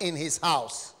drunk in his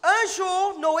house. Un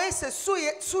jour, Noé se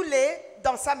saoulait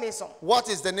dans sa maison. What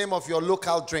is the name of your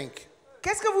local drink?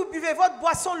 Qu'est-ce que vous buvez? Votre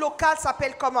boisson locale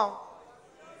s'appelle comment?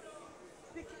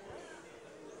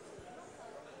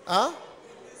 Huh?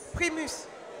 Primus.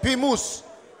 Primus.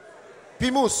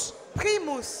 Primus.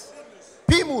 Primus.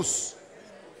 Primus.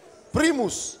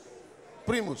 Primus.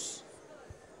 Primus.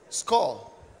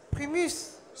 Skol.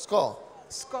 Primus. Skol.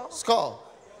 Skol. Skol.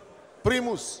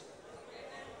 Primus.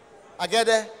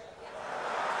 Agede.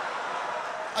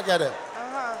 Agede.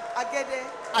 Agede.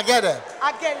 Agede.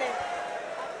 Agele.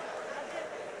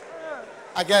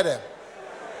 Agede.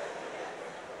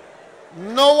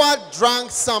 Noah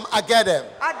drank some agede.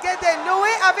 Agede.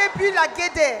 Noé avait bu la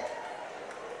guédé.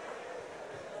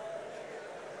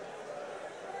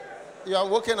 You are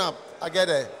woken up.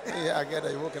 Agede. Yeah,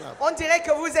 agede. You're woken up. On dirait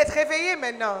que vous êtes réveillés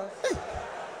maintenant.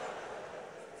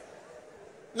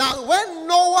 Now, when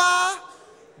Noah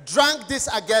drank this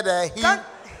agede,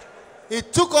 he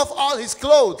took off all his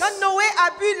clothes Quand Noé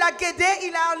a bu la guédé,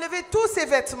 il a enlevé tous ses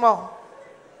vêtements.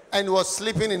 and was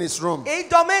sleeping in his room. Et il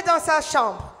dormait dans sa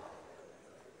chambre.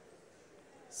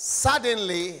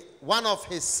 Suddenly, one of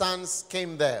his sons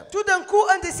came there. Tout d'un coup,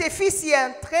 un de ses fils y est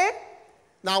entré.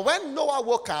 Now, when Noah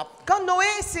woke up, Quand Noé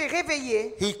s'est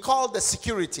réveillé, he called the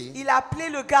security il a appelé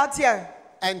le gardien.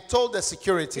 and told the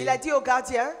security, Il a dit au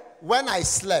gardien, when I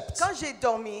slept, quand j'ai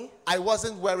dormi, I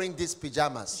wasn't wearing these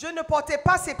pajamas. je ne portais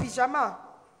pas ces pyjamas.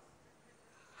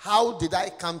 How did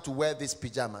I come to wear these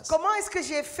pajamas? Comment est-ce que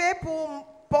j'ai fait pour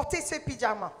porter ces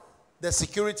pyjamas? The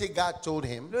security guard told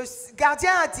him, Le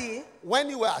gardien a dit, when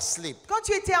you were asleep, quand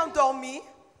tu étais endormi,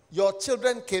 your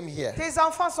children came here. tes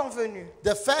enfants sont venus.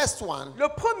 The first one Le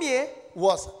premier,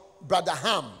 was Brother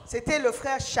Ham. c'était le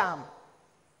frère Cham.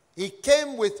 He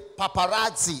came with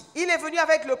paparazzi, Il est venu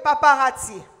avec le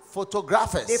paparazzi,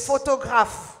 photographers, des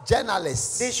photographes,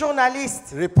 journalists, des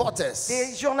journalistes, reporters,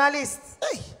 des journalistes.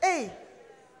 hey, Hey,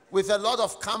 with a lot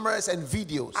of cameras and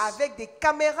videos. avec des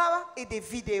caméras et des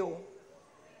vidéos.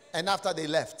 And after they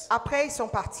left, Après, ils sont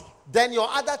partis. then your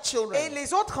other Et children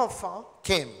les autres enfants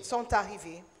came. sont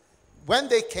arrivés. When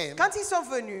they came, Quand ils sont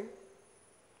venus,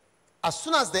 as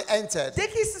soon as they entered, dès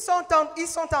qu'ils sont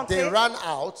they entrés, ran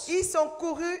out. ils sont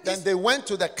courus, Then they went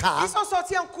to the car ils sont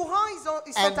sortis en courant, ils sont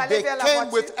and allés they vers la came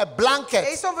voiture. with a Et ils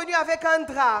blanket sont venus avec un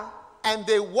drap. and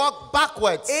they walked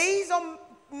backwards. Et ils ont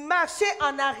marché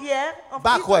en arrière.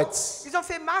 Backwards. Ils ont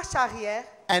fait marche arrière.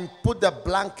 And put the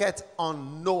blanket on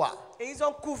Noah. Et ils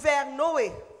ont couvert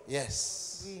Noé.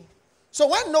 Yes. Oui. So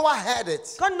when Noah heard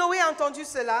it, Quand Noé a entendu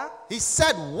cela, he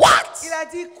said, "What?" il a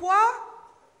dit quoi?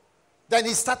 Then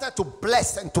he started to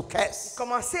bless and to curse. Il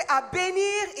commençait à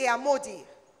bénir et à maudire.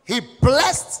 He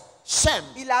blessed Shem.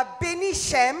 Il a béni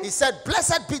Shem. He said,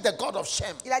 "Blessed be the God of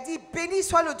Shem." Il a dit béni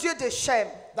soit le Dieu de Shem.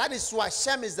 That is why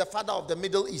Shem is the father of the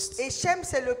Middle East. Et Shem,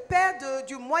 c'est le père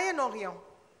du Moyen-Orient.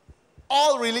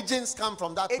 All religions come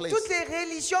from that Et place. toutes les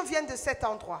religions viennent de cet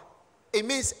endroit. It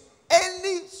means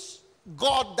any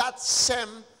God that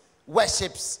Shem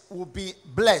worships will be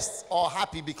blessed or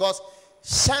happy because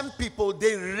Shem people,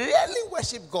 they really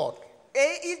worship God.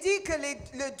 Et il dit que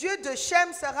le Dieu de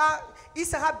Shem sera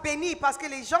béni parce que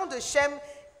les gens de Shem,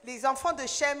 les enfants de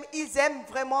Shem, ils aiment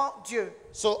vraiment Dieu.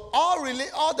 So all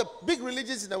the big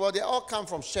religions in the world, they all come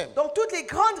from Shem. Donc toutes les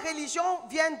grandes religions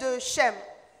viennent de Shem.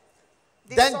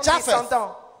 Then Japheth.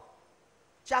 Descendants.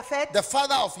 Japheth, The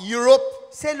father of Europe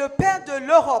c'est le père de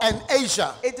l'Europe and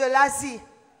Asia. et de l'Asie.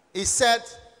 He said,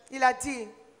 Il a dit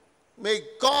may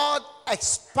God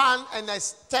expand and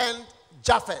extend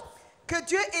Japheth. que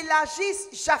Dieu élargisse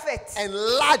Japheth.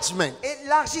 Enlargement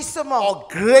Élargissement or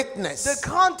greatness. de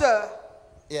grandeur.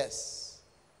 Yes.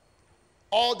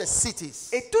 All the cities,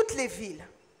 Et toutes les villes,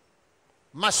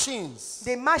 machines,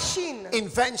 des machines,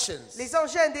 inventions, les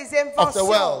engins, des of the inventions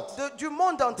world. du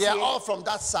monde they entier are all from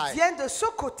that side viennent de ce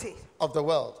côté of the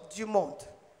world. du monde.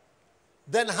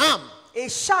 Then Ham, Et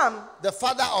Cham, the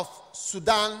father of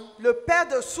Sudan, le père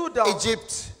de Soudan,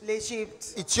 Egypt,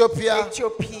 l'Égypte, Ethiopia,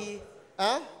 l'Éthiopie,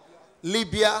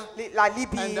 Libya, la and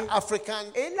Libye the African,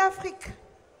 et l'Afrique.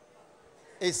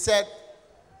 he said,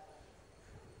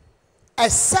 a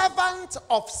servant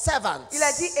of servants Il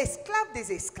a dit esclave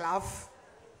des esclaves,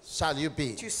 shall you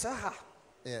be. tu seras.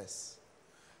 Yes.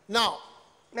 Now,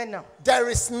 Maintenant, there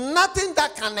is nothing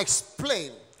that can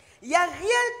explain il n'y a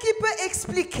rien qui peut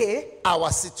expliquer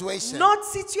our situation notre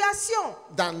situation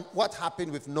than what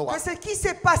happened with que Noah. ce qui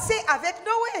s'est passé avec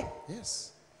Noé.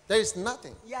 Yes. There is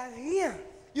nothing. Il n'y a rien.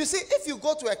 You see, if you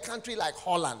go to a country like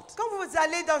Holland, Quand vous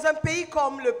allez dans un pays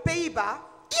comme le Pays-Bas,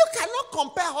 you cannot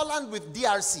compare Holland with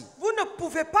DRC. vous ne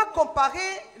pouvez pas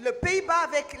comparer le Pays-Bas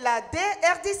avec la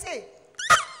RDC.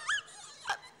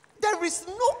 There is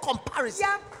no Il comparison. n'y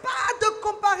a pas de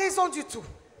comparaison du tout.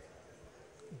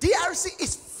 DRC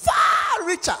is far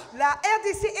richer. La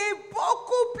RDC est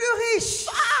beaucoup plus riche,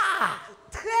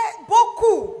 très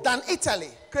beaucoup, Than Italy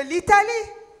que l'Italie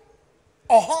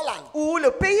or Holland ou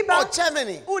le Pays-Bas or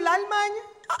Germany ou l'Allemagne,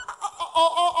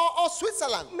 or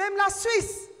Switzerland. même la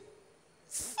Suisse.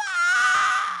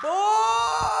 Far.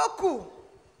 Beaucoup.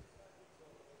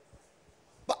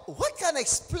 But what can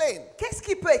explain? Qu'est-ce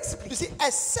qui peut You expliquer? see,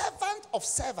 a servant of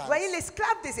servants. Voyez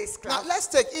l'esclave des Now esclaves. let's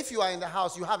take, if you are in the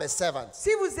house, you have a servant.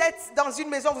 Si vous êtes dans une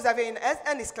maison, vous avez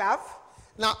un esclave.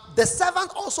 Now the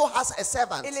servant also has a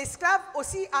servant. Et l'esclave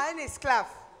aussi a un esclave.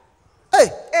 Hey,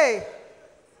 Hey,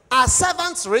 are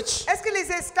servants rich? est-ce que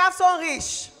les esclaves sont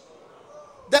riches?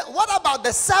 Then what about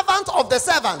the servant of the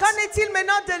servant? Qu'en est-il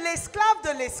maintenant de l'esclave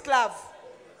de l'esclave?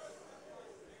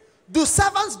 Do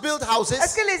servants build Est-ce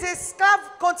houses? que les esclaves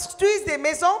construisent des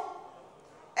maisons?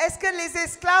 Est-ce que les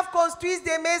esclaves construisent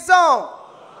des maisons?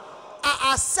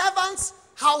 Are servants'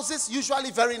 houses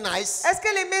usually very nice? Est-ce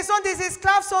que les maisons des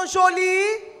esclaves sont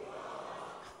jolies?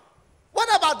 What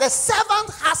about the servant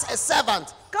has a servant?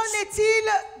 Qu'en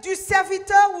est-il du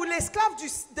serviteur ou l'esclave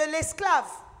de l'esclave?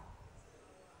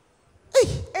 Hey,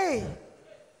 Hey,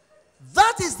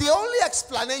 That is the only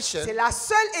explanation. C'est la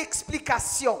seule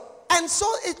explication. And so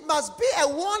it must be a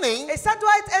warning Et ça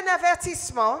doit être un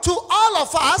avertissement to all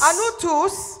of us à nous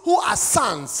tous who are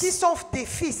sons qui sont des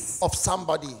fils of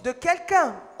somebody, de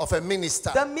quelqu'un, of a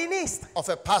minister, d'un ministre, of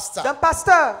a pastor, d'un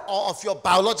pasteur, or of your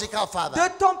biological father. de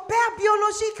ton père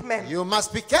biologique même. You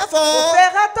must be Faut careful.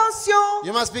 faire attention.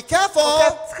 You must be Faut careful.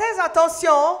 faire très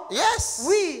attention. Yes.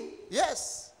 Oui.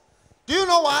 Yes. Do you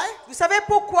know why? Vous savez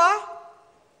pourquoi?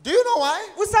 Do you know why?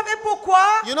 Vous savez pourquoi?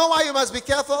 You know why you must be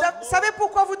careful? Vous savez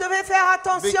pourquoi vous devez faire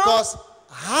attention? Because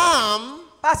Ham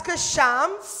Parce que Cham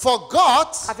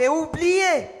forgot avait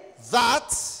oublié that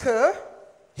que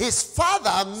his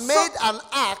father made an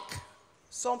ark.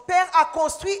 son père a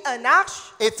construit un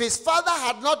arche. If his father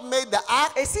had not made the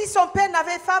ark, Et si son père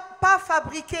n'avait pas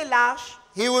fabriqué l'arche,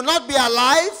 he would not be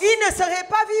alive il ne serait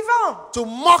pas vivant. to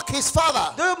mock his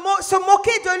father. De se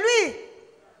moquer de lui.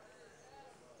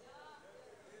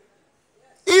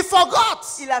 He forgot.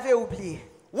 Il avait oublié.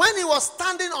 When he was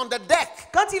standing on the deck,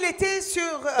 Quand il était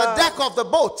sur the deck of the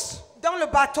boat, dans le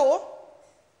bateau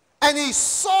and he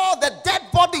saw the dead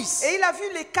bodies, et il a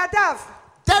vu les cadavres,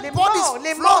 dead les bodies morts,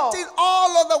 les morts floating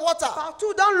all on the water.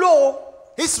 partout dans l'eau.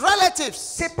 His relatives,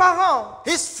 Ses parents,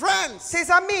 his friends, ses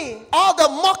amis all the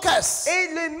mockers et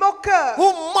les moqueurs,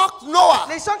 who mocked Noah,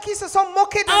 les gens qui se sont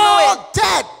moqués de all Noé,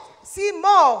 dead, si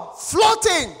morts,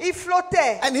 floating, il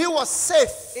flottait. and he was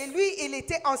safe Et lui, il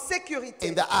était en sécurité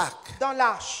in the ark. dans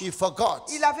l'arche. He forgot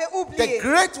Il avait the oublié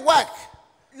great work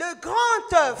le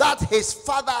grand œuvre that his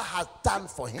father had done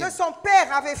for him. que son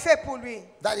père avait fait pour lui.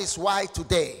 That is why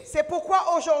today C'est pourquoi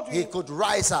he aujourd'hui, could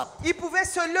rise up il pouvait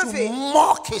se to lever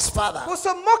mock his father pour se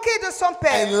moquer de son and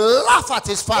père laugh at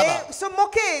his father et se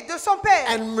moquer de son père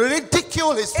and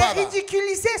ridicule his et father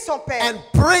ridiculiser son père and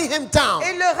bring him down.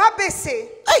 et le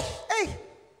rabaisser. Hey, Hey,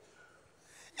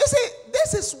 you see,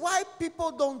 this is why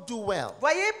people don't do well.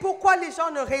 voyez pourquoi les gens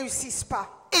ne réussissent pas.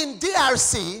 In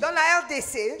DRC, Dans la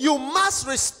RDC, you must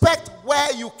respect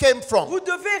where you came from. vous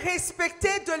devez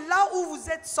respecter de là où vous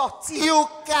êtes sortis. You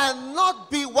cannot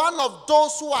be one of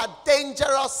those who are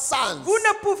dangerous sons. Vous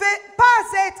ne pouvez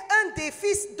pas être un des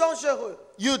fils dangereux.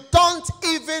 You don't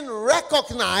even Vous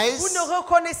recognize ne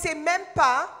reconnaissez même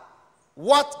pas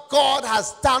what God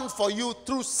has done for you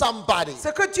through somebody. ce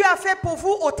que Dieu a fait pour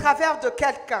vous au travers de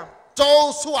quelqu'un.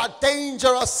 Those who are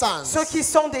dangerous sons. Ceux qui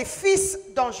sont des fils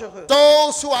dangereux.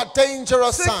 Those who are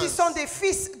dangerous Ceux qui sont sons. des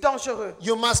fils dangereux.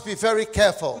 You must be very Vous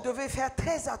careful. devez faire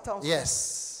très attention.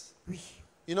 Yes. Oui.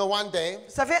 You know, one day,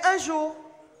 Vous savez, un jour,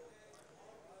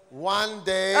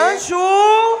 I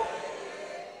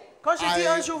quand je dis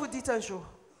un jour, vous dites un jour.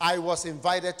 was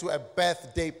invited to a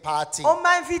birthday party. On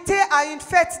m'a invité à une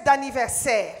fête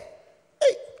d'anniversaire.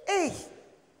 Hey,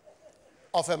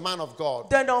 Of a man of God.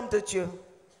 d'un homme de Dieu.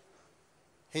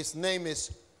 His name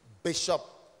is Bishop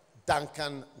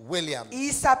Duncan Williams.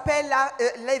 Il s'appelle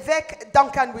l'évêque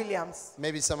Duncan Williams.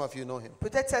 Maybe some of you know him.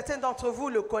 Peut-être certains d'entre vous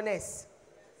le connaissent.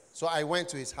 So I went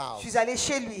to his Je house. suis allée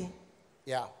chez lui.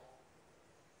 Yeah.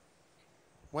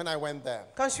 When I went there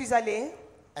Quand je suis allée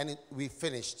and we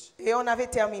finished, et on avait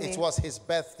terminé, it was his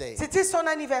birthday. c'était son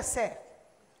anniversaire.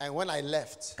 And when I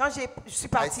left, Quand je suis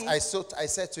partie, I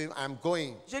said to him, I'm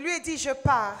going. je lui ai dit, je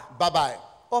pars. Bye bye.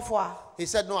 Au revoir. He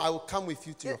said, no, I will come with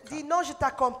you to Il your car. dit, non, je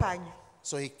t'accompagne.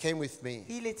 So he came with me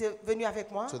Il était venu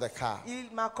avec moi. to the car.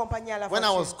 Il m'a accompagné à la When I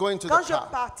was voiture. going to Quand the je car,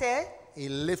 partais, he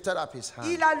lifted up his hand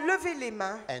il a levé les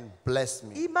mains. and blessed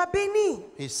me. Il m'a béni.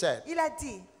 He said, Il a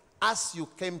dit, as you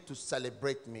came to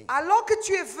celebrate me, alors que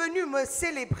tu es venu me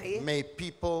célébrer, may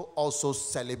people also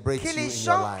celebrate que you les in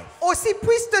your gens life. aussi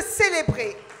puissent te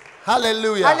célébrer.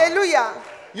 Hallelujah. Alléluia.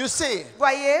 You see,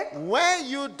 Voyez, when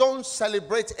you don't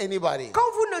celebrate anybody,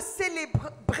 quand vous ne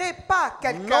célébrez pas no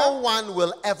quelqu'un, one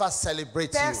will ever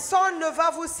celebrate you. personne ne va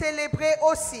vous célébrer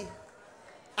aussi.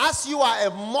 As you are a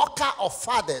mocker of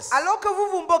fathers, Alors que vous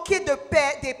vous moquez des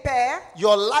pères,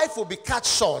 your life will be cut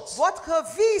short votre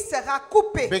vie sera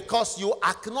coupée. because you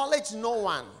acknowledge no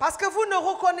one. Parce que vous ne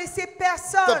reconnaissez The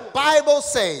personne. Bible La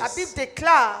says, Bible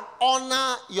déclare,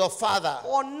 honor your father.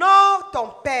 honore ton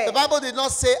père. The Bible did not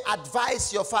say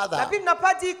advise your La father. Bible n'a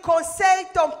pas dit conseille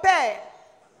ton père.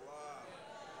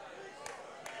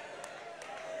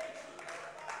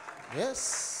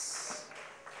 Yes.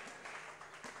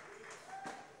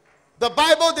 The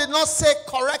Bible did not say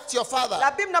correct your father.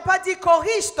 La Bible n'a pas dit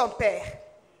corrige ton père.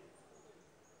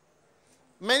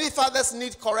 Many fathers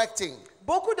need correcting,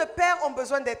 Beaucoup de pères ont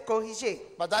besoin d'être corrigés.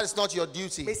 but that is not your Mais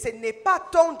duty. ce n'est pas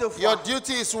ton Your devoir.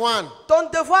 duty is one. Ton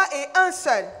devoir est un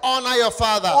seul. Honor your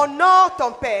father. Honore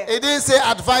ton père. It didn't say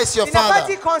advise your Il n'a pas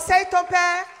father. dit conseille ton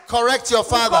père Correct your ou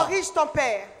father. corrige ton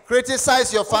père.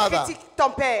 Criticize your Ou father. critique ton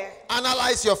père.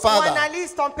 Analyze your Ou father.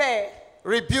 analyse ton père.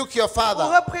 Rebuke your Ou father.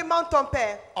 réprimande ton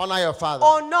père. Honor your father.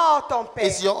 Honore ton père.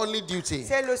 It's your only duty.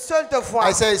 C'est le seul devoir.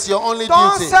 I say it's your only Ton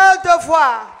duty seul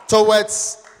devoir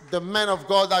towards the men of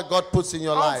God that God puts in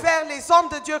your life. envers les hommes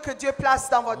de Dieu que Dieu place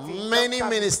dans votre vie. Many Dans ta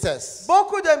vie. ministers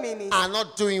Beaucoup de ministres, are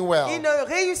not doing well ils ne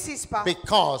réussissent pas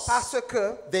because parce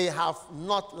que they have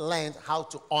not learned how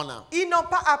to honor. ils n'ont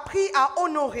pas appris à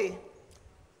honorer.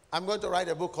 I'm going to write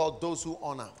a book called Those Who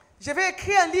Honor. Je vais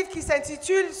écrire un livre qui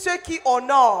s'intitule Ceux qui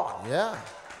honorent. Yeah,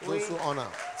 those Oui. who honor.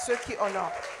 Ceux qui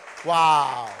honorent.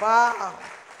 Wow. Wow.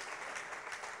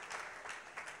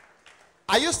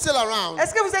 Are you still around?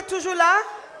 Est-ce que vous êtes toujours là?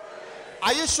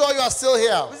 Are you sure you are still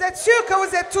here? Vous êtes sûr que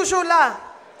vous êtes toujours là?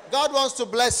 God wants to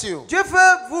bless you. Dieu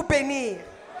veut vous bénir.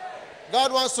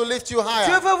 God wants to lift you Dieu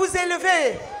higher. veut vous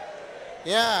élever.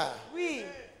 Yeah. Oui.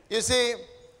 You see,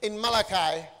 in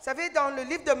Malachi, Vous savez, dans le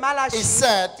livre de Malachie, He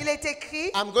said, il est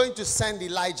écrit, I'm going to send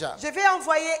Elijah. je vais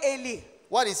envoyer Élie.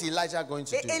 What is Elijah going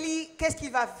to Et do? Élie, qu'est-ce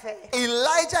qu'il va faire?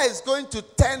 Elijah is going to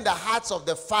turn the hearts of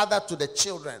the father to the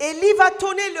children Élie va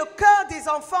tourner le cœur des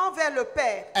enfants vers le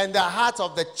Père. and the hearts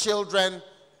of the children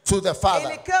to the Et father.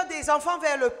 le cœur des enfants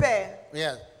vers le Père.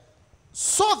 Yeah.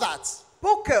 So that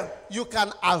Pour que, you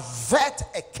can avert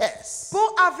a curse.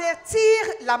 pour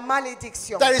avertir la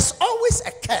malédiction. There is always a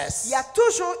Il curse y a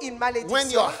toujours une when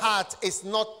your malédiction. heart is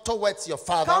not towards your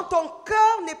father Quand ton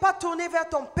cœur n'est pas tourné vers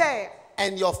ton Père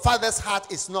and your father's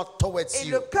heart is not towards et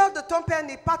you. le cœur de ton Père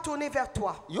n'est pas tourné vers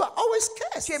toi. You are always Tu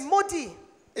es cursed. maudit.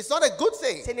 It's not a good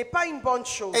thing. Ce n'est pas une bonne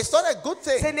chose. It's not a good Ce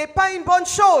thing. n'est pas une bonne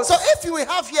chose. So if we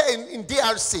have here in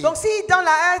DRC Donc si dans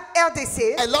la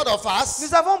RDC, a lot of us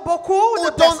nous avons beaucoup who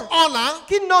de don't personnes honor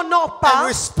qui n'honorent and pas,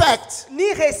 respect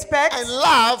ni respectent, and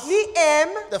love ni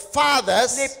aiment the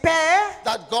fathers les pères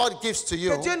that God gives to que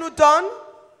you, Dieu nous donne,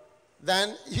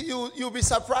 then you'll be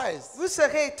surprised. vous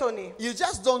serez étonnés. You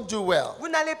just don't do well. Vous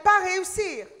n'allez pas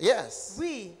réussir. Yes.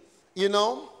 Oui. You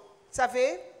know, Vous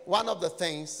savez, one of the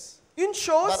things une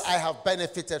chose that I have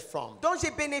benefited from, dont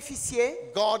j'ai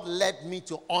bénéficié, God led me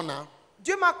to honor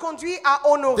Dieu m'a conduit à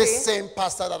honorer this same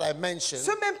pastor that I mentioned,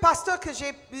 ce même pasteur que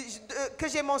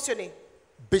j'ai mentionné,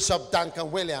 Bishop Duncan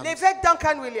Williams, l'évêque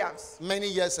Duncan Williams. many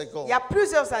years ago. Il y a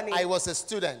plusieurs années, I was a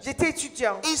student. j'étais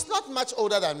étudiant. He's not much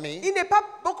older than me, Il n'est pas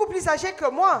beaucoup plus âgé que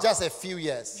moi, just a few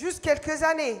years. juste quelques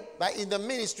années. But in the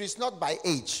ministry, it's not by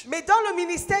age. Mais dans le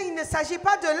ministère, il ne s'agit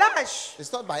pas de l'âge.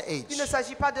 It's not by Il ne age.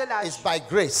 s'agit pas de l'âge. It's by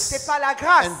grace C'est par la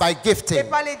grâce, and by c'est gifting,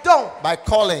 par les dons, by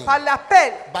calling, par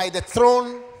l'appel, by the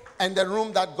throne and the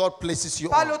room that God places you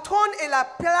par le on. trône et la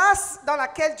place dans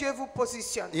laquelle Dieu vous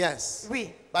positionne. Yes.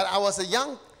 Oui, But I was a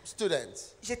young student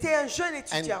j'étais un jeune and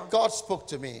étudiant. God spoke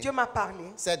to me. Dieu m'a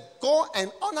parlé. Said, go and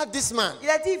honor this man. Il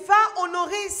a dit, va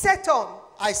honorer cet homme.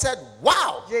 I said,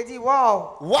 wow. J'ai dit,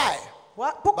 wow. Why?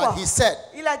 Pourquoi? But he said,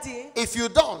 Il a dit, if you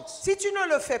don't, si tu ne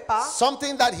le fais pas,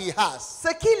 something that he has ce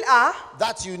qu'il a,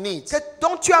 that you need,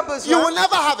 dont tu as you will besoin,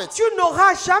 never have it. tu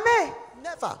n'auras jamais.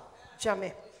 Never.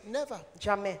 Jamais, Never.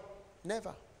 jamais,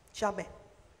 Never. jamais.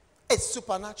 It's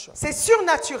supernatural. C'est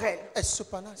surnaturel. It's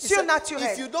supernatural. He said,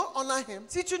 Surnaturel. if you don't honor him,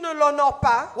 Si tu ne l'honores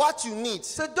pas, what you need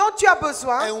ce dont tu as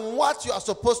besoin and what you are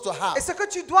supposed to have, et ce que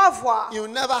tu dois avoir, you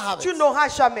never have tu it n'auras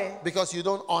jamais. because you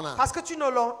don't honor. Parce que tu ne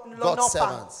l'honores God's pas.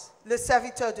 servants. Le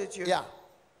serviteur de Dieu. Yeah.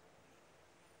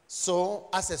 So,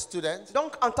 as a student,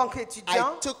 Donc, en tant I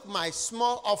qu'étudiant, took my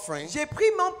small offering. j'ai pris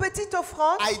mon petit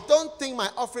offrande. I don't think my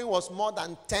offering was more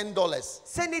than $10.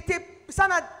 Ça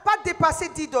n'a pas dépassé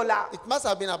 $10. It must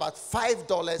have been about $5.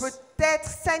 Peut-être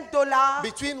 $5.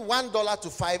 Between $1 to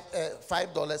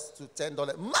 $5 to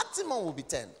 $10. Maximum will be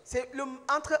 10. C'est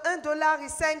entre $1 et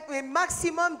 5, mais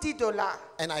maximum $10.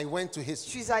 And I went to Je his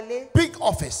suis allé big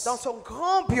office dans son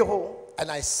grand bureau. and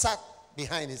I sat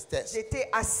behind his desk. J'étais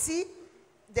assis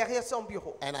derrière son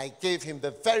bureau. And I gave him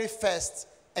the very first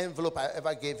envelope I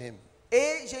ever gave him.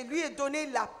 Et je lui ai donné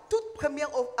la toute première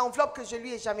enveloppe que je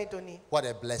lui ai jamais donnée. What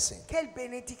a blessing. Quelle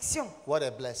bénédiction! What a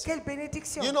blessing. Quelle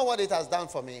bénédiction! You know what it has done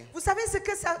for me? Vous savez ce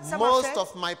que ça m'a Most fait?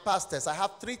 of my pastors, I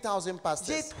have 3,000 J'ai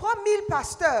pastors, 3000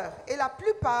 pasteurs et la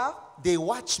plupart they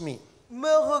watch me me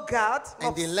regardent,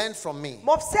 and they learn from me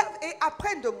m'observent et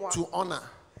apprennent de moi to honor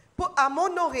à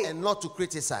m'honorer, and not to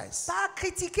criticize pas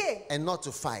critiquer and not to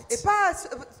et fight, pas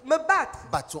me battre,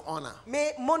 but to honor.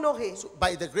 mais m'honorer. So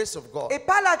by the grace of God, Et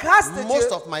par la grâce de Dieu,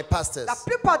 most of my pastors, la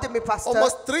plupart de mes pasteurs,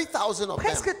 almost 3,000 of them,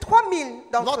 presque 3000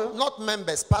 d'entre eux, not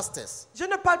members, pastors, je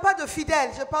ne parle pas de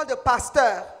fidèles, je parle de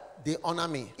pasteurs. they honor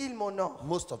me. Ils m'honorent.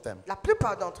 Most of them. La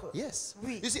plupart d'entre eux. Yes.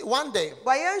 Oui. You see, one day,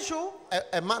 Voyez un jour,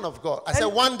 a man of God, I said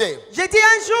one day, j'ai dit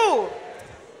un jour,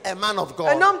 a man of un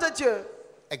God homme de Dieu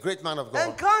a great man of un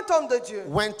God, grand homme de Dieu,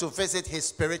 went to visit his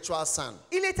spiritual son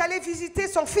il est allé visiter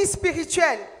son fils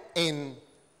spirituel in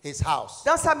his house.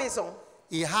 dans sa maison.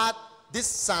 This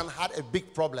son had a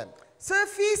big problem. Ce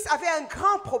fils avait un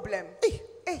grand problème.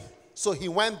 Hey, So he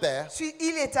went there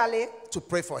il est allé to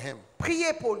pray for him.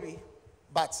 prier pour lui.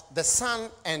 But the son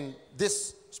and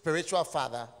this spiritual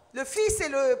father, Le fils et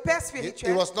le père he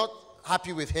spirituel, was not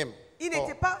happy with him. il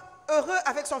n'était pas heureux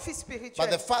avec son fils But spirituel.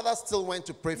 the father still went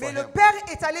to pray for Mais le him. père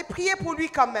est allé prier pour lui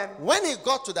quand même. When he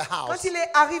got to the Quand house, il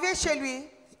est arrivé chez lui,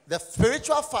 the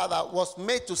spiritual father was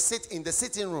made to sit in the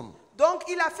sitting room, donc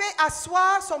il a fait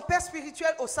asseoir son père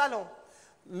spirituel au salon.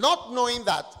 not knowing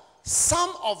that some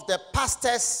of the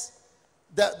pastors,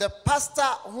 the pastor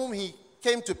whom he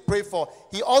came to pray for,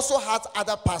 he also had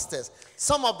other pastors.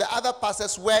 Some of the other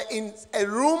pastors were in a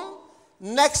room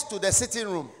next to the sitting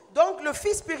room. Donc le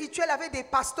fils spirituel avait des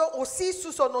pasteurs aussi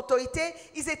sous son autorité.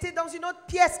 Ils étaient dans une autre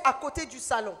pièce à côté du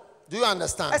salon. Do you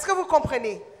understand? Est-ce que vous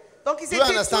comprenez? Donc ils Do you étaient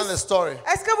understand the tous... story?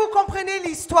 Est-ce que vous comprenez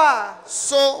l'histoire?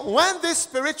 So when this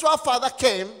spiritual father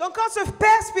came, Donc quand ce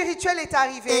père spirituel est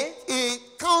arrivé, he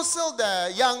counseled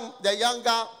the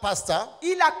younger pastor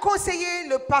il a conseillé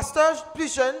le pasteur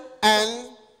plus jeune. and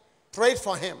prayed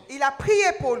for him. Il a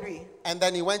prié pour lui. And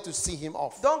then he went to see him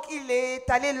off. Donc il est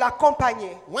allé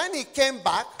l'accompagner. When he came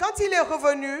back, Quand il est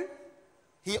revenu,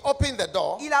 he opened the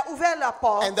door, il a ouvert la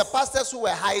porte. and the pastors who were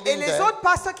Et hiding les there, autres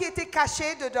pasteurs qui étaient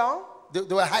cachés dedans, they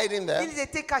were hiding there, ils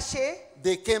étaient cachés,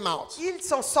 they came out. ils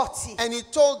sont sortis. And he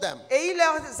told them, Et il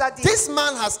leur a dit, this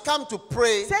man has come to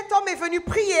pray, cet homme est venu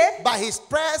prier, but his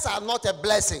prayers are not a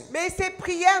blessing. mais ses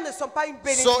prières ne sont pas une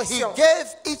So he bénédiction.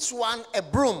 gave each one a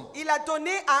broom, Il a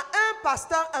donné à un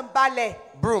pasteur un balai.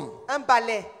 broom,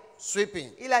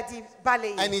 sweeping. Il a dit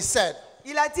balayer. And he said,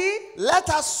 Il a dit let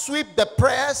us sweep the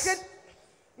prayers,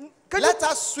 que let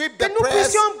us sweep que the nous prayers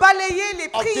puissions balayer les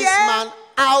of this prières man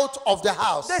out of the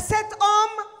house. de cet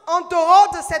homme en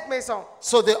dehors de cette maison.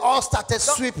 So they all started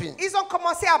Donc, sweeping. ils ont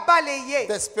commencé à balayer.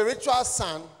 The spiritual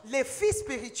son Les fils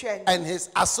spirituels and his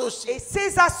associates, et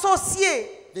ses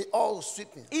associés, they all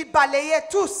sweeping. ils balayaient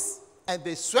tous. And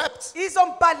they swept Ils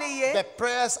ont balayé the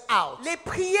prayers out les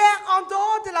prières en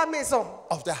dehors de la maison.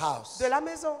 of the house. De la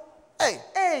maison. Hey,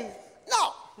 Hey,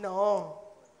 now, non.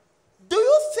 do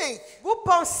you think, Vous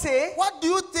pensez, what do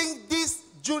you think these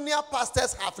junior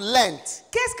pastors have learned?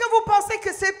 qu'est-ce que vous pensez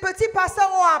que ces petits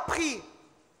pasteurs ont appris?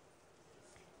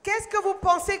 Qu'est-ce que vous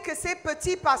pensez que ces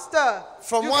petits pasteurs,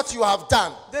 From what you have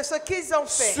done? de ce qu'ils ont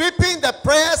fait? Sweeping the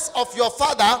prayers of your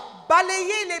father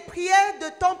Balayer les prières de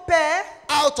ton père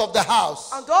out of the house.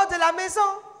 en dehors de la maison.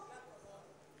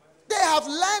 They have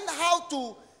learned how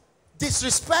to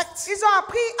disrespect, Ils ont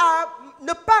appris à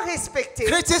ne pas respecter,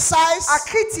 criticize, à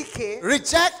critiquer,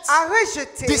 reject, à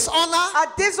rejeter, dishonor à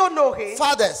déshonorer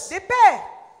fathers. des pères.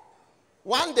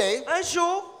 One day, Un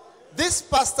jour, this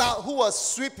pastor who was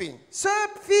sweeping,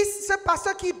 ce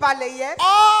pasteur qui balayait,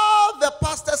 all the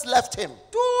pastors left him.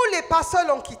 tous les pasteurs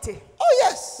l'ont quitté. Oh,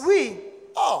 yes. Oui,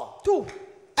 Oh. tout.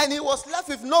 And he was left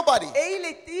with nobody. Et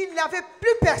il n'avait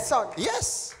plus personne.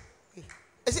 Yes.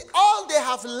 You see, all they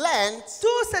have learned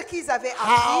Tout ce qu'ils avaient appris,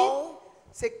 how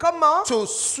c'est comment to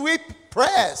sweep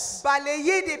prayers.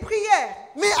 balayer des prières.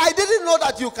 Me, I didn't know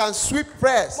that you can sweep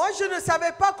prayers. Moi, je ne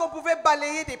savais pas qu'on pouvait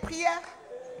balayer des prières.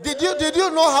 Did you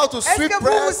know how to Est-ce sweep que vous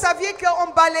prayers saviez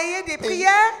qu'on balayait des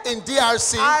prières in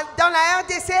DRC? dans la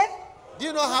RDC? Do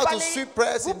you know how to sweep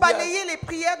prayers Vous in DRC? balayez les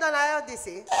prières dans la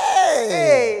RDC. Hey!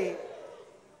 Hey,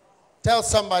 Tell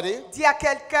somebody, dis à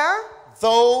quelqu'un,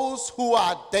 those who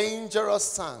are dangerous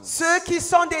sons. ceux qui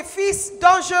sont des fils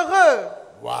dangereux.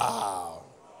 Wow.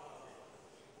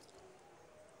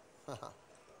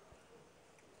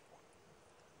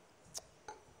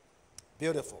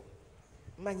 Beautiful.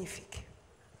 Magnifique.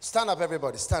 Stand up,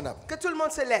 everybody. Stand up. Que tout le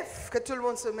monde se lève, que tout le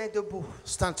monde se mette debout.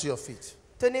 Stand to your feet.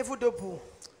 Tenez-vous debout.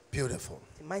 Beautiful.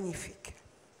 C'est magnifique.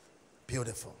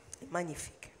 Beautiful. C'est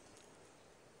magnifique.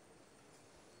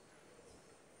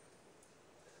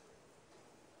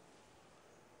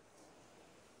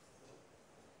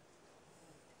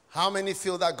 How many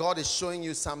feel that God is showing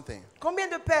you something? Combien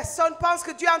de personnes pensent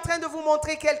que Dieu est en train de vous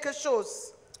montrer quelque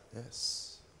chose?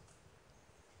 Yes.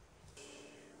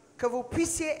 Que vous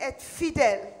puissiez être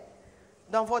fidèles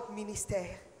dans votre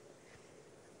ministère,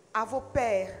 à vos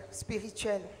pères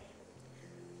spirituels.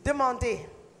 Demandez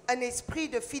un esprit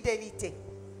de fidélité.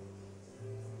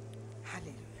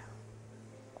 Alléluia.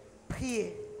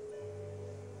 Priez.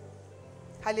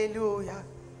 Alléluia.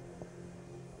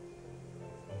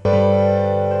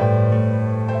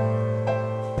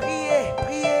 Priez,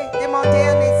 priez. Demandez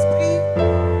un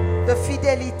esprit de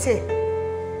fidélité.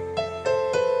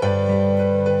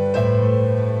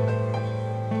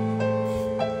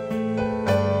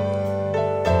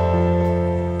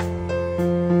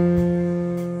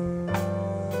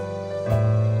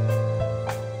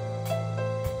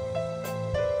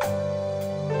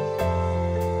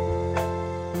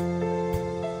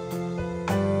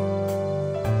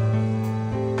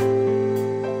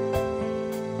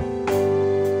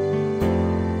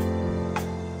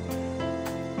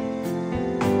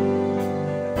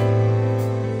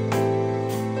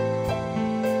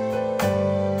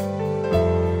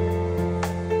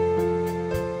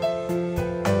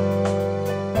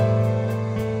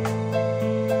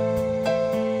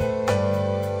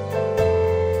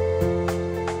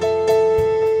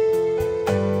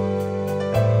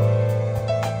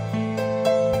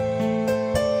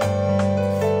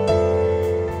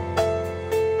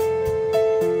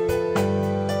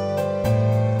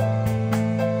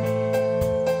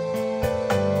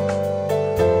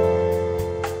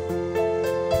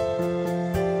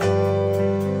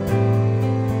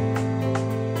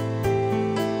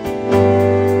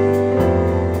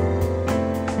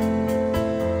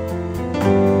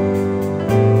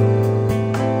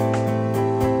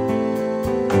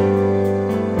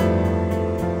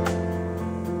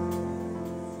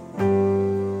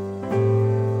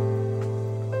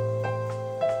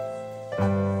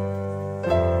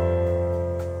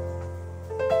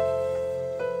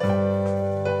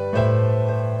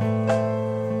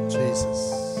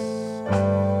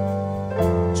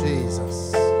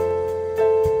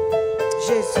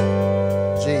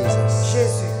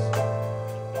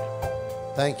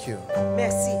 Thank you.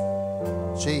 Merci.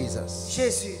 Jesus.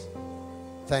 Jésus.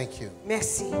 Thank you.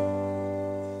 Merci.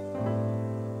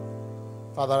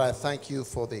 Father, I thank you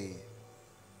for the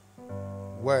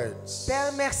words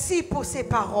Père, merci pour ces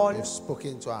paroles you've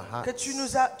spoken to our hearts.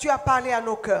 que tu as parlé à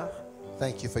nos cœurs.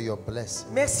 Thank you for your blessing.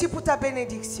 Merci pour ta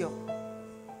bénédiction.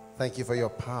 Thank you for your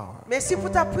power, Merci pour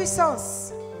ta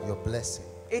puissance your blessing.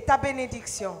 et ta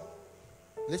bénédiction.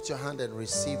 Lift your hand and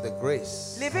receive the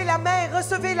grace. Levez la main et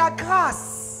recevez la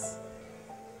grâce.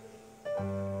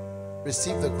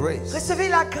 Receive the grace Recevez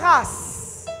la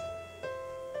grâce.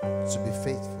 to be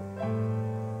faithful.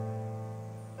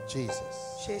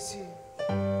 Jesus. Jésus.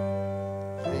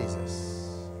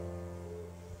 Jesus.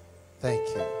 Thank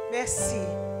you. Merci.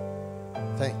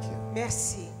 Thank you.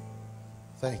 Merci.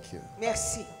 Thank you.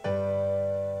 Merci.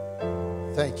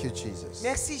 Thank you, Jesus.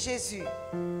 Merci Jésus.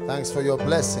 Thanks for your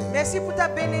blessing. Merci pour ta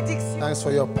bénédiction. Thanks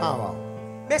for your power.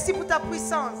 Merci pour ta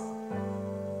puissance.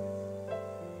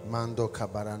 Mando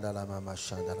kabaranda la mama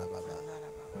shanda la baba.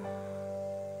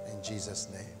 In Jesus'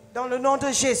 name. Dans le nom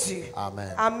de Jésus.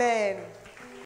 Amen. Amen.